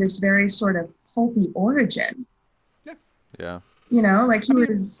come from this very sort of pulpy origin. Yeah. You know, like he I mean,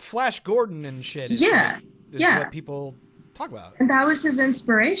 was, Flash Gordon and shit. Is what people talk about. and that was his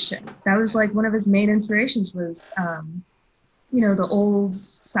inspiration. That was like one of his main inspirations was, you know, the old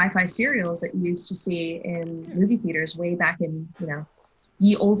sci-fi serials that you used to see in movie theaters way back in, you know,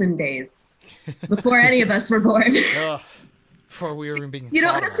 ye olden days, before any of us were born. Ugh, before we were even being You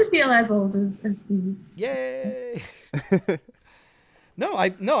don't thought have to about. feel as old as we. Yay! No,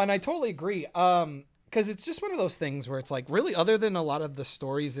 and I totally agree. Because it's just one of those things where it's like, really, other than a lot of the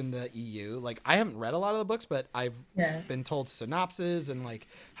stories in the EU, like I haven't read a lot of the books, but I've Yeah. been told synopses and like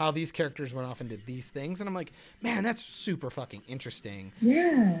how these characters went off and did these things, and I'm like, man, that's super fucking interesting.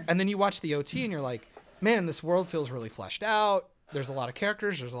 Yeah. And then you watch the OT and you're like, man, this world feels really fleshed out. There's a lot of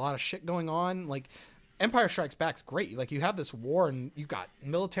characters. There's a lot of shit going on. Like, Empire Strikes Back's great. Like, you have this war and you got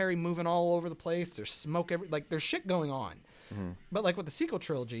military moving all over the place. There's smoke there's shit going on. But like with the sequel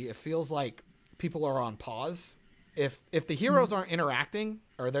trilogy, it feels like people are on pause. If the heroes aren't interacting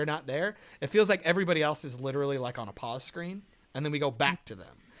or they're not there, it feels like everybody else is literally like on a pause screen, and then we go back to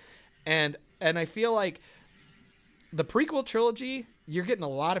them. And I feel like the prequel trilogy, you're getting a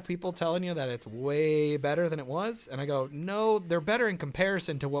lot of people telling you that it's way better than it was, and I go, no, they're better in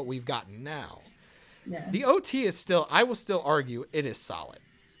comparison to what we've gotten now. Yeah. The OT is still, I will still argue, it is solid.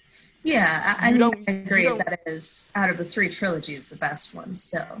 Yeah. I You mean, don't- I agree you don't- that it is, out of the 3 trilogies, the best one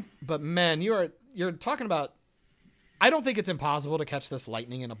still. But man, you're talking about, I don't think it's impossible to catch this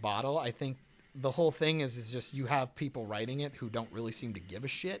lightning in a bottle. I think the whole thing is just you have people writing it who don't really seem to give a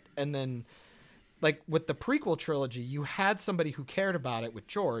shit, and then like with the prequel trilogy, you had somebody who cared about it with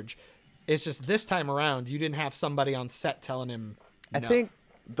George. It's just this time around, you didn't have somebody on set telling him. No. I think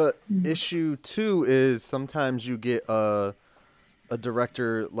the issue too is sometimes you get a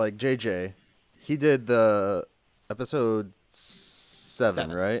director like JJ. He did the episode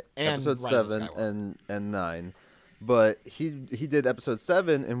 7, right? And episode Rise of 7 Skywalker. and 9. But he did episode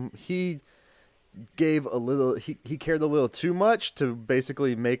 7 and he gave a little he cared a little too much to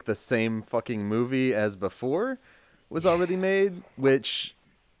basically make the same fucking movie as before was already made, which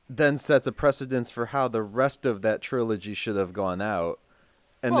then sets a precedence for how the rest of that trilogy should have gone out.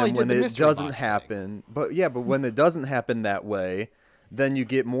 And Well, he then did when the it mystery doesn't box happen, but when it doesn't happen that way, then you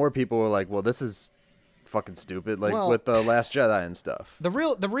get more people who are like, well, this is fucking stupid, like Well, with the Last Jedi and stuff. The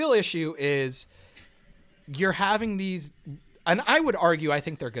real issue is you're having these, and I would argue I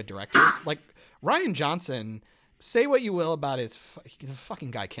think they're good directors. Like Rian Johnson, say what you will about the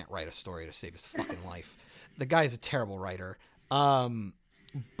fucking guy can't write a story to save his fucking life. The guy is a terrible writer.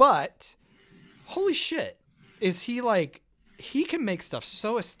 But holy shit, is he like, he can make stuff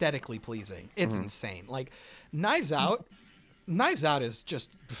so aesthetically pleasing. It's insane. Like Knives Out is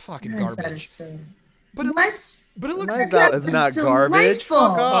just fucking Knives Out garbage. is so... But it What? looks, but it looks Knives Knives Out Out is was not garbage. delightful.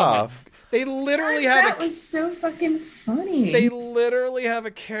 Fuck off. They literally Knives have Out was so fucking funny. They literally have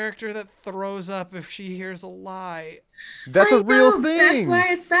a character that throws up if she hears a lie. That's I a real know, thing. That's why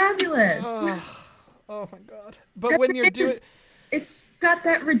it's fabulous. Oh my god! But when you're doing, It's got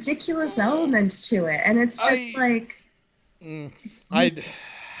that ridiculous element to it, and it's just like...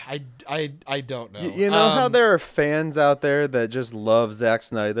 I don't know. You know how there are fans out there that just love Zack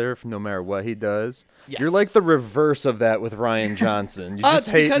Snyder no matter what he does? Yes. You're like the reverse of that with Rian Johnson. You just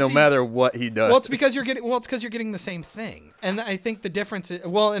it's hate because no he- matter what he does. Well, it's because you're getting the same thing, and I think the difference is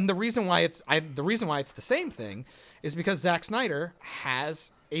and the reason why it's the same thing is because Zack Snyder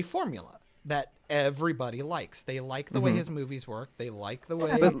has a formula that everybody likes. They like the way his movies work. They like the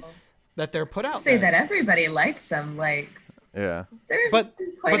way that they're put out. Say there. that everybody likes them, like... Yeah. There have But-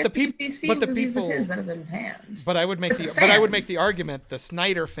 been quite but a the few peop- DC but the movies people- of his that have been panned. But I would make the fans. argument the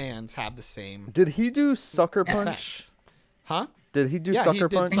Snyder fans have the same Did he do Sucker Punch? effects. Huh? Did he do Yeah, Sucker he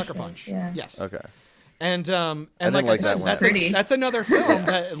did Punch? Sucker so, Punch. yeah. Yes. Okay. And didn't like like I that said, one. Pretty. that's another film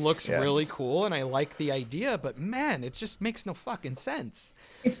that looks Yeah. really cool, and I like the idea. But man, it just makes no fucking sense.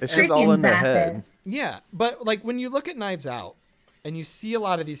 It's It's tricky just all in their vapid. head. Yeah, but like when you look at Knives Out, and you see a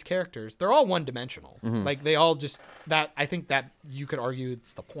lot of these characters, they're all one-dimensional. Mm-hmm. Like they all just that. I think that you could argue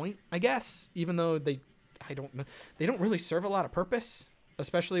it's the point. I guess, even though I don't know, they don't really serve a lot of purpose,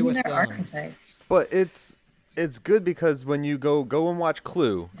 especially I mean, with they're archetypes. But it's good because when you go and watch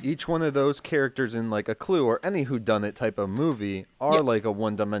Clue, each one of those characters in like a Clue or any whodunit type of movie are Yeah. like a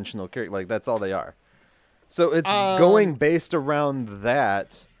one-dimensional character. Like that's all they are. So it's going based around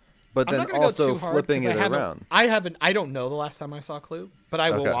that, but I'm then not gonna also go too hard flipping 'cause it around. I don't know the last time I saw Clue, but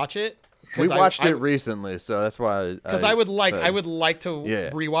I will Okay. watch it. We 'cause watched I it recently, so that's why. because I would like said- to Yeah.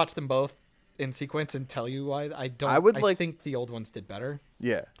 rewatch them both in sequence and tell you why I don't. I would like- think the old ones did better.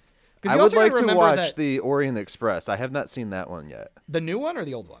 Yeah. 'Cause I you would also gotta like to remember watch that- the Orient Express. I have not seen that one yet. The new one or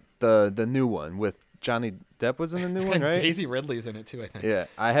the old one? The new one with Johnny Depp was in the new one, And right? Daisy Ridley's in it too, I think. Yeah,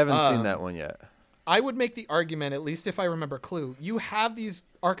 I haven't seen that one yet. I would make the argument, at least if I remember Clue, you have these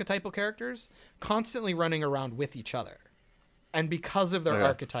archetypal characters constantly running around with each other. And because of their Yeah.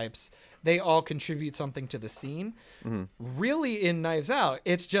 archetypes, they all contribute something to the scene. Mm-hmm. Really, in Knives Out,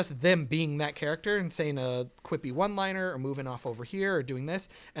 it's just them being that character and saying a quippy one-liner or moving off over here or doing this.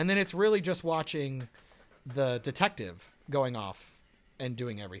 And then it's really just watching the detective going off and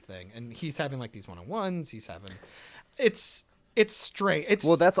doing everything. And he's having like these one-on-ones. It's strange.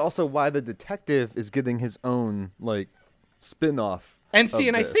 Well, that's also why the detective is getting his own like spin-off. And see,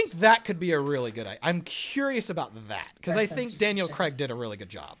 of and I this. think that could be a really good idea. I'm curious about that because That I sounds think Daniel interesting. Craig did a really good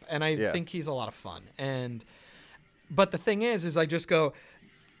job, and I Yeah. think he's a lot of fun. But the thing is I just go,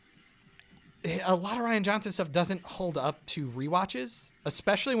 a lot of Rian Johnson stuff doesn't hold up to rewatches,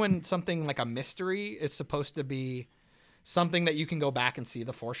 especially when something like a mystery is supposed to be something that you can go back and see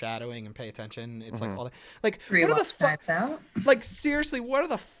the foreshadowing and pay attention. It's like all that. Like, what are the Rewatch Knives Out. like seriously, what are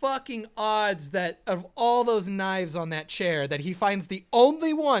the fucking odds that of all those knives on that chair that he finds the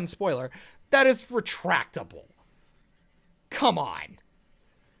only one, spoiler, that is retractable? Come on.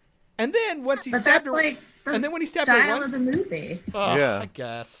 And then once he But stabbed that's her, like the and then when he stabbed her style once, of the movie. Yeah.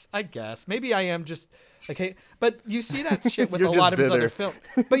 I guess maybe I am just okay, but you see that shit with a You're lot just of his bitter. other films.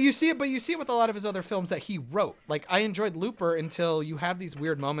 But you see it with a lot of his other films that he wrote. Like I enjoyed Looper until you have these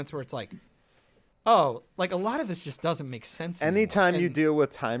weird moments where it's like, oh, like a lot of this just doesn't make sense. anymore. Anytime you And- deal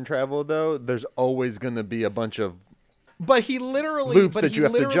with time travel, though, there's always going to be a bunch of But he literally loops but that he you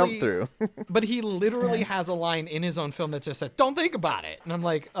have to jump literally- through. But he literally has a line in his own film that just said, "Don't think about it." And I'm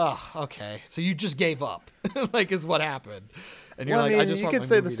like, "Oh, okay. So you just gave up." Like is what happened. And you're Well, like, I mean, I just you want could my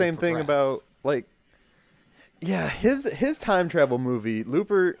say the movie to same thing progress. about like, yeah, his time travel movie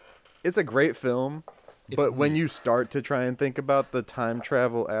Looper. It's a great film, but when you start to try and think about the time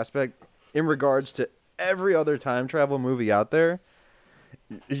travel aspect in regards to every other time travel movie out there,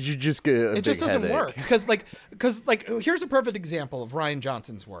 you just get a it just big doesn't headache. work because here's a perfect example of Ryan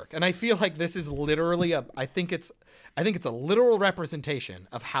Johnson's work, and I feel like this is literally I think it's a literal representation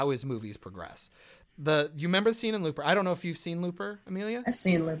of how his movies progress. You remember the scene in Looper? I don't know if you've seen Looper, Amelia. I've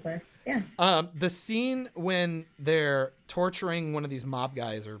seen Looper. Yeah. The scene when they're torturing one of these mob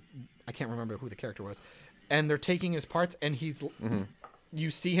guys, or I can't remember who the character was, and they're taking his parts, and you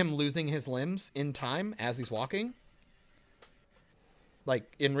see him losing his limbs in time as he's walking. Like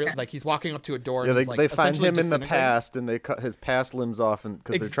in real, like he's walking up to a door. Yeah, and they, he's like they find essentially him in the disintegrating. past, and they cut his past limbs off, and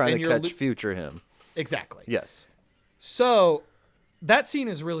because they're trying and to you're catch future him. Exactly. Yes. So that scene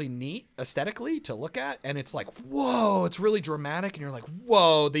is really neat aesthetically to look at, and it's like, whoa, it's really dramatic, and you're like,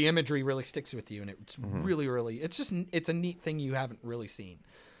 whoa, the imagery really sticks with you, and it's really, really, it's a neat thing you haven't really seen.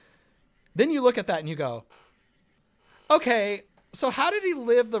 Then you look at that and you go, okay, so how did he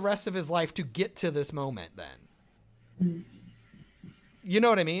live the rest of his life to get to this moment then? You know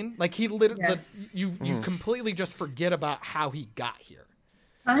what I mean? Like he literally, Yeah. you completely just forget about how he got here.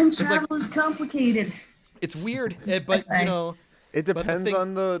 Time travel is complicated. It's weird, but you know. It the depends thing-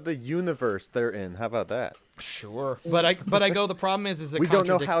 on the universe they're in. How about that? Sure, but I go. The problem is it We don't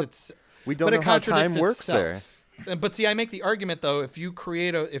know contradicts how- its. We don't but know it how contradicts time works there. itself. But see, I make the argument though, if you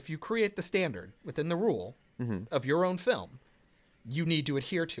create the standard within the rule of your own film, you need to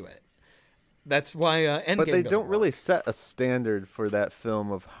adhere to it. That's why Endgame. But they doesn't don't really work. set a standard for that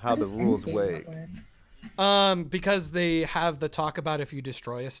film of how the How does rules Endgame work. work? Because they have the talk about if you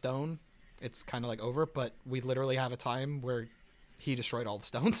destroy a stone, it's kind of like over. But we literally have a time where he destroyed all the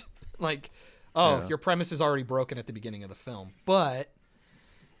stones. Like, oh, Yeah. your premise is already broken at the beginning of the film. But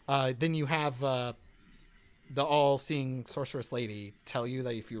then you have the all-seeing sorceress lady tell you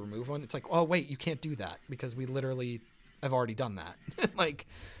that if you remove one, it's like, oh wait, you can't do that because we literally have already done that. Like,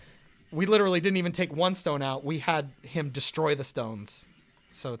 we literally didn't even take one stone out. We had him destroy the stones.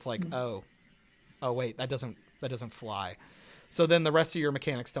 So it's like, oh wait, that doesn't fly. So then the rest of your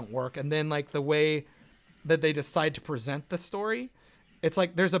mechanics don't work. And then like the way that they decide to present the story, it's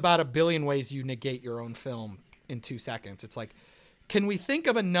like there's about a billion ways you negate your own film in 2 seconds. It's like, can we think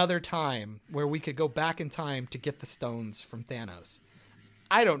of another time where we could go back in time to get the stones from Thanos?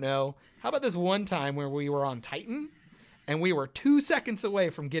 I don't know. How about this one time where we were on Titan and we were 2 seconds away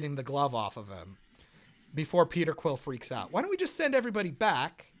from getting the glove off of him before Peter Quill freaks out? Why don't we just send everybody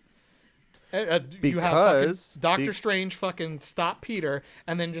back? You have fucking Because- Doctor Strange fucking stop Peter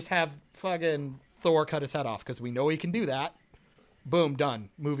and then just have fucking Thor cut his head off because we know he can do that. Boom, done.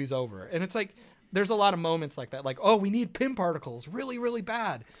 Movie's over. And it's like, there's a lot of moments like that. Like, oh, we need Pym particles really, really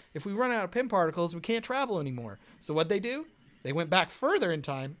bad. If we run out of Pym particles, we can't travel anymore. So what'd they do? They went back further in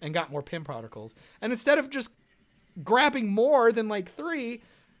time and got more Pym particles. And instead of just grabbing more than like 3,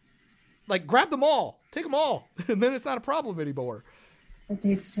 like grab them all. Take them all. And then it's not a problem anymore. But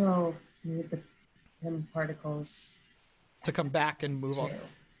they'd still need the Pym particles. To come back and move on. too.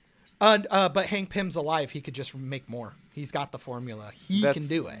 But Hank Pym's alive. He could just make more. He's got the formula. He can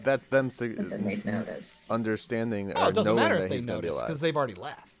do it. That's them But then they'd notice. understanding Oh, or it doesn't knowing matter that if they he's going to be notice alive. because they've already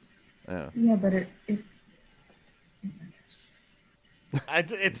left. Yeah. Yeah, but it matters.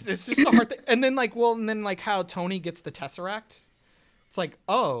 It's just a hard thing. And then how Tony gets the Tesseract. It's like,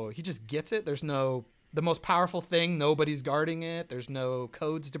 oh, he just gets it. There's no the most powerful thing. Nobody's guarding it. There's no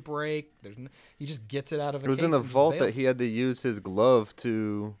codes to break. He just gets it out of a It was case in the and just vault that bails. he had to use his glove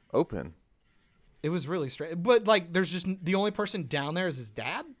to open. It was really strange. But like, there's just the only person down there is his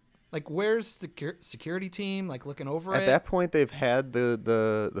dad. Like, where's the security team? Like looking over At it. that point, they've had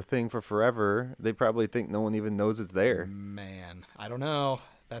the thing for forever. They probably think no one even knows it's there. Man, I don't know.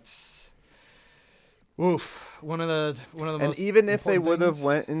 That's oof. One of the And most even if they important would have things.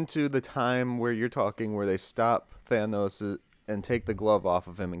 went into the time where you're talking, where they stop Thanos and take the glove off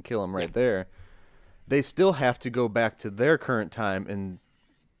of him and kill him right there, they still have to go back to their current time and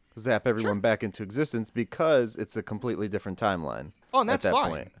zap everyone back into existence because it's a completely different timeline. Oh, and at that's that fine.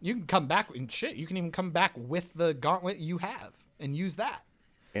 point. You can come back and shit. You can even come back with the gauntlet you have and use that,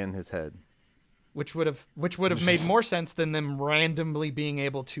 In his head. which would have made more sense than them randomly being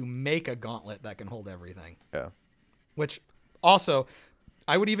able to make a gauntlet that can hold everything. Yeah. Which also,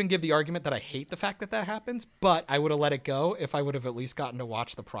 I would even give the argument that I hate the fact that happens, but I would have let it go if I would have at least gotten to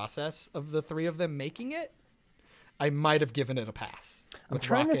watch the process of the 3 of them making it. I might have given it a pass. I'm With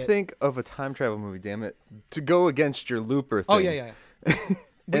trying to Rocket. think of a time travel movie. Damn it, to go against your Looper thing. Oh yeah. We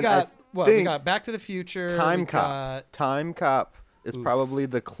And got I we think got Back to the Future. Time we Cop. got- Time Cop is Oof. probably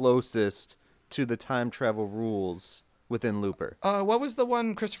the closest to the time travel rules within Looper. what was the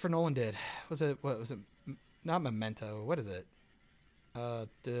one Christopher Nolan did? What was it? Not Memento. What is it?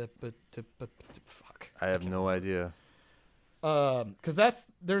 Fuck. I have no idea. Because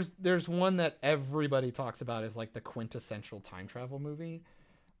there's one that everybody talks about as like the quintessential time travel movie.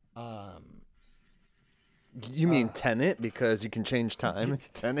 You mean Tenet because you can change time?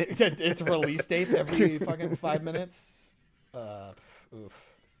 Tenet. Its release dates every fucking 5 minutes. Oof.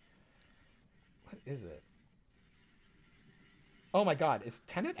 What is it? Oh my god, is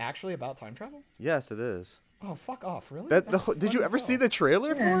Tenet actually about time travel? Yes, it is. Oh, fuck off! Really? Did That's you fun ever as see hell. the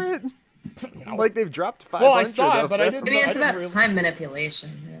trailer for it? No. Like they've dropped 500. Well, I saw it, of but I them. didn't. I mean, it's didn't about really- time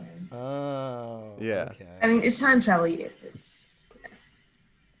manipulation, really. Oh. Yeah. Okay. I mean, it's time travel. It's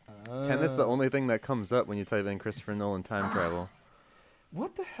Tenet's the only thing that comes up when you type in Christopher Nolan time travel.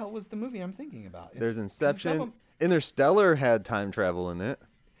 What the hell was the movie I'm thinking about? There's It's- 'cause it's not Inception. a- Interstellar had time travel in it.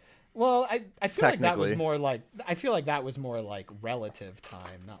 Well, I feel like that was Technically. more like I feel like that was more like relative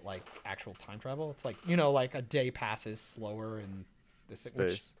time, not like actual time travel. It's like like a day passes slower and this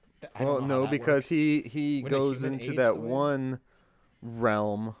which Space. I don't Well, know how no, that because works. he When a goes human into ages that away? one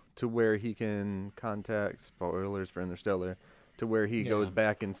realm to where he can contact spoilers for Interstellar, to where he goes Yeah.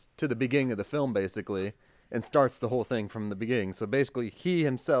 back to the beginning of the film basically and starts the whole thing from the beginning. So basically, he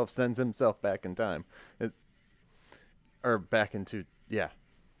himself sends himself back in time, or back into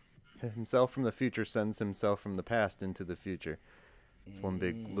himself from the future sends himself from the past into the future. It's one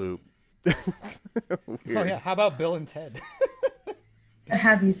big loop. Oh Weird. yeah, how about Bill and Ted?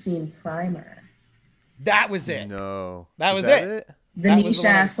 have you seen Primer? That was it. No, That Is was it. The That was the niche one I-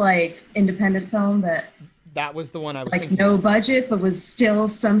 ass like independent film that That was the one I was like thinking. no budget but was still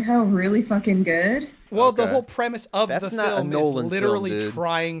somehow really fucking good. Well, the Okay. whole premise of That's the not a film Nolan is film, literally dude.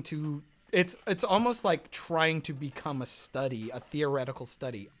 trying to. It's almost like trying to become a theoretical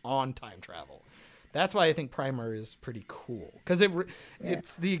study on time travel. That's why I think Primer is pretty cool because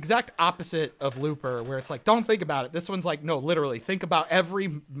it's the exact opposite of Looper, where it's like don't think about it. This one's like no, literally think about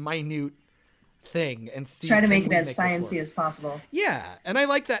every minute thing and see. Try to can make it we as this sciencey work? as possible. Yeah, and I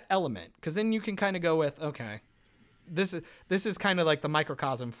like that element because then you can kind of go with okay, this is kind of like the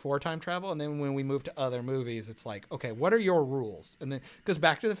microcosm for time travel, and then when we move to other movies, it's like okay, what are your rules? And then because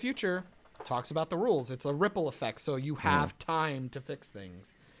Back to the Future talks about the rules, it's a ripple effect, so you have time to fix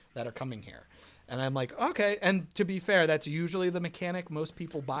things that are coming here. And I'm like okay, and to be fair, that's usually the mechanic most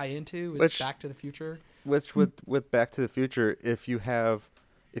people buy into is Back to the Future. Which with Back to the Future, if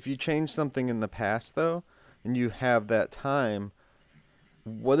you change something in the past though, and you have that time,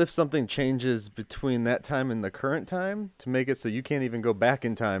 what if something changes between that time and the current time to make it so you can't even go back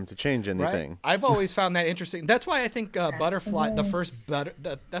in time to change anything? Right? I've always found that interesting. That's why I think Butterfly,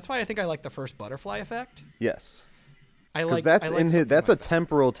 the that's why I think I like the first Butterfly effect. Yes, I because like that's I like in his. something That's a like that.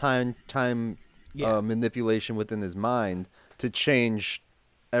 temporal time Yeah. manipulation within his mind to change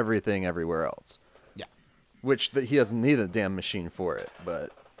everything everywhere else. Yeah. Which he doesn't need a damn machine for it,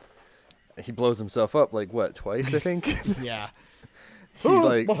 but he blows himself up like what twice I think. Yeah. He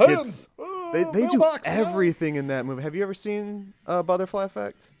like my gets. hands! They do mailbox, no! everything in that movie. Have you ever seen Butterfly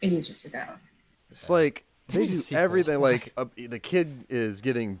Effect? Ages ago. It's like They they need a do sequel. everything. Like the kid is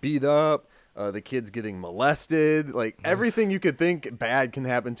getting beat up. The kid's getting molested. Like everything you could think bad can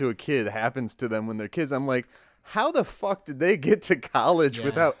happen to a kid happens to them when they're kids. I'm like, how the fuck did they get to college Yeah.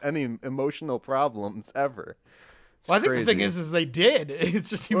 without any emotional problems ever? It's Well, I think the thing crazy. is they did. It's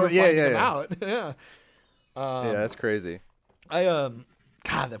just you Well, were yeah, finding yeah, them yeah. out. Yeah. Yeah, that's crazy.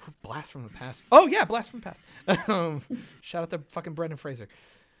 God, that Blast from the Past. Oh yeah, Blast from the Past. Shout out to fucking Brendan Fraser.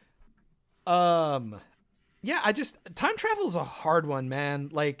 Yeah, time travel is a hard one, man.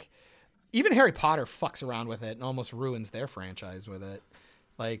 Like, even Harry Potter fucks around with it and almost ruins their franchise with it.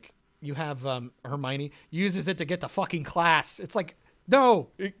 Like, you have Hermione uses it to get to fucking class. It's like, no,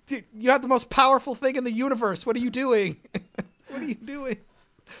 you have the most powerful thing in the universe. What are you doing? What are you doing?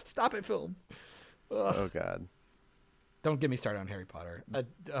 Stop it, film. Oh god. Don't get me started on Harry Potter.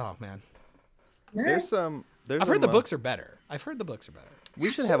 Oh man, There's some. I've heard the books are better. We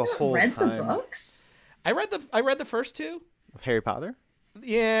should have a whole Read time the books? I read the first two. of Harry Potter.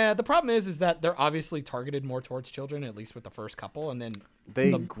 Yeah, the problem is that they're obviously targeted more towards children, at least with the first couple, and then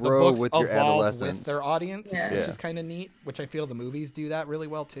They the grow books with your evolve adolescence. with their audience, Yeah. which Yeah. is kind of neat. Which I feel the movies do that really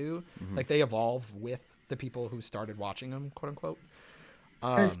well too. Like they evolve with the people who started watching them, quote unquote.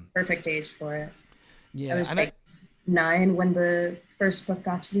 I was the perfect age for it. Yeah, I was and like 9 when the first book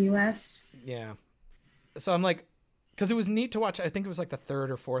got to the US. yeah. So I'm like, because it was neat to watch. I think it was like the third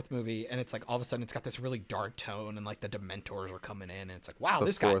or fourth movie, and it's like all of a sudden it's got this really dark tone, and like the Dementors are coming in, and it's like, wow, the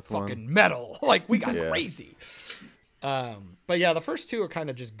this guy fourth one. fucking metal. Like we got Yeah. crazy. But yeah, the first two are kind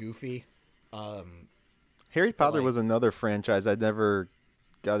of just goofy. Harry Potter like- was another franchise I never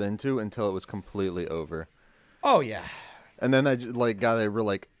got into until it was completely over. Oh yeah, And then I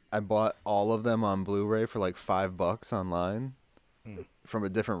I bought all of them on Blu-ray for like $5 online from a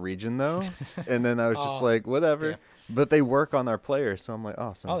different region though. And then I was just Oh, like, whatever. yeah. But they work on our player, so I'm like,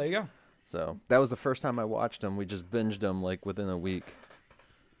 awesome. oh there you go. So that was the first time I watched them. We just binged them like within a week.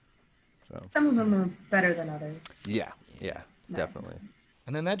 Some of them are better than others. Yeah, definitely.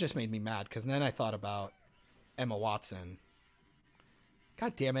 And then that just made me mad because then I thought about Emma Watson.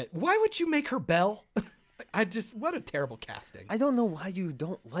 God damn it! Why would you make her Belle? What a terrible casting. I don't know why you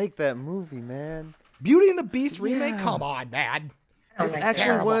don't like that movie, man. Beauty and the Beast remake? Yeah. Come on, man. I don't It's like actually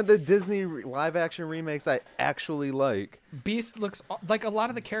terrible. one of the Disney live-action remakes I actually like. Beast looks like a lot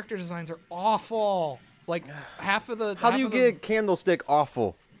of the character designs are awful. Like half of the. How do half you of the- get Candlestick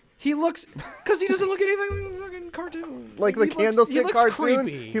awful? He looks because he doesn't look anything like a fucking cartoon. Like the He Candlestick looks cartoon,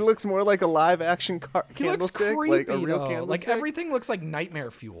 creepy. he looks more like a live-action He looks Candlestick, creepy, like a real though. Candlestick. Like everything looks like nightmare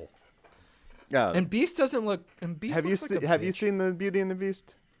fuel. Yeah. And Beast doesn't look. And Beast have you looks like a have you bitch. seen the Beauty and the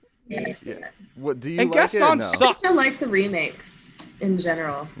Beast? Yes. What do you And like it? Gaston No. I sucks. still like the remakes in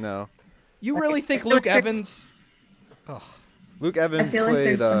general. No. You really think feel Luke like there's- Evans? Luke Evans feel like played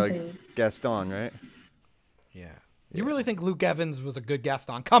there's something- Gaston, right? Yeah. You really think Luke Evans was a good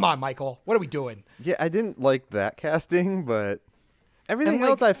Gaston? Come on, Michael. What are we doing? Yeah, I didn't like that casting, but everything like-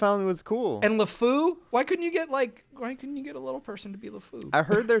 else I found was cool. And LeFou? Why couldn't you get a little person to be LeFou? I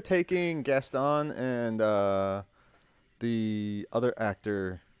heard they're taking Gaston and the other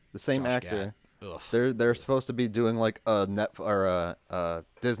actor, the same Josh actor. Gad. Ugh. They're supposed to be doing like a a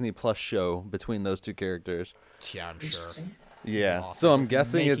Disney Plus show between those two characters. Yeah, I'm sure. Interesting. Yeah. Awesome. So I'm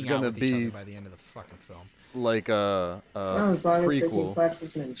guessing it's Making out gonna with each other be by the end of the fucking film. like a Well, as long as Disney prequel. Plus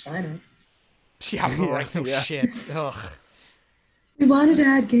isn't in China. Yeah, right. No yeah. shit. Ugh. We wanted to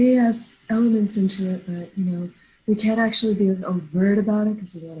add gay ass elements into it, but we can't actually be overt about it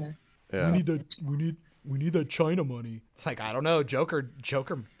because we want to. Yeah. We need that China money. It's like I don't know. Joker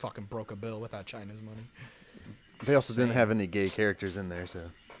fucking broke a bill without China's money. They also didn't have any gay characters in there, so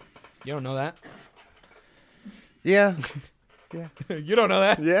You don't know that? yeah, You don't know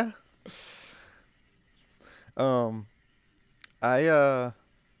that? yeah.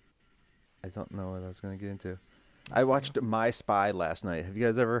 I don't know what I was gonna get into. I watched My Spy last night. Have you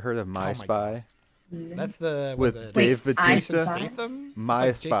guys ever heard of My my Spy? That's the With was it Dave Wait, I Bautista? Spy? Statham? My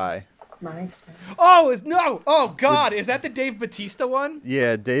It's like Spy. My spy. Oh, no! Oh God, is that the Dave Bautista one?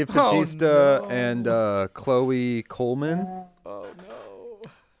 Yeah, Dave Oh, Bautista no. and Chloe Coleman. Oh no!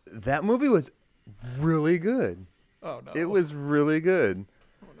 That movie was really good. Oh no! It was really good.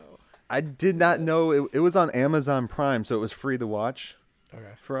 Oh no! I did not know it was on Amazon Prime, so it was free to watch Okay.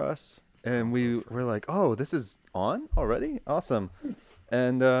 for us. And we were like, "Oh, this is on already? Awesome!"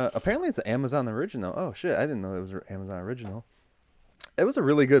 And apparently, it's an Amazon original. Oh shit! I didn't know it was an Amazon original. It was a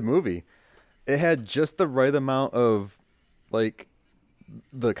really good movie. It had just the right amount of, like,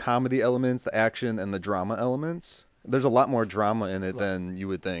 the comedy elements, the action, and the drama elements. There's a lot more drama in it than you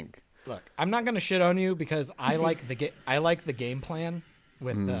would think. Look, I'm not gonna shit on you because I like the game plan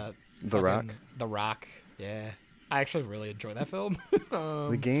with The fucking Rock? The Rock. Yeah, I actually really enjoy that film.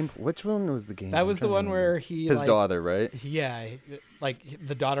 The game. Which one was the game? That I'm was the trying to one remember. where he his like, daughter, right? Yeah, like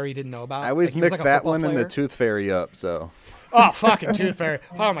the daughter he didn't know about. I always Like, he was mixed like a that football one and the player. Tooth Fairy up. So Oh, fucking Tooth Fairy.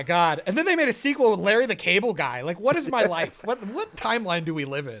 Oh my god. And then they made a sequel with Larry the Cable Guy. Like, what is my life? What timeline do we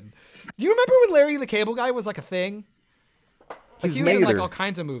live in? Do you remember when Larry the Cable Guy was like a thing? Like He's he was in like Mater. all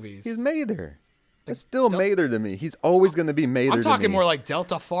kinds of movies. he's Mater. It's still Mater to me. He's always going to be Mater. I'm to talking me. more like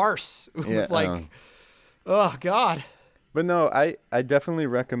Delta Farce. Yeah, like oh god. But no, I definitely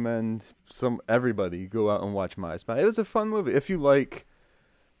recommend everybody go out and watch My Spy. It was a fun movie if you like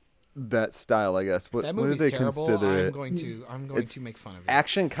that style, I guess. What That do movie's they terrible. consider I'm it? going It's to make fun of it.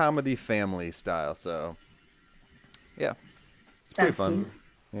 Action comedy family style. So yeah, it's pretty Sounds fun. cute.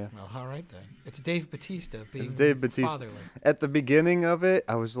 Yeah. Well, all right then. It's Dave Bautista being It's Dave Bautista. fatherly. At the beginning of it,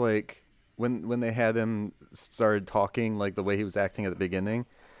 I was like, when they had him started talking like the way he was acting at the beginning,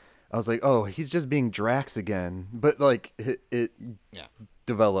 I was like, oh, he's just being Drax again. But like it Yeah.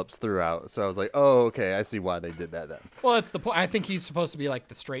 develops throughout, so I was like, oh, okay, I see why they did that then. Well, it's the point. I think he's supposed to be like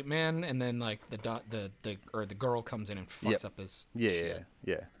the straight man, and then like the girl comes in and fucks Yep. up his Yeah, shit.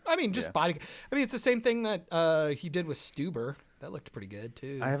 yeah. I mean, just Yeah. body. I mean, it's the same thing that he did with Stuber. That looked pretty good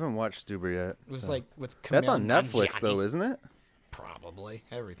too. I haven't watched Stuber yet. it was so. like with That's on Kumail Netflix Nanjiani. though, isn't it? Probably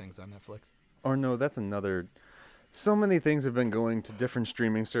everything's on Netflix. Or no, that's another. So many things have been going to different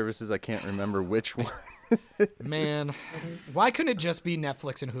streaming services. I can't remember which one. Man, why couldn't it just be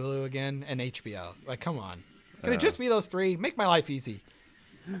Netflix and Hulu again and HBO? Like, come on. Can it just be those three? Make my life easy.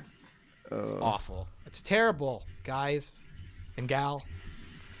 It's awful. It's terrible, guys and gal.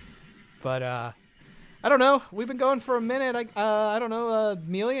 But I don't know. We've been going for a minute. I don't know.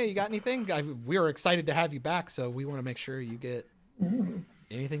 Amelia, you got anything? We were excited to have you back, so we want to make sure you get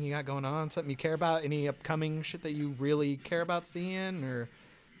anything you got going on, something you care about, any upcoming shit that you really care about seeing, or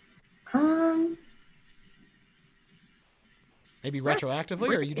maybe retroactively,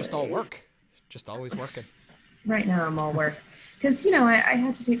 or you just all work, just always working. Right now I'm all work. Because, you know, I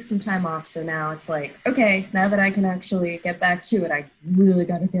had to take some time off, so now it's like, okay, now that I can actually get back to it, I really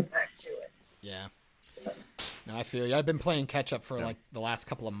got to get back to it. Yeah. So, No, I feel you. I've been playing catch up for like the last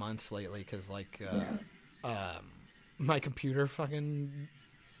couple of months lately because like my computer fucking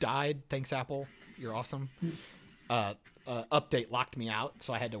died. Thanks, Apple. You're awesome. Update locked me out,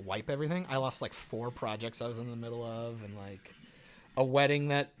 so I had to wipe everything. I lost like 4 projects I was in the middle of, and like a wedding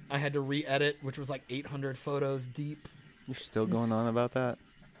that I had to re-edit, which was like 800 photos deep. You're still going on about that?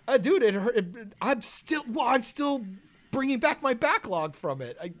 Dude, it hurt. I'm still bringing back my backlog from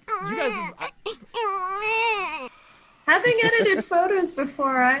it. having edited photos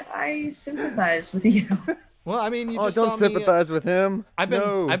before, I sympathize with you. Well, I mean, you just don't saw sympathize with him. I've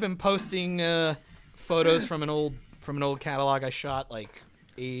been posting photos from an old catalog I shot like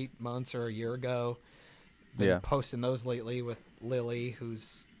 8 months or a year ago. Been posting those lately with Lily,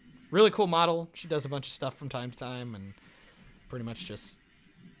 who's a really cool model. She does a bunch of stuff from time to time, and pretty much just.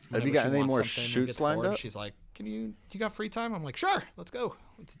 Have you got any more shoots lined up? She's like, you got free time?" I'm like, "Sure, let's go.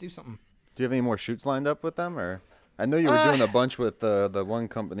 Let's do something." Do you have any more shoots lined up with them, or? I know you were doing a bunch with the one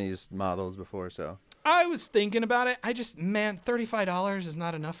company's models before, so. I was thinking about it. $35 is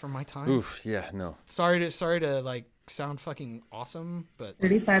not enough for my time. Oof, yeah, no. Sorry to like sound fucking awesome, but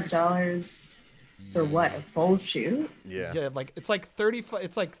 $35 for what? A full shoot? Yeah. Yeah, like it's like 35.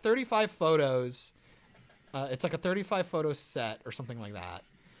 It's like 35 photos. It's like a 35 photo set or something like that,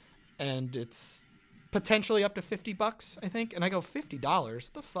 and it's potentially up to $50, I think. And I go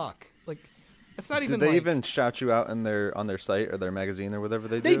 $50. The fuck? Like, it's not even. Did they like, even shout you out on their site or their magazine or whatever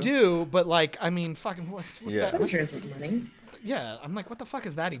they do? They do, but like, I mean, fucking what's that? Exposures of money. Yeah, I'm like, what the fuck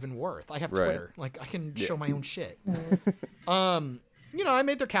is that even worth? I have Right. Twitter. Like, I can show my own shit. You know, I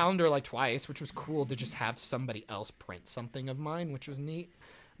made their calendar like twice, which was cool to just have somebody else print something of mine, which was neat.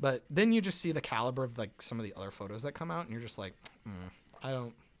 But then you just see the caliber of like some of the other photos that come out, and you're just like, I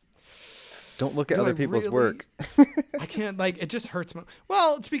don't. Don't look at Do other I people's really- work. I can't, like, it just hurts.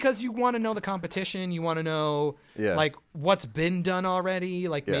 Well, it's because you want to know the competition. You want to know, Yeah. like, what's been done already.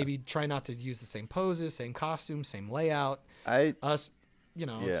 Like, Yeah. maybe try not to use the same poses, same costumes, same layout. It's, You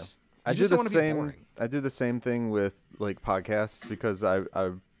know, yeah. it's, I you do just the don't want to be same. boring. I do the same thing with like podcasts because I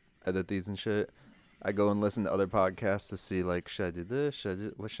edit these and shit. I go and listen to other podcasts to see like, should I do this?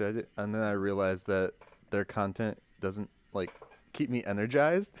 What should I do? And then I realize that their content doesn't like keep me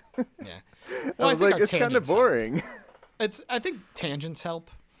energized. Yeah. I was like, our it's kind of tangents help. boring. I think tangents help,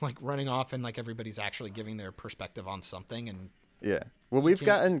 like running off and like everybody's actually giving their perspective on something. And Yeah. Well, we've can't-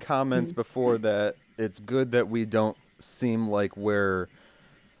 gotten comments before that it's good that we don't seem like we're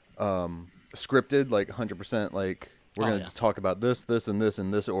scripted, like 100%, like we're going to talk about this, and this in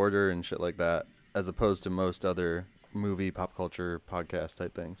this order and shit like that, as opposed to most other movie, pop culture, podcast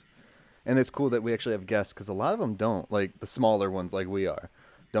type things. And it's cool that we actually have guests because a lot of them don't, like the smaller ones like we are,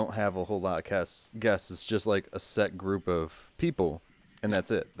 don't have a whole lot of guests. It's just like a set group of people, and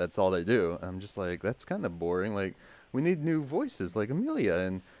that's it. That's all they do. And I'm just like, that's kind of boring. Like, we need new voices like Amelia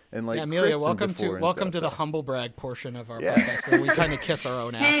and like yeah, Amelia, Kristen before and welcome stuff, to the so. humble brag portion of our Yeah. podcast where we kind of kiss our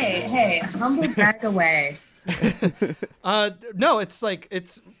own asses. Hey, humble back away. No, it's like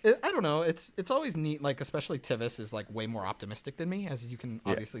I don't know. It's always neat. Like especially Tivis is like way more optimistic than me, as you can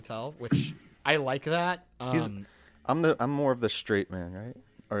obviously tell, which I like that. I'm more of the straight man, right?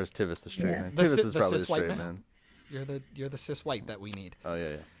 Or is Tivis the straight Yeah. man? The Tivis ci- is the probably the cis white straight man. man. You're the cis white that we need. Oh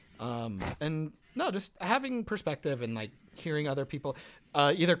yeah. And no, just having perspective and like hearing other people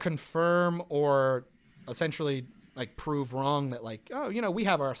either confirm or essentially like prove wrong that like, oh, you know, we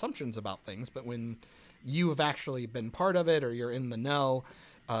have our assumptions about things, but when you have actually been part of it or you're in the know,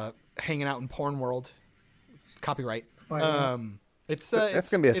 hanging out in porn world, copyright. It's That's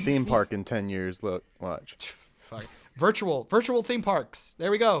gonna be a it's theme neat. park in 10 years. Look, watch. Fuck. Virtual theme parks. There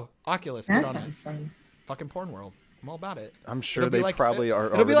we go. Oculus. That Get on it. sounds fun. Fucking porn world. I'm all about it. I'm sure It'll be they probably are.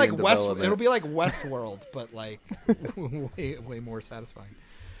 It'll be already like in West. development. It'll be like Westworld, but like way more satisfying.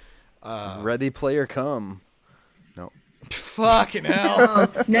 Ready Player Come. No. Fucking hell.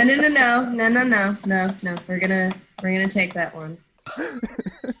 Oh, no. We're gonna take that one.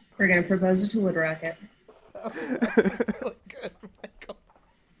 We're gonna propose it to Wood Rocket. Really good, Michael.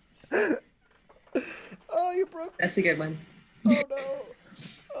 Oh, you broke. That's a good one. Oh no.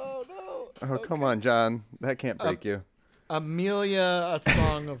 Oh no. Oh, come on, John. That can't break you. Amelia, A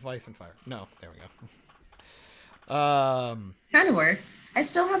Song of Ice and Fire. No, there we go. Kind of works. I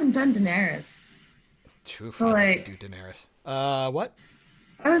still haven't done Daenerys. Too But, fun like- to do Daenerys. What?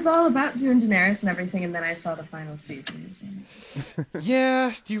 I was all about doing Daenerys and everything, and then I saw the final season.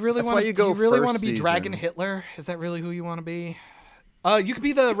 Yeah. Do you really That's want? why you Do you go really first want to be Dragon season. Hitler? Is that really who you want to be? You could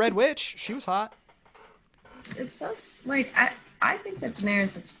be the Red Witch. She was hot. It sounds like I think that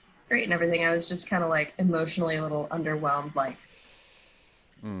Daenerys is great and everything. I was just kind of like emotionally a little underwhelmed. Like,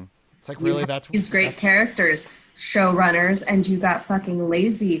 It's like you really have that's these great characters, showrunners, and you got fucking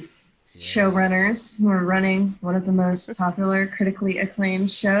lazy showrunners who are running one of the most popular, critically acclaimed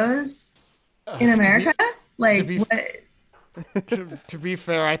shows in America. Like, be- what? to be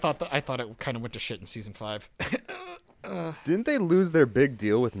fair, I thought it kind of went to shit in season 5. Didn't they lose their big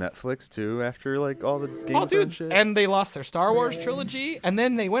deal with Netflix too after like all the Game Oh, of Thrones dude, shit? and they lost their Star Wars trilogy, and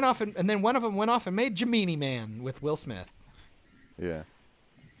then they went off, and then one of them went off and made Gemini Man with Will Smith. Yeah.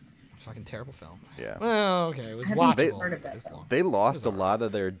 Fucking terrible film. Yeah. Well, okay, it was haven't watchable. heard of that It was film. long. They lost a lot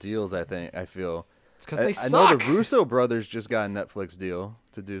of their deals, I feel. It's because they I suck. know the Russo brothers just got a Netflix deal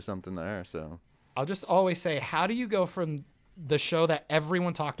to do something there, so I'll just always say, how do you go from the show that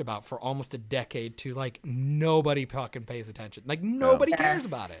everyone talked about for almost a decade to like nobody fucking pays attention? Like nobody Yeah. cares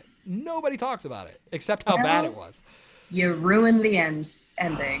about it. Nobody talks about it except how bad it was. You ruined the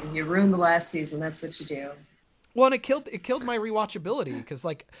ending. You ruined the last season. That's what you do. Well, and it killed my rewatchability because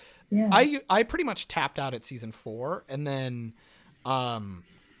like Yeah. I pretty much tapped out at season 4, and then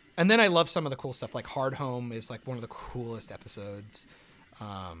I love some of the cool stuff. Like Hard Home is like one of the coolest episodes.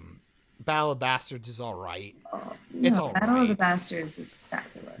 Battle of Bastards is all right. It's all Battle of the right. Bastards is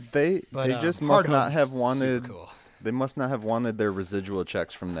fabulous. they But, just Hard must not Home's have super wanted cool. they must not have wanted their residual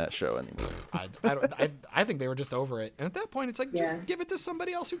checks from that show anymore. I think they were just over it. And at that point, it's like, Yeah. just give it to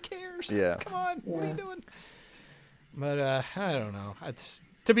somebody else who cares. Yeah. Come on. What are you Yeah. doing? But I don't know. It's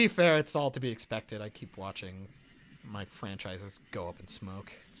to be fair, it's all to be expected. I keep watching my franchises go up in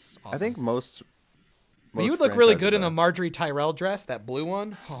smoke. It's awesome. I think most But you would look really franchises good in the are. Marjorie Tyrell dress, that blue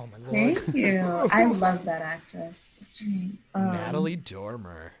one. Oh, my Lord. Thank you. I love that actress. What's her name? Natalie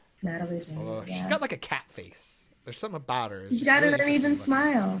Dormer. Natalie Dormer. Oh, yeah. she's got like a cat face. There's something about her. It's She's just got really an uneven interesting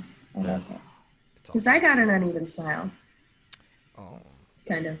looking. smile. I love it. It's all- Because I got an uneven smile. Oh.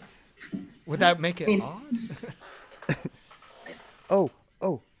 Kind of. Would that make it I mean- odd?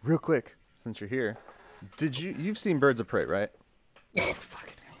 Oh, real quick, since you're here. You've seen Birds of Prey, right? Yeah,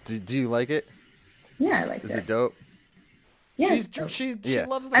 Fucking hell. Do you like it? yeah, I liked Is it. it dope? Yeah, She's, it's dope. she Yeah.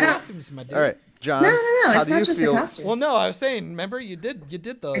 loves the I don't- costumes, my dude. All right, John. No, how it's do not you just feel? the costumes. Well, no, I was saying, remember you did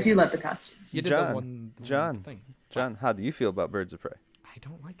the I do love the costumes. you did John, the one John, thing. John, how do you feel about Birds of Prey? I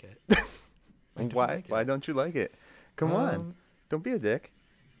don't like it. I don't Why? like it. Why don't you like it? Come on, Um, don't be a dick.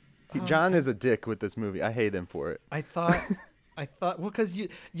 John is a dick with this movie. I hate him for it. I thought well, because you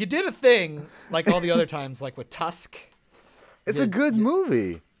did a thing like all the other times, like with Tusk. It's Yeah, a good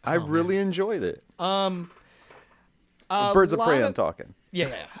movie. I Oh, really enjoyed it. A Birds of Prey, lot I'm talking.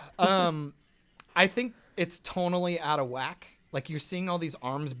 Yeah. I think it's tonally out of whack. Like you're seeing all these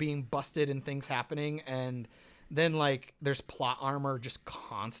arms being busted and things happening, and then like there's plot armor just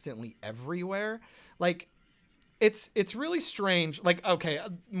constantly everywhere. Like it's really strange. Like okay,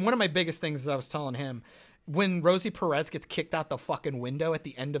 one of my biggest things is I was telling him when Rosie Perez gets kicked out the fucking window at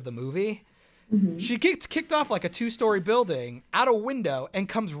the end of the movie. She gets kicked off like a 2-story building out a window and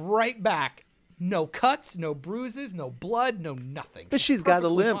comes right back. No cuts, no bruises, no blood, no nothing. But she's got a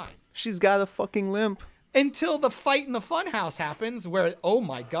perfectly limp. fine. She's got a fucking limp. Until the fight in the funhouse happens where, oh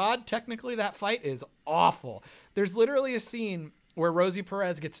my God, technically that fight is awful. There's literally a scene where Rosie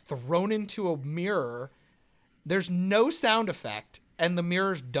Perez gets thrown into a mirror. There's no sound effect and the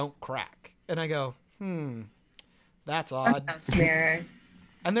mirrors don't crack. And I go, that's odd. Funhouse mirror.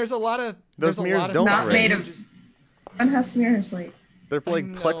 And there's a lot of Those there's a mirrors lot of don't stuff Not made that of- just- Funhouse mirrors, like, They're like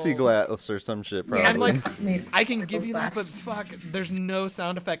know. plexiglass or some shit, probably. yeah, I'm like, made I can give you that, but glass. fuck, there's no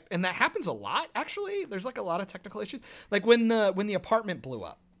sound effect, and that happens a lot. Actually, there's like a lot of technical issues. Like when the apartment blew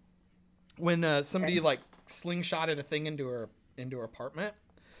up, when somebody Okay. like slingshotted a thing into her apartment.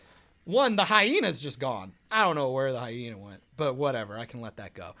 One, the hyena's just gone. I don't know where the hyena went, but whatever. I can let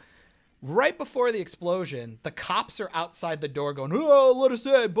that go. Right before the explosion, the cops are outside the door going, "Oh, let us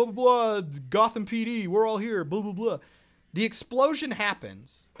in, blah blah blah, Gotham PD, we're all here, blah blah blah." The explosion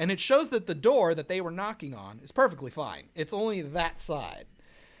happens, and it shows that the door that they were knocking on is perfectly fine. It's only that side.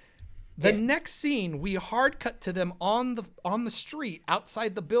 The next scene, we hard cut to them on the street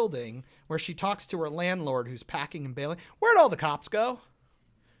outside the building where she talks to her landlord who's packing and bailing. Where'd all the cops go?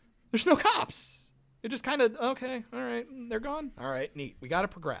 There's no cops. It just kind of, okay, all right, they're gone. All right, neat. We got to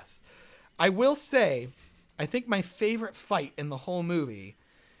progress. I will say, I think my favorite fight in the whole movie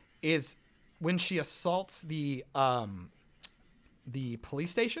is when she assaults the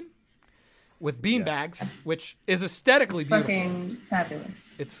police station with beanbags, which is aesthetically beautiful. Fucking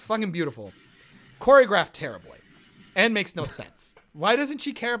fabulous. It's fucking beautiful. Choreographed terribly and makes no sense. Why doesn't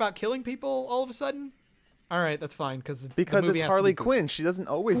she care about killing people all of a sudden? All right, that's fine because it's Harley Quinn. She doesn't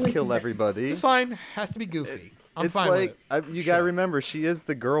always kill everybody. It's fine. Has to be goofy. I'm it's fine like with it. you gotta remember, she is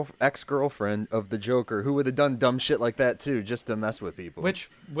the ex-girlfriend of the Joker, who would have done dumb shit like that too, just to mess with people. Which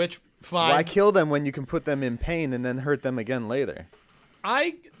fine. Why kill them when you can put them in pain and then hurt them again later?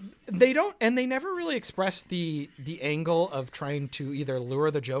 They don't, and they never really express the angle of trying to either lure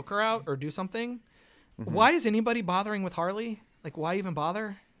the Joker out or do something. Mm-hmm. Why is anybody bothering with Harley? Like, why even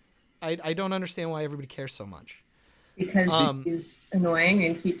bother? I don't understand why everybody cares so much. Because she's annoying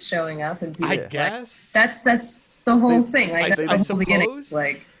and keeps showing up, and people I guess that's the whole thing. Like that's the whole beginning. suppose.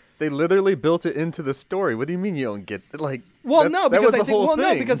 Like They literally built it into the story. What do you mean you don't get like? Well, that's- no, that because was I the think. whole Well, no,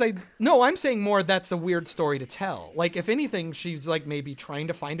 thing. because I'm saying more. That's a weird story to tell. Like, if anything, she's like maybe trying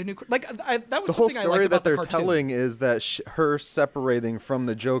to find a new. Like, that was the whole something I story liked that about they're the cartoon. telling is that her separating from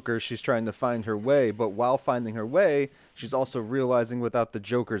the Joker, she's trying to find her way. But while finding her way, she's also realizing without the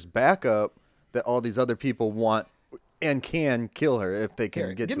Joker's backup that all these other people want and can kill her if they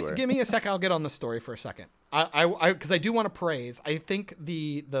can get to her. Give me a sec. I'll get on the story for a second. Because I do want to praise. I think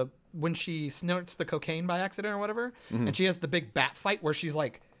the when she snorts the cocaine by accident or whatever, and she has the big bat fight where she's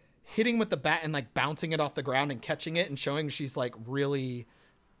like hitting with the bat and like bouncing it off the ground and catching it and showing she's like really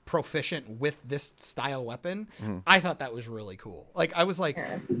proficient with this style weapon. I thought that was really cool. Like, I was like,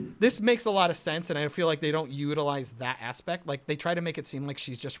 this makes a lot of sense, and I feel like they don't utilize that aspect. Like, they try to make it seem like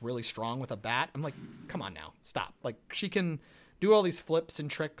she's just really strong with a bat. I'm like, come on now, stop. Like, she can do all these flips and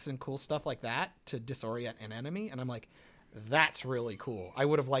tricks and cool stuff like that to disorient an enemy, and I'm like, that's really cool. I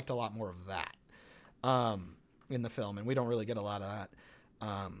would have liked a lot more of that in the film, and we don't really get a lot of that.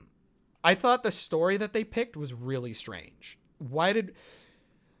 I thought the story that they picked was really strange. I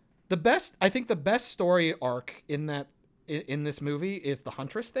think the best story arc in this movie is the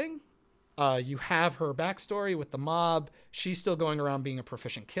Huntress thing. You have her backstory with the mob. She's still going around being a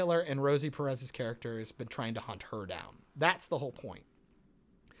proficient killer, and Rosie Perez's character has been trying to hunt her down. That's the whole point.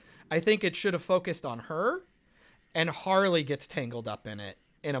 I think it should have focused on her, and Harley gets tangled up in it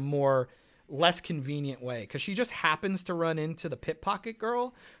in a less convenient way, because she just happens to run into the pickpocket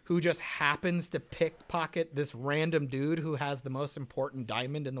girl who just happens to pickpocket this random dude who has the most important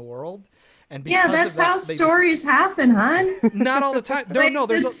diamond in the world. And yeah, that's how stories happen, hon. Not all the time. No,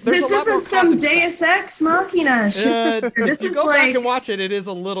 there's this a lot isn't more some cause and Deus Ex Machina shit. This if you is go like back and watch it, it is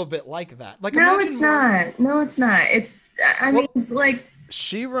a little bit like that. Like, no, it's not. No, it's not. It's I mean, like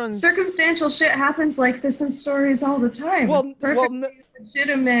she runs circumstantial shit happens like this in stories all the time. Perfectly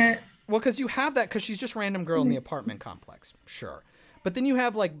legitimate. Well, because you have that, because she's just random girl in the apartment complex, sure. But then you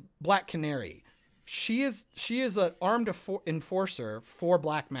have like Black Canary. She is an armed enforcer for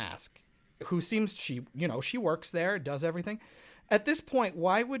Black Mask, who seems she works there, does everything. At this point,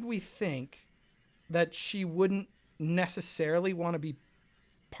 why would we think that she wouldn't necessarily want to be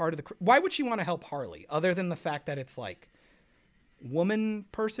part of the? Why would she want to help Harley, other than the fact that it's like woman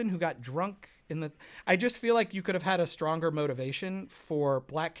person who got drunk? I just feel like you could have had a stronger motivation for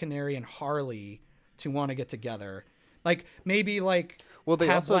Black Canary and Harley to want to get together. Like, maybe like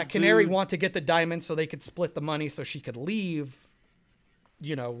have Black Canary want to get the diamond so they could split the money so she could leave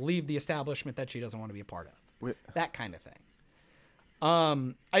the establishment that she doesn't want to be a part of. That kind of thing.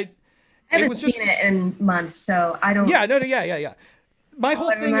 I haven't seen it in months, so I don't. Yeah, yeah. My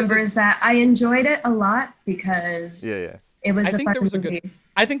whole thing I remember is that I enjoyed it a lot because it was a fun movie.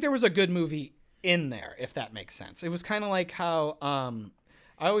 I think there was a good movie in there, if that makes sense. It was kind of like how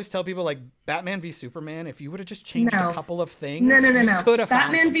I always tell people, like, Batman v Superman, if you would have just changed a couple of things. No.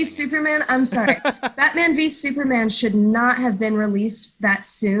 Batman v Superman, I'm sorry. Batman v Superman should not have been released that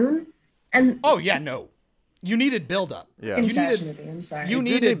soon. And no. You needed build up. Yeah. Movie, I'm sorry. You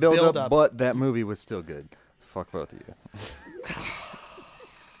needed build up, but that movie was still good. Fuck both of you.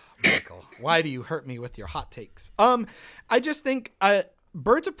 Michael, why do you hurt me with your hot takes? I just think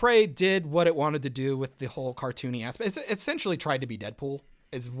Birds of Prey did what it wanted to do with the whole cartoony aspect. It essentially tried to be Deadpool,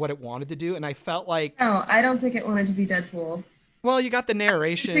 is what it wanted to do, and I felt like... No, I don't think it wanted to be Deadpool. Well, you got the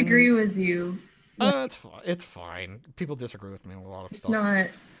narration. I disagree with you. It's fine. It's fine. People disagree with me on a lot of It's stuff.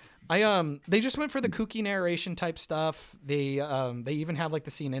 not. They just went for the kooky narration type stuff. They even have like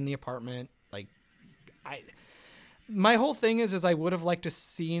the scene in the apartment. Like, my whole thing is I would have liked to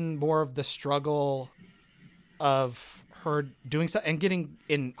seen more of the struggle of her doing so and getting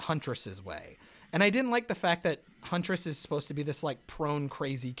in Huntress's way. And I didn't like the fact that Huntress is supposed to be this like prone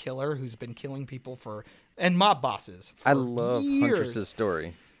crazy killer who's been killing people and mob bosses. For I love years. Huntress's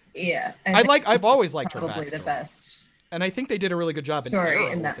story. Yeah. I've always liked her probably the backstory. best And I think they did a really good job story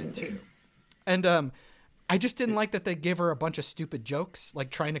Arrow in that with it movie. too. And I just didn't like that they gave her a bunch of stupid jokes,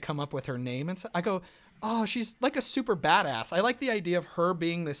 like trying to come up with her name and so I go, oh, she's like a super badass. I like the idea of her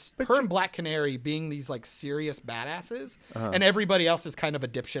being and Black Canary being these like serious badasses, and everybody else is kind of a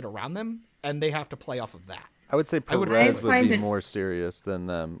dipshit around them, and they have to play off of that. I would say would Perez would find be it- more serious than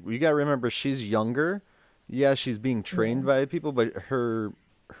them. You got to remember, she's younger. Yeah, she's being trained by people, but her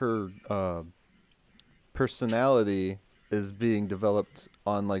personality is being developed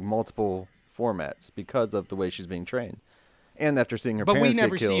on like multiple formats because of the way she's being trained. And after seeing her But parents we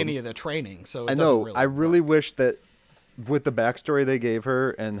never get killed, see any of the training, so it I doesn't know. really I really work. wish that with the backstory they gave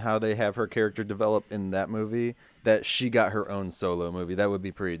her and how they have her character develop in that movie, that she got her own solo movie. That would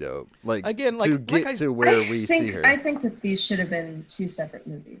be pretty dope. Like Again, to like get I- to where we see her. I think that these should have been two separate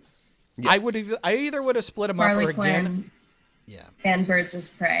movies. Yes. I either would have split them up Harley or again. Quinn Yeah, and Birds of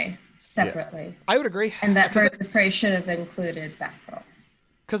Prey separately. I would agree. And that Birds of Prey should have included Batgirl.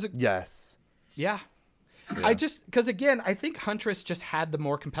 Because Yes. yeah. Because again, I think Huntress just had the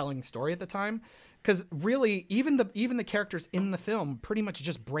more compelling story at the time. Because really, even the characters in the film pretty much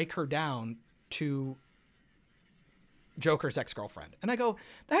just break her down to Joker's ex-girlfriend, and I go,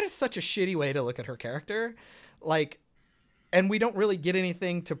 that is such a shitty way to look at her character, like, and we don't really get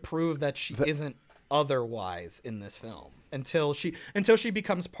anything to prove that she isn't otherwise in this film until she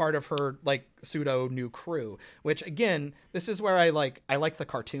becomes part of her like pseudo new crew. Which again, this is where I like the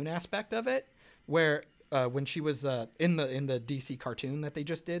cartoon aspect of it, where when she was in the DC cartoon that they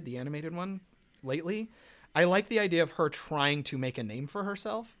just did, the animated one lately, I like the idea of her trying to make a name for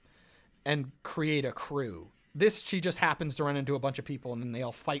herself and create a crew. This, she just happens to run into a bunch of people and then they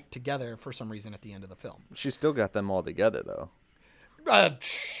all fight together for some reason at the end of the film. She still got them all together though.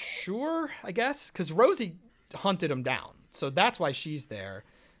 Sure, I guess, because Rosie hunted him down, so that's why she's there.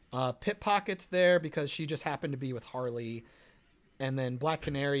 Pit Pocket's there because she just happened to be with Harley, and then Black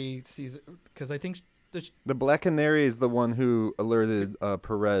Canary sees, because I think The Black Canary is the one who alerted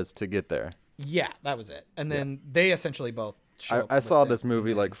Perez to get there. yeah, that was it. And then they essentially both. show up I with saw it. this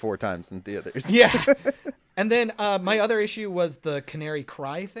movie like 4 times in theaters. Yeah. And then my other issue was the Canary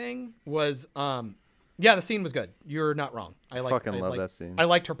Cry thing was, yeah, the scene was good. You're not wrong. I Fucking love that scene. I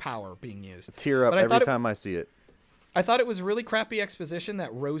liked her power being used. Tear up But I every thought it- time I see it. I thought it was really crappy exposition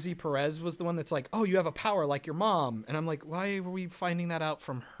that Rosie Perez was the one that's like, oh, you have a power like your mom. And I'm like, why were we finding that out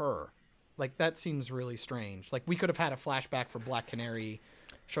from her? Like, that seems really strange. Like, we could have had a flashback for Black Canary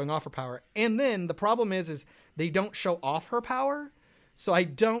showing off her power. And then the problem is they don't show off her power. So I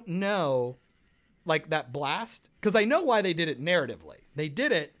don't know, like, that blast. Because I know why they did it narratively. They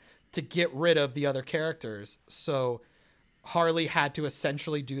did it to get rid of the other characters. So Harley had to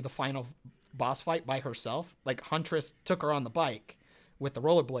essentially do the final boss fight by herself. Like, Huntress took her on the bike with the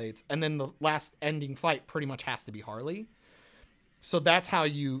rollerblades, and then the last ending fight pretty much has to be Harley. So that's how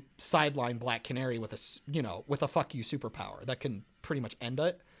you sideline Black Canary with a fuck you superpower that can pretty much end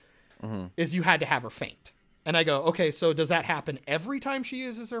it. Is you had to have her faint. And I go, okay, so does that happen every time she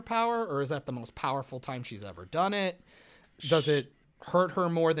uses her power, or is that the most powerful time she's ever done it? Does it hurt her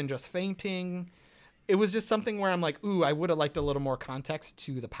more than just fainting? It was just something where I'm like, ooh, I would have liked a little more context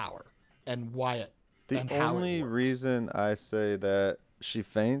to the power and why it. The and how it only works. reason I say that she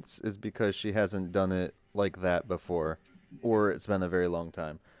faints is because she hasn't done it like that before, or it's been a very long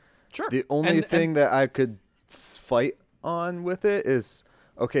time. Sure. The only thing that I could fight on with it is,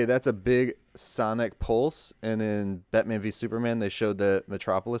 okay, that's a big sonic pulse, and in Batman v Superman they showed that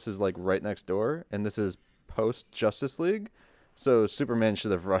Metropolis is like right next door, and this is post Justice League, so Superman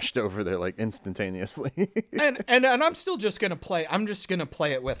should have rushed over there like instantaneously. and I'm still just gonna play. I'm just gonna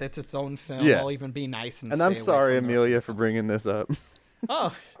play it with its own film. Yeah. I'll even be nice and. And stay I'm away sorry, from the rest of Amelia, the for film. bringing this up.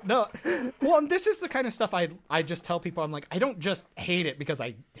 Oh no! Well, and this is the kind of stuff I just tell people. I'm like, I don't just hate it because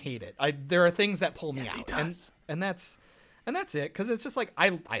I hate it. There are things that pull me Yes, he out, does. and that's it. Because it's just like I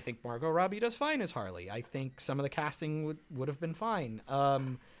think Margot Robbie does fine as Harley. I think some of the casting would have been fine.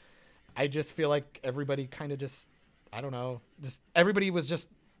 I just feel like everybody kind of just, I don't know, just everybody was just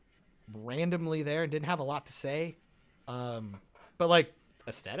randomly there and didn't have a lot to say. But like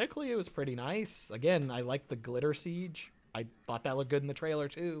aesthetically, it was pretty nice. Again, I liked the glitter siege. I thought that looked good in the trailer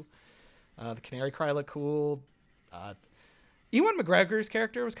too. The Canary Cry looked cool. Ewan McGregor's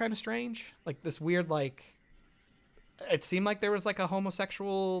character was kind of strange. Like this weird, like, it seemed like there was like a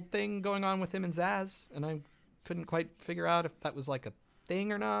homosexual thing going on with him and Zaz, and I couldn't quite figure out if that was like a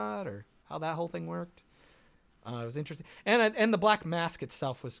thing or not, or how that whole thing worked. It was interesting, and the Black Mask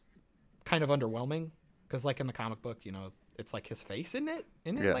itself was kind of underwhelming because, like in the comic book, you know, it's like his face in it,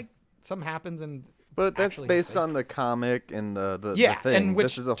 Yeah. like something happens and. But that's actually his based face. on the comic and the Yeah, thing. and which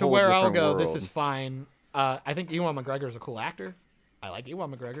this is a to whole where I'll different go, world. this is fine. I think Ewan McGregor is a cool actor. I like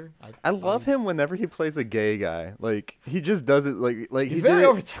Ewan McGregor. I love him whenever he plays a gay guy. Like he just does it like He's he very did it,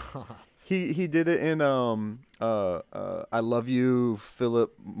 over top. He did it in I Love You,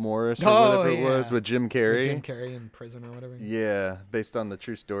 Philip Morris or Oh, whatever it was yeah. with Jim With Carrey. Jim Carrey in prison or whatever. Yeah, based on the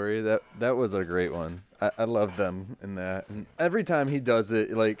true story. That was a great one. I love them in that. And every time he does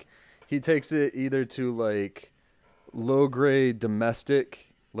it, like he takes it either to like low grade domestic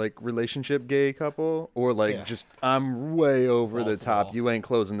like relationship gay couple or like Yeah. just I'm way over the Balls to top. wall. You ain't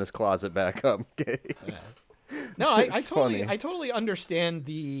closing this closet back up gay. Yeah. No, I It's totally, funny. I totally understand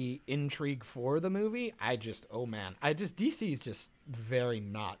the intrigue for the movie. Oh man, DC's just very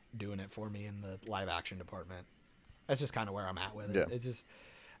not doing it for me in the live action department. That's just kind of where I'm at with it. Yeah. It's just,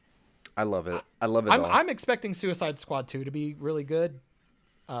 I love it. I love it all. I'm expecting Suicide Squad 2 to be really good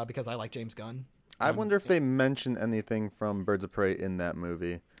because I like James Gunn. I wonder if they mention anything from Birds of Prey in that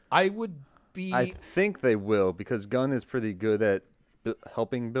movie. I would be. I think they will because Gunn is pretty good at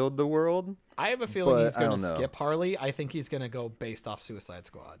helping build the world. I have a feeling but he's I going to don't know. skip Harley. I think he's going to go based off Suicide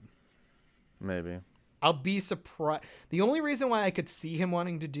Squad. Maybe. I'll be surprised. The only reason why I could see him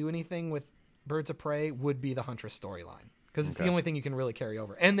wanting to do anything with Birds of Prey would be the Huntress storyline because it's the Okay. only thing you can really carry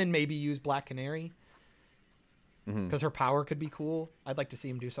over, and then maybe use Black Canary because her power could be cool. I'd like to see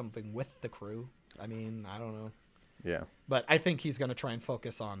him do something with the crew. I mean, I don't know, Yeah. but I think he's going to try and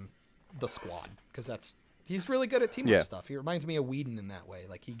focus on the squad because he's really good at team Yeah. up stuff. He reminds me of Whedon in that way.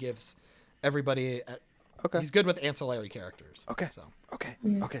 Like he gives everybody. Okay. He's good with ancillary characters. Okay. So. Okay.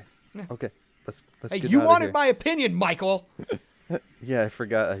 Yeah. Okay. Okay. Let's Hey, get you outta wanted here. my opinion, Michael. Yeah, I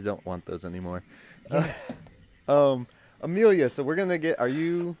forgot. I don't want those anymore. Amelia, so we're gonna get. Are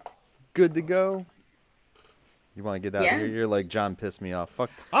you good to go? You want to get out Yeah. of here? You're like John pissed me off. Fuck.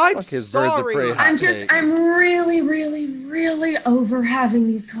 I'm fuck his Birds of sorry. Prey. hot take. I'm really, really, really over having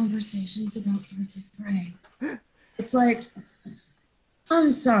these conversations about Birds of Prey. It's like,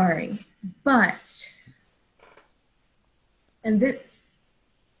 I'm sorry, but, and that,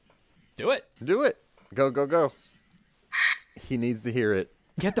 Do it. Do it. Go, go, go. He needs to hear it.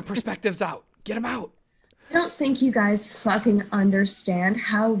 Get the perspectives out. Get them out. I don't think you guys fucking understand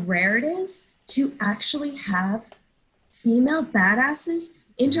how rare it is to actually have female badasses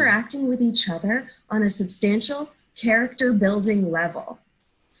interacting with each other on a substantial character building level.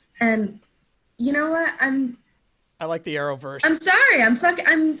 And you know what? I like the Arrowverse. I'm sorry. I'm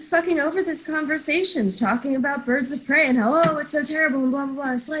fucking over this conversations talking about Birds of Prey and how, oh, it's so terrible and blah blah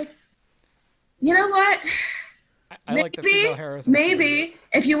blah. It's like, you know what? I like the female heroes. in Maybe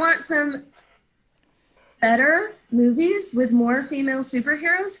if you want some better movies with more female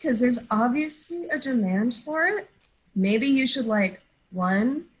superheroes, because there's obviously a demand for it, maybe you should, like,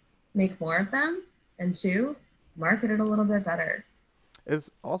 1, make more of them, and 2, market it a little bit better.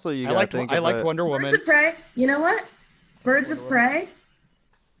 It's also you I gotta liked, think. I of liked it- Wonder Woman. Birds of Prey, you know what? Birds of Prey,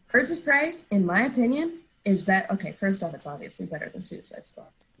 in my opinion, is better. Okay, first off, it's obviously better than Suicide Squad.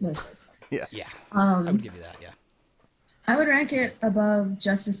 No choice. Yes. Yeah, I would give you that. Yeah. I would rank it above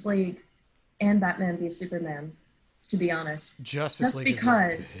Justice League and Batman v Superman, to be honest. Justice Just League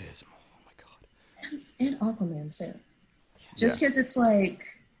because- is abysmal. Oh my god. And Aquaman too. Just because it's like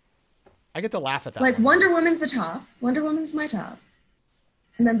I get to laugh at that. like one. Wonder Woman's the top. Wonder Woman's my top.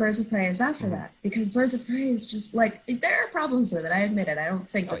 And then Birds of Prey is after that. Because Birds of Prey is just like, there are problems with it, I admit it. I don't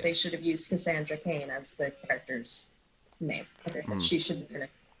think that yeah. they should have used Cassandra Cain as the character's name. I think that she should have been a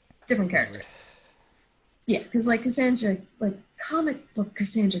different character. Yeah, because like Cassandra, like comic book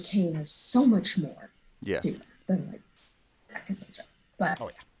Cassandra Cain has so much more Yeah. to it than like that Cassandra. But Oh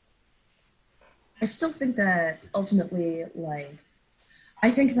yeah. I still think that ultimately,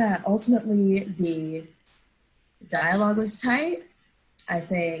 the dialogue was tight. I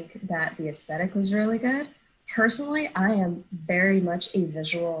think that the aesthetic was really good. Personally, I am very much a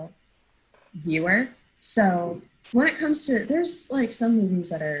visual viewer. So when it comes to, there's like some movies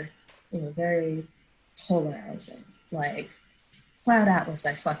that are, very polarizing. Like Cloud Atlas,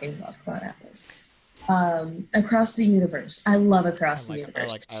 I fucking love Cloud Atlas. Across the Universe, I love Across the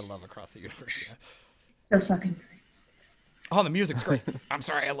Universe. I love Across the Universe. Yeah. So fucking great. Oh, the music's great. I'm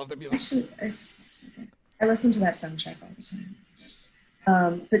sorry, I love the music. Actually, it's okay. I listen to that soundtrack all the time.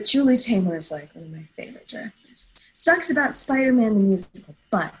 But Julie Taymor is like one of my favorite directors. Sucks about Spider-Man the musical,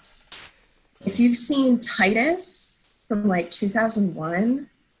 but if you've seen Titus from like 2001,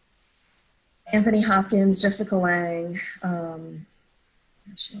 Anthony Hopkins, Jessica Lange,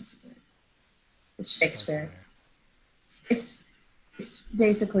 she else was it? It's Shakespeare. It's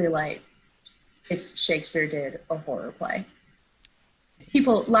basically like if Shakespeare did a horror play.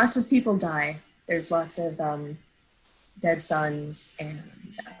 Lots of people die. There's lots of dead sons and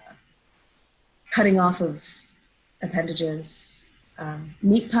cutting off of appendages.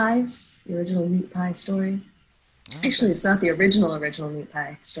 Meat pies, the original meat pie story. Actually, it's not the original meat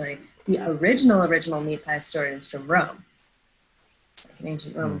pie story. The original meat pie story is from Rome. It's like an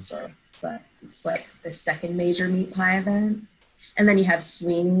ancient Roman story, but it's like the second major meat pie event. And then you have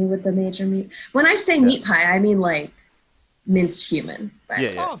Sweeney with the major meat. When I say meat pie, I mean like minced human. But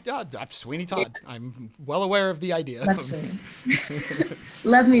Oh, God, Sweeney Todd. I'm well aware of the idea. love Sweeney.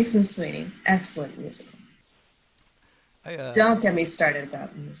 Love me some Sweeney. Excellent musical. Don't get me started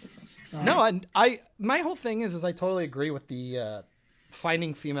about musicals. Sorry. No, my whole thing is I totally agree with the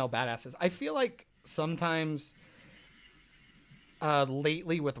finding female badasses. I feel like sometimes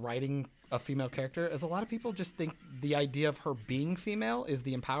lately with writing a female character is a lot of people just think the idea of her being female is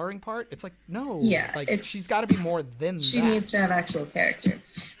the empowering part. It's like, no, like she's got to be more than she that. needs to have actual character.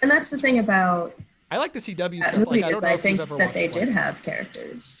 And that's the thing about I like the CW that stuff. movie Like, I don't is know I if think you've ever that watched, they like, did have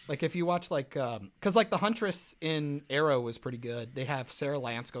characters. Like if you watch like, cause like the Huntress in Arrow was pretty good. They have Sarah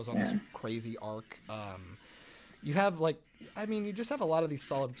Lance goes on this crazy arc. You have like, I mean, you just have a lot of these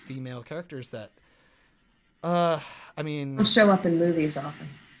solid female characters that, I mean, Don't show up in movies often.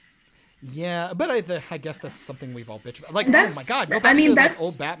 yeah, but I guess that's something we've all bitched about. Like, That's- oh my God, go I back mean, to like, that's-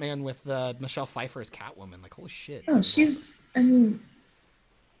 old Batman with Michelle Pfeiffer as Catwoman. Like, holy shit. Oh, she's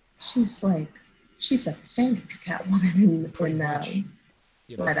set the standard for Catwoman in much.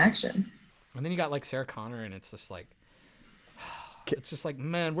 You know? live action. And then you got like Sarah Connor, and it's just like,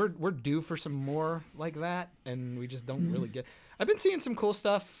 man, we're due for some more like that, and we just don't really get. I've been seeing some cool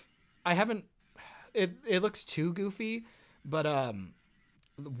stuff. I haven't. It looks too goofy, but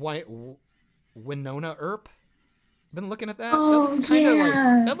Winona Earp. Been looking at that. Oh, that looks kinda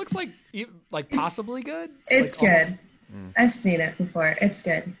yeah. that looks like possibly good. It's Like, good. I've seen it before. It's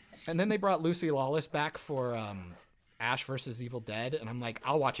good. And then they brought Lucy Lawless back for Ash versus Evil Dead, and I'm like,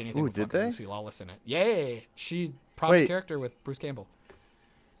 I'll watch anything with did fucking they? Lucy Lawless in it. Yay! She prominent Wait. character with Bruce Campbell.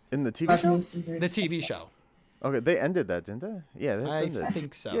 In the TV Love show? me some The Bruce TV Campbell. show. Okay, they ended that, didn't they? Yeah, that's I ended.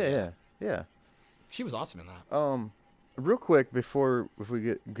 think so. Yeah. She was awesome in that. Real quick before if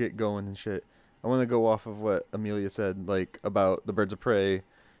we get going and shit, I want to go off of what Amelia said, like about the Birds of Prey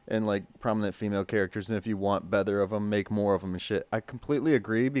and like prominent female characters, and if you want better of them, make more of them and shit. I completely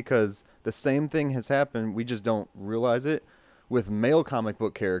agree because the same thing has happened. We just don't realize it with male comic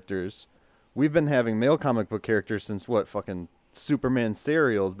book characters. We've been having male comic book characters since what fucking Superman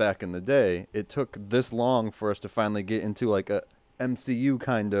serials back in the day. It took this long for us to finally get into like a MCU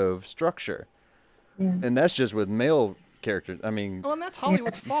kind of structure. Yeah. And that's just with male characters. I mean, Well, and that's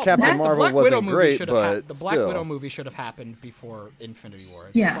Hollywood's fault. Captain The Marvel Black wasn't Widow movie great, should have but the Black still. Widow movie should have happened before Infinity War.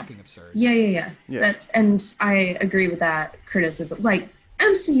 It's Yeah. fucking absurd. Yeah. Yeah. And I agree with that criticism. Like,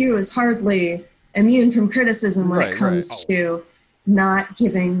 MCU is hardly immune from criticism when Right, it comes right. to not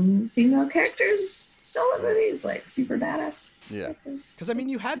giving female characters solid movies, like super badass Yeah. characters. Because I mean,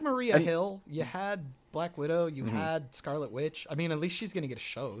 you had Maria Hill, you had Black Widow, you had Scarlet Witch. I mean, at least she's gonna get a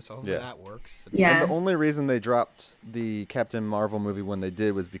show, so hopefully Yeah. that works. Yeah. And the only reason they dropped the Captain Marvel movie when they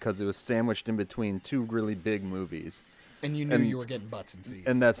did was because it was sandwiched in between two really big movies. And you knew And- you were getting butts and seats.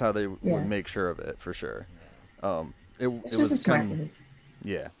 And that's how they Yeah. would make sure of it, for sure. It It's just was a smart kind of, move.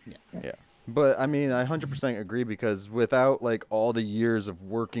 yeah. But I mean, I 100% agree because without like all the years of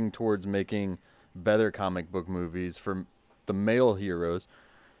working towards making better comic book movies for the male heroes,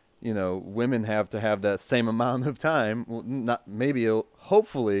 you know, women have to have that same amount of time. Well, not maybe,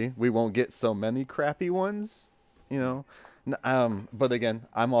 hopefully, we won't get so many crappy ones, you know. But again,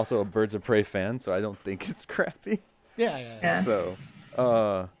 I'm also a Birds of Prey fan, so I don't think it's crappy. yeah. Yeah. So,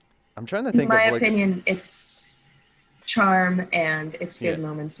 I'm trying to In think my of like. opinion, it's charm and its good Yeah.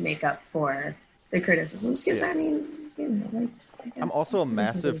 moments make up for the criticisms. Because, Yeah. I mean, you know, like, I got I'm also a some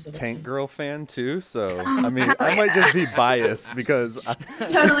massive criticisms of it, Tank too. Girl fan too, so I mean, I might just be biased because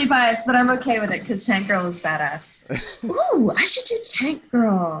Totally biased, but I'm okay with it because Tank Girl is badass. Ooh, I should do Tank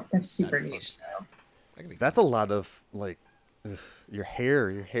Girl. That's super niche, though. That could be that's a lot of like your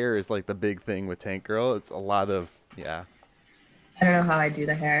hair is like the big thing with Tank Girl. It's a lot of yeah. I don't know how I do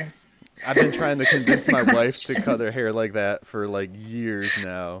the hair. I've been trying to convince That's my a wife to question. cut her hair like that for like years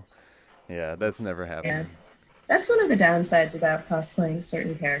now. Yeah, that's never happened. That's one of the downsides about cosplaying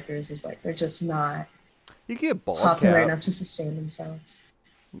certain characters is like they're just not You could get bald popular cap. enough to sustain themselves.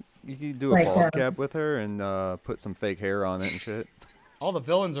 You could do a Like, bald cap with her and put some fake hair on it and shit. All the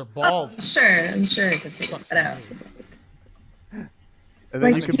villains are bald. Sure, I'm sure I could figure that out. And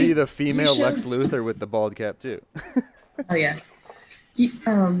then Like, you could be you- the female you Lex should- Luthor with the bald cap too. Oh yeah.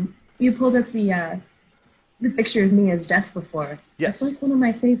 You pulled up the picture of me as Death before. Yes. That's like one of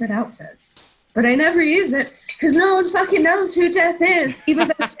my favorite outfits. But I never use it because no one fucking knows who Death is. Even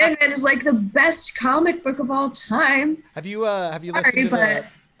though Sandman is like the best comic book of all time. Have you listened Sorry, to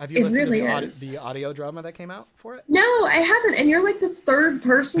but it really is. the audio drama that came out for it? No, I haven't. And you're like the third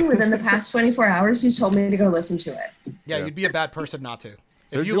person within the past 24 hours who's told me to go listen to it. Yeah, Yeah. you'd be a bad person not to.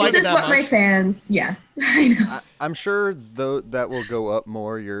 They're If you doing- like This it is that what my much, fans, yeah, I know. I'm sure though that will go up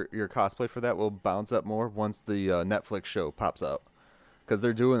more. Your cosplay for that will bounce up more once the Netflix show pops out, because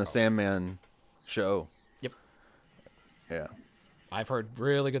they're doing a Sandman show. Yep. Yeah. I've heard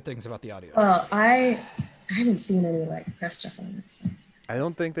really good things about the audio. Well, I haven't seen any like press stuff on it. So. I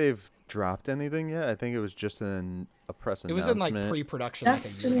don't think they've dropped anything yet. I think it was just a press It was announcement. in like pre-production.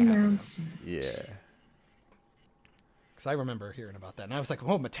 Just like a an year and a half ago. announcement. Yeah. Because I remember hearing about that, and I was like,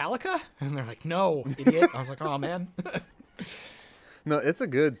 "Oh, Metallica!" And they're like, "No, idiot!" I was like, "Oh man." No, it's a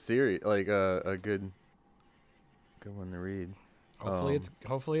good series. Like a good one to read.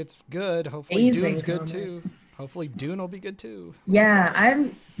 Hopefully it's good. Hopefully Amazing Dune's good comic. too. Hopefully Dune will be good too. Yeah,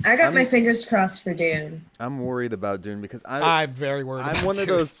 I got my I'm- fingers crossed for Dune. I'm worried about Dune because I'm very worried. I'm about one of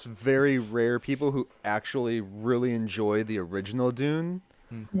Dune. those very rare people who actually really enjoy the original Dune.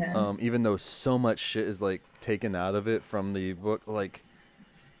 Yeah. Even though so much shit is like taken out of it from the book, like,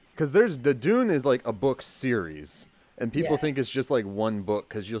 because there's the Dune is like a book series, and people Yeah. think it's just like one book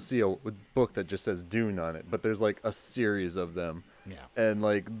because you'll see a book that just says Dune on it, but there's like a series of them. Yeah. And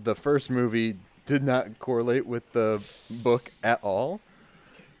like the first movie did not correlate with the book at all.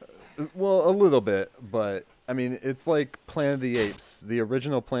 Well, a little bit, but I mean, it's like Planet of the Apes. The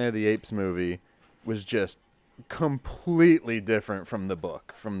original Planet of the Apes movie was just completely different from the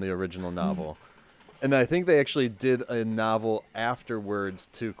book, from the original novel. And I think they actually did a novel afterwards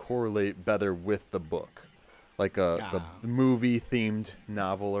to correlate better with the book. Like the movie themed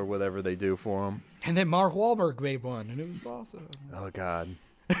novel or whatever they do for them. And then Mark Wahlberg made one, and it was awesome. Oh, God.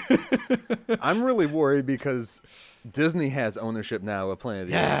 I'm really worried because Disney has ownership now of Planet of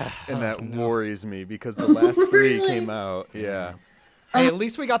the Yeah. Apes, and Oh, that no. worries me because the last three Really? came out. Yeah. Hey, at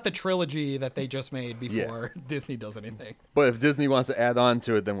least we got the trilogy that they just made before Disney does anything. But if Disney wants to add on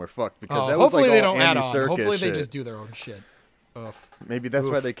to it, then we're fucked because Oh, that was hopefully like they all don't add Andy on. Serkis Hopefully they shit. just do their own shit. Ugh. Maybe that's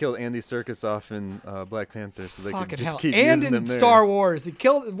why Oof. they killed Andy Serkis off in Black Panther, so they Fucking could just hell. keep And using them in there. Star Wars, it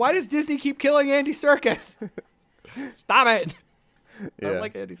killed. Why does Disney keep killing Andy Serkis? Stop it! I Yeah.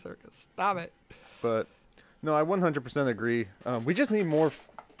 like Andy Serkis. Stop it. But no, I 100% agree. We just need more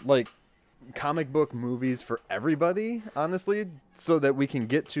like comic book movies for everybody, honestly, so that we can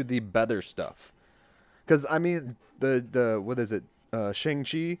get to the better stuff. Because I mean, the what is it,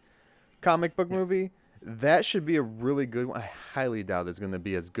 Shang-Chi comic book movie? That should be a really good one. I highly doubt it's going to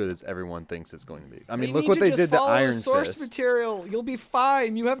be as good as everyone thinks it's going to be. I mean, You look need what to they just did to follow Iron the source Fist. material. You'll be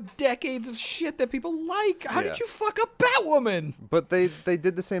fine. You have decades of shit that people like. How Yeah. did you fuck up Batwoman? But they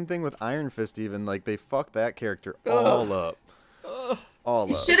did the same thing with Iron Fist. Even like they fucked that character all up. All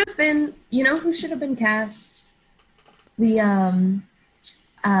It up. should have been, you know who should have been cast? The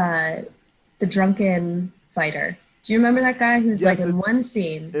drunken fighter. Do you remember that guy who's Yes, like in it's- one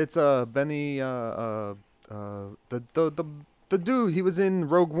scene? It's Benny the dude, he was in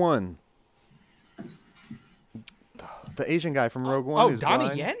Rogue One. The Asian guy from Rogue One. Oh, who's Donnie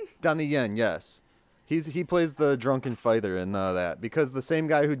blind. Yen? Donnie Yen, yes. He plays the drunken fighter in that because the same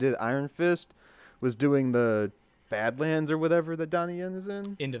guy who did Iron Fist was doing the Badlands or whatever that Donnie Yen is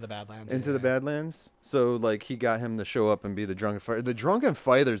in. Into the Badlands. Into yeah. the Badlands. So like he got him to show up and be the drunken fighter. The drunken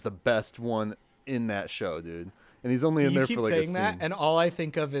fighter's the best one in that show, dude. And he's only See, in you there keep for like a saying scene. that, and all I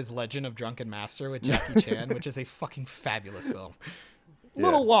think of is Legend of Drunken Master with Jackie Chan, which is a fucking fabulous film. A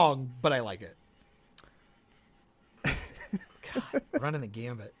little Yeah. long, but I like it. God, running the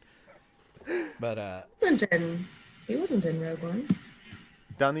gambit. But He wasn't in Rogue One.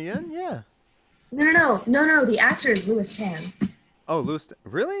 Donnie Yen, yeah. No. The actor is Louis Tan. Oh, Louis,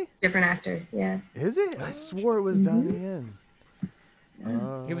 really? Different actor. Yeah. Is it? I swore it was Donnie Yen.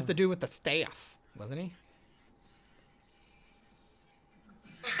 he was the dude with the staff, wasn't he?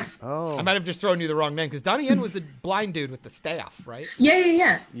 Oh, I might have just thrown you the wrong name because Donnie Yen was the blind dude with the staff, right?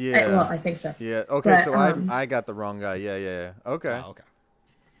 Yeah. Yeah. Well, I think so. yeah. Okay, But, so I got the wrong guy. Yeah. Okay. Oh, okay.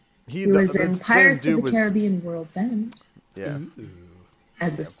 He was in the same Pirates of dude the was- Caribbean: World's End Yeah.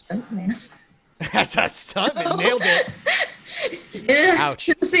 as a stuntman. That's a stuntman. Nailed it. Yeah, Ouch.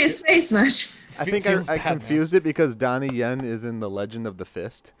 didn't see his face much. I think Feels I bad, man. confused it because Donnie Yen is in The Legend of the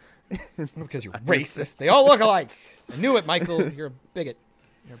Fist. Because you're racist. They all look alike. I knew it, Michael. You're a bigot.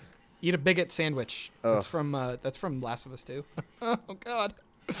 Eat a bigot sandwich. That's from Last of Us 2. Oh God.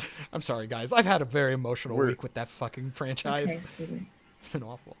 I'm sorry, guys. I've had a very emotional week with that fucking franchise. Okay, sweetie. It's been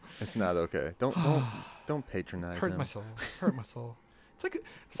awful. It's not okay. Don't patronize Hurt him. my soul. Hurt my soul.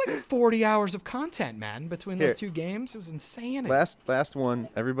 It's like 40 hours of content, man, between Here. those two games. It was insane. Last one.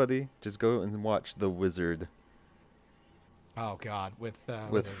 Everybody, just go and watch The Wizard Oh God, with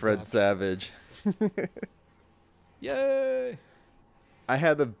Fred Savage. Yay! I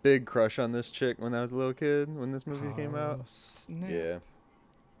had a big crush on this chick when I was a little kid when this movie came Oh, out. snap. Yeah.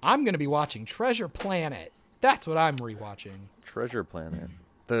 I'm gonna be watching Treasure Planet. That's what I'm rewatching. Treasure Planet.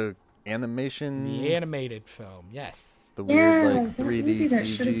 The animation. The animated film. Yes. The Yeah, weird like that 3D movie that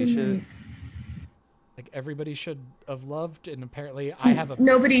should have CG been shit. made. Like everybody should have loved, and apparently I have a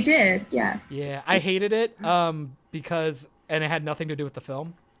Nobody did. Yeah. yeah. I hated it because and it had nothing to do with the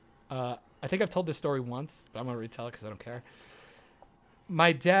film. I think I've told this story once, but I'm gonna retell it because I don't care.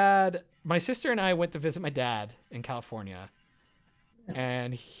 My sister and I went to visit my dad in California,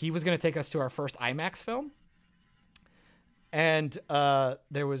 and he was gonna take us to our first IMAX film. And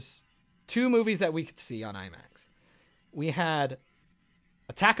there was 2 movies that we could see on IMAX. We had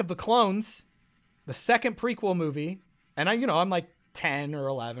Attack of the Clones, the second prequel movie, and I'm like 10 or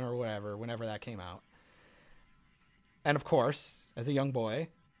 11 or whatever, whenever that came out. And of course, as a young boy,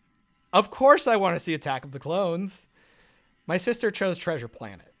 of course I want to see Attack of the Clones. My sister chose Treasure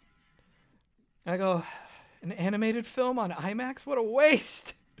Planet. I go, an animated film on IMAX? What a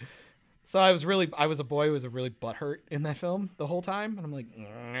waste. So I was a boy who was really butthurt in that film the whole time. And I'm like,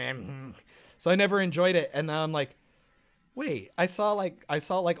 so I never enjoyed it. And now I'm like, wait, I saw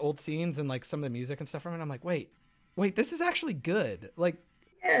old scenes and like some of the music and stuff from it. I'm like, wait, this is actually good. Like,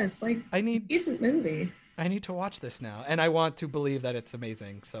 Yes, like it's a decent movie. I need to watch this now. And I want to believe that it's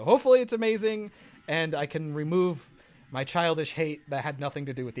amazing. So hopefully it's amazing and I can remove my childish hate that had nothing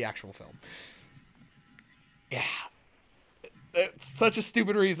to do with the actual film. Yeah. It's such a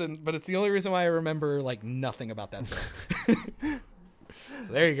stupid reason, but it's the only reason why I remember like nothing about that film.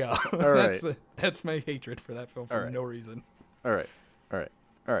 So there you go. All right. That's my hatred for that film for no reason. All right.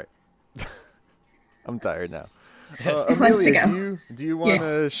 I'm tired now. It wants to Amelia, go. do you want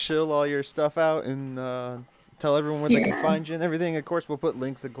to shill all your stuff out and tell everyone where they can find you and everything? Of course, we'll put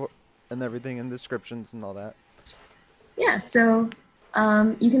links and everything in the descriptions and all that. Yeah, so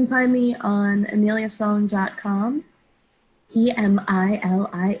you can find me on emiliasong.com,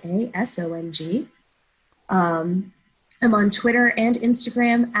 EMILIASONG. I'm on Twitter and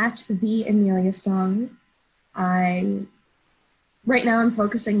Instagram at the Amelia Song. Right now I'm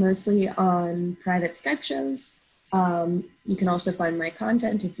focusing mostly on private Skype shows. You can also find my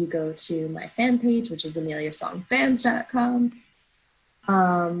content if you go to my fan page, which is emiliasongfans.com.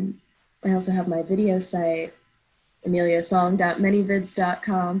 I also have my video site,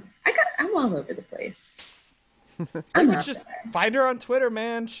 emiliasong.manyvids.com. I'm all over the place. I'm out Just there. find her on Twitter,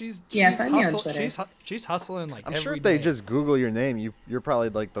 man. She's find me on Twitter. She's hustling like I'm every sure if they day. just Google your name, you're probably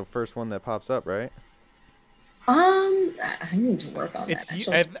like the first one that pops up, right? I need to work on It's that.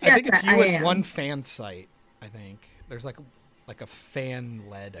 you, Actually. I think it's you and am. one fan site. I think there's like a fan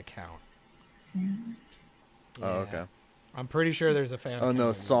led account. Oh, okay. I'm pretty sure there's a fan. Oh account no, in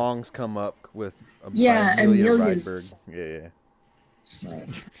there. songs come up with Yeah, by Amelia Amelia's- Rydberg. Yeah. Just like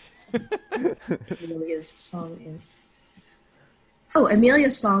Amelia's song is. Oh,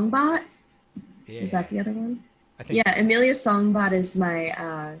 Amelia's Songbot? Yeah. Is that the other one? I think Yeah, Amelia's Songbot is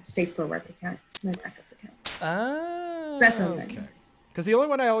my Safe for Work account. It's my backup account. Oh, That's something. Because the only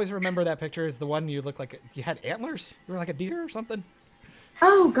one I always remember that picture is the one you look like you had antlers. You were like a deer or something.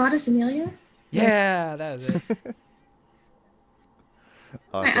 Oh, Goddess Amelia? Yeah, that was it.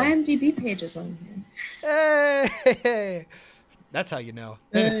 Awesome. My IMDb page is on here. Hey, that's how you know.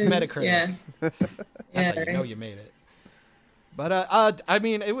 Then it's Metacritic. Yeah. That's how you know you made it. But I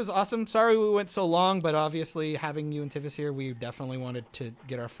mean, it was awesome. Sorry we went so long, but obviously having you and Tivis here, we definitely wanted to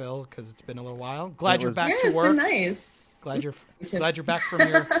get our fill because it's been a little while. Glad It you're was- back Yeah, to it's work. been nice. Glad you're too. glad you're back from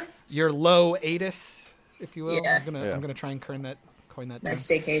your low atus, if you will. Yeah. I'm gonna try and coin that My term.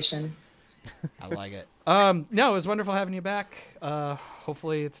 staycation. I like it. No, it was wonderful having you back.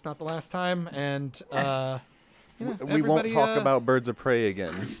 Hopefully it's not the last time. And we won't everybody, talk about Birds of Prey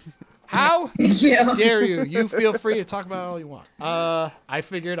again. how Yeah. dare you. You feel free to talk about it all you want. I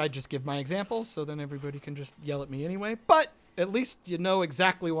figured I'd just give my examples so then everybody can just yell at me anyway. But at least you know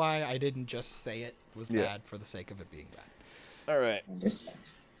exactly why I didn't just say it was Yeah. bad for the sake of it being bad. All right. Understand.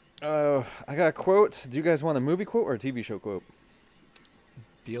 I got a quote. Do you guys want a movie quote or a TV show quote?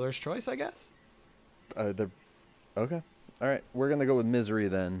 Dealer's choice, I guess. Okay. All right. We're going to go with Misery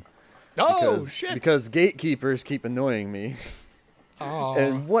then. Oh, shit. Because gatekeepers keep annoying me. Oh.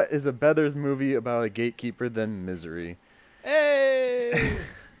 And what is a better movie about a gatekeeper than Misery? Hey!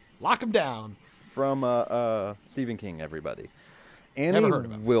 Lock him down. From Stephen King, everybody. Annie Never heard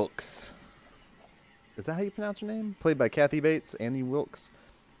of him. Wilkes. Is that how you pronounce her name? Played by Kathy Bates, Annie Wilkes.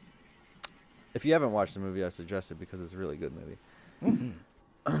 If you haven't watched the movie, I suggest it because it's a really good movie. Mm-hmm.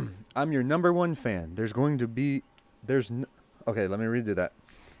 I'm your number one fan. Okay, let me redo that.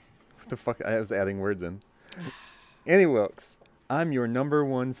 What the fuck? I was adding words in. Annie Wilkes. I'm your number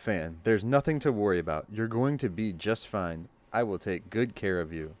one fan. There's nothing to worry about. You're going to be just fine. I will take good care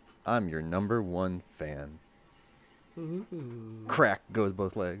of you. I'm your number one fan. Ooh. Crack goes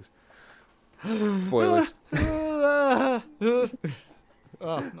both legs. Spoilers. Oh,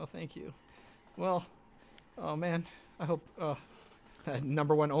 no, thank you. Well, oh, man. I hope...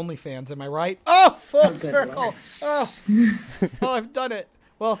 number one OnlyFans, am I right? Oh, full circle. Oh, I've done it.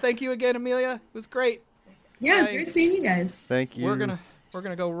 Well, thank you again, Amelia. It was great. Yeah, it's great seeing you guys. Thank you. We're gonna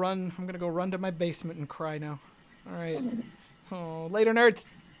go run. I'm gonna go run to my basement and cry now. All right. Oh, later, nerds.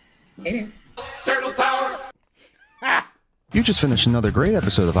 Later. Turtle power. You just finished another great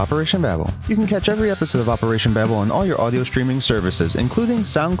episode of Operation Babel. You can catch every episode of Operation Babel on all your audio streaming services, including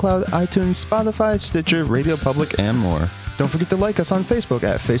SoundCloud, iTunes, Spotify, Stitcher, Radio Public, and more. Don't forget to like us on Facebook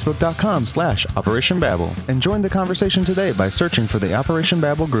at facebook.com/Operation Babel. And join the conversation today by searching for the Operation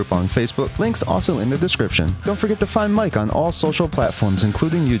Babel group on Facebook. Links also in the description. Don't forget to find Mike on all social platforms,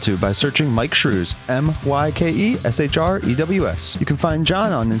 including YouTube, by searching Mike Shrews, MYKESHREWS. You can find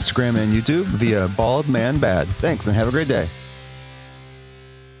John on Instagram and YouTube via Bald Man Bad. Thanks and have a great day.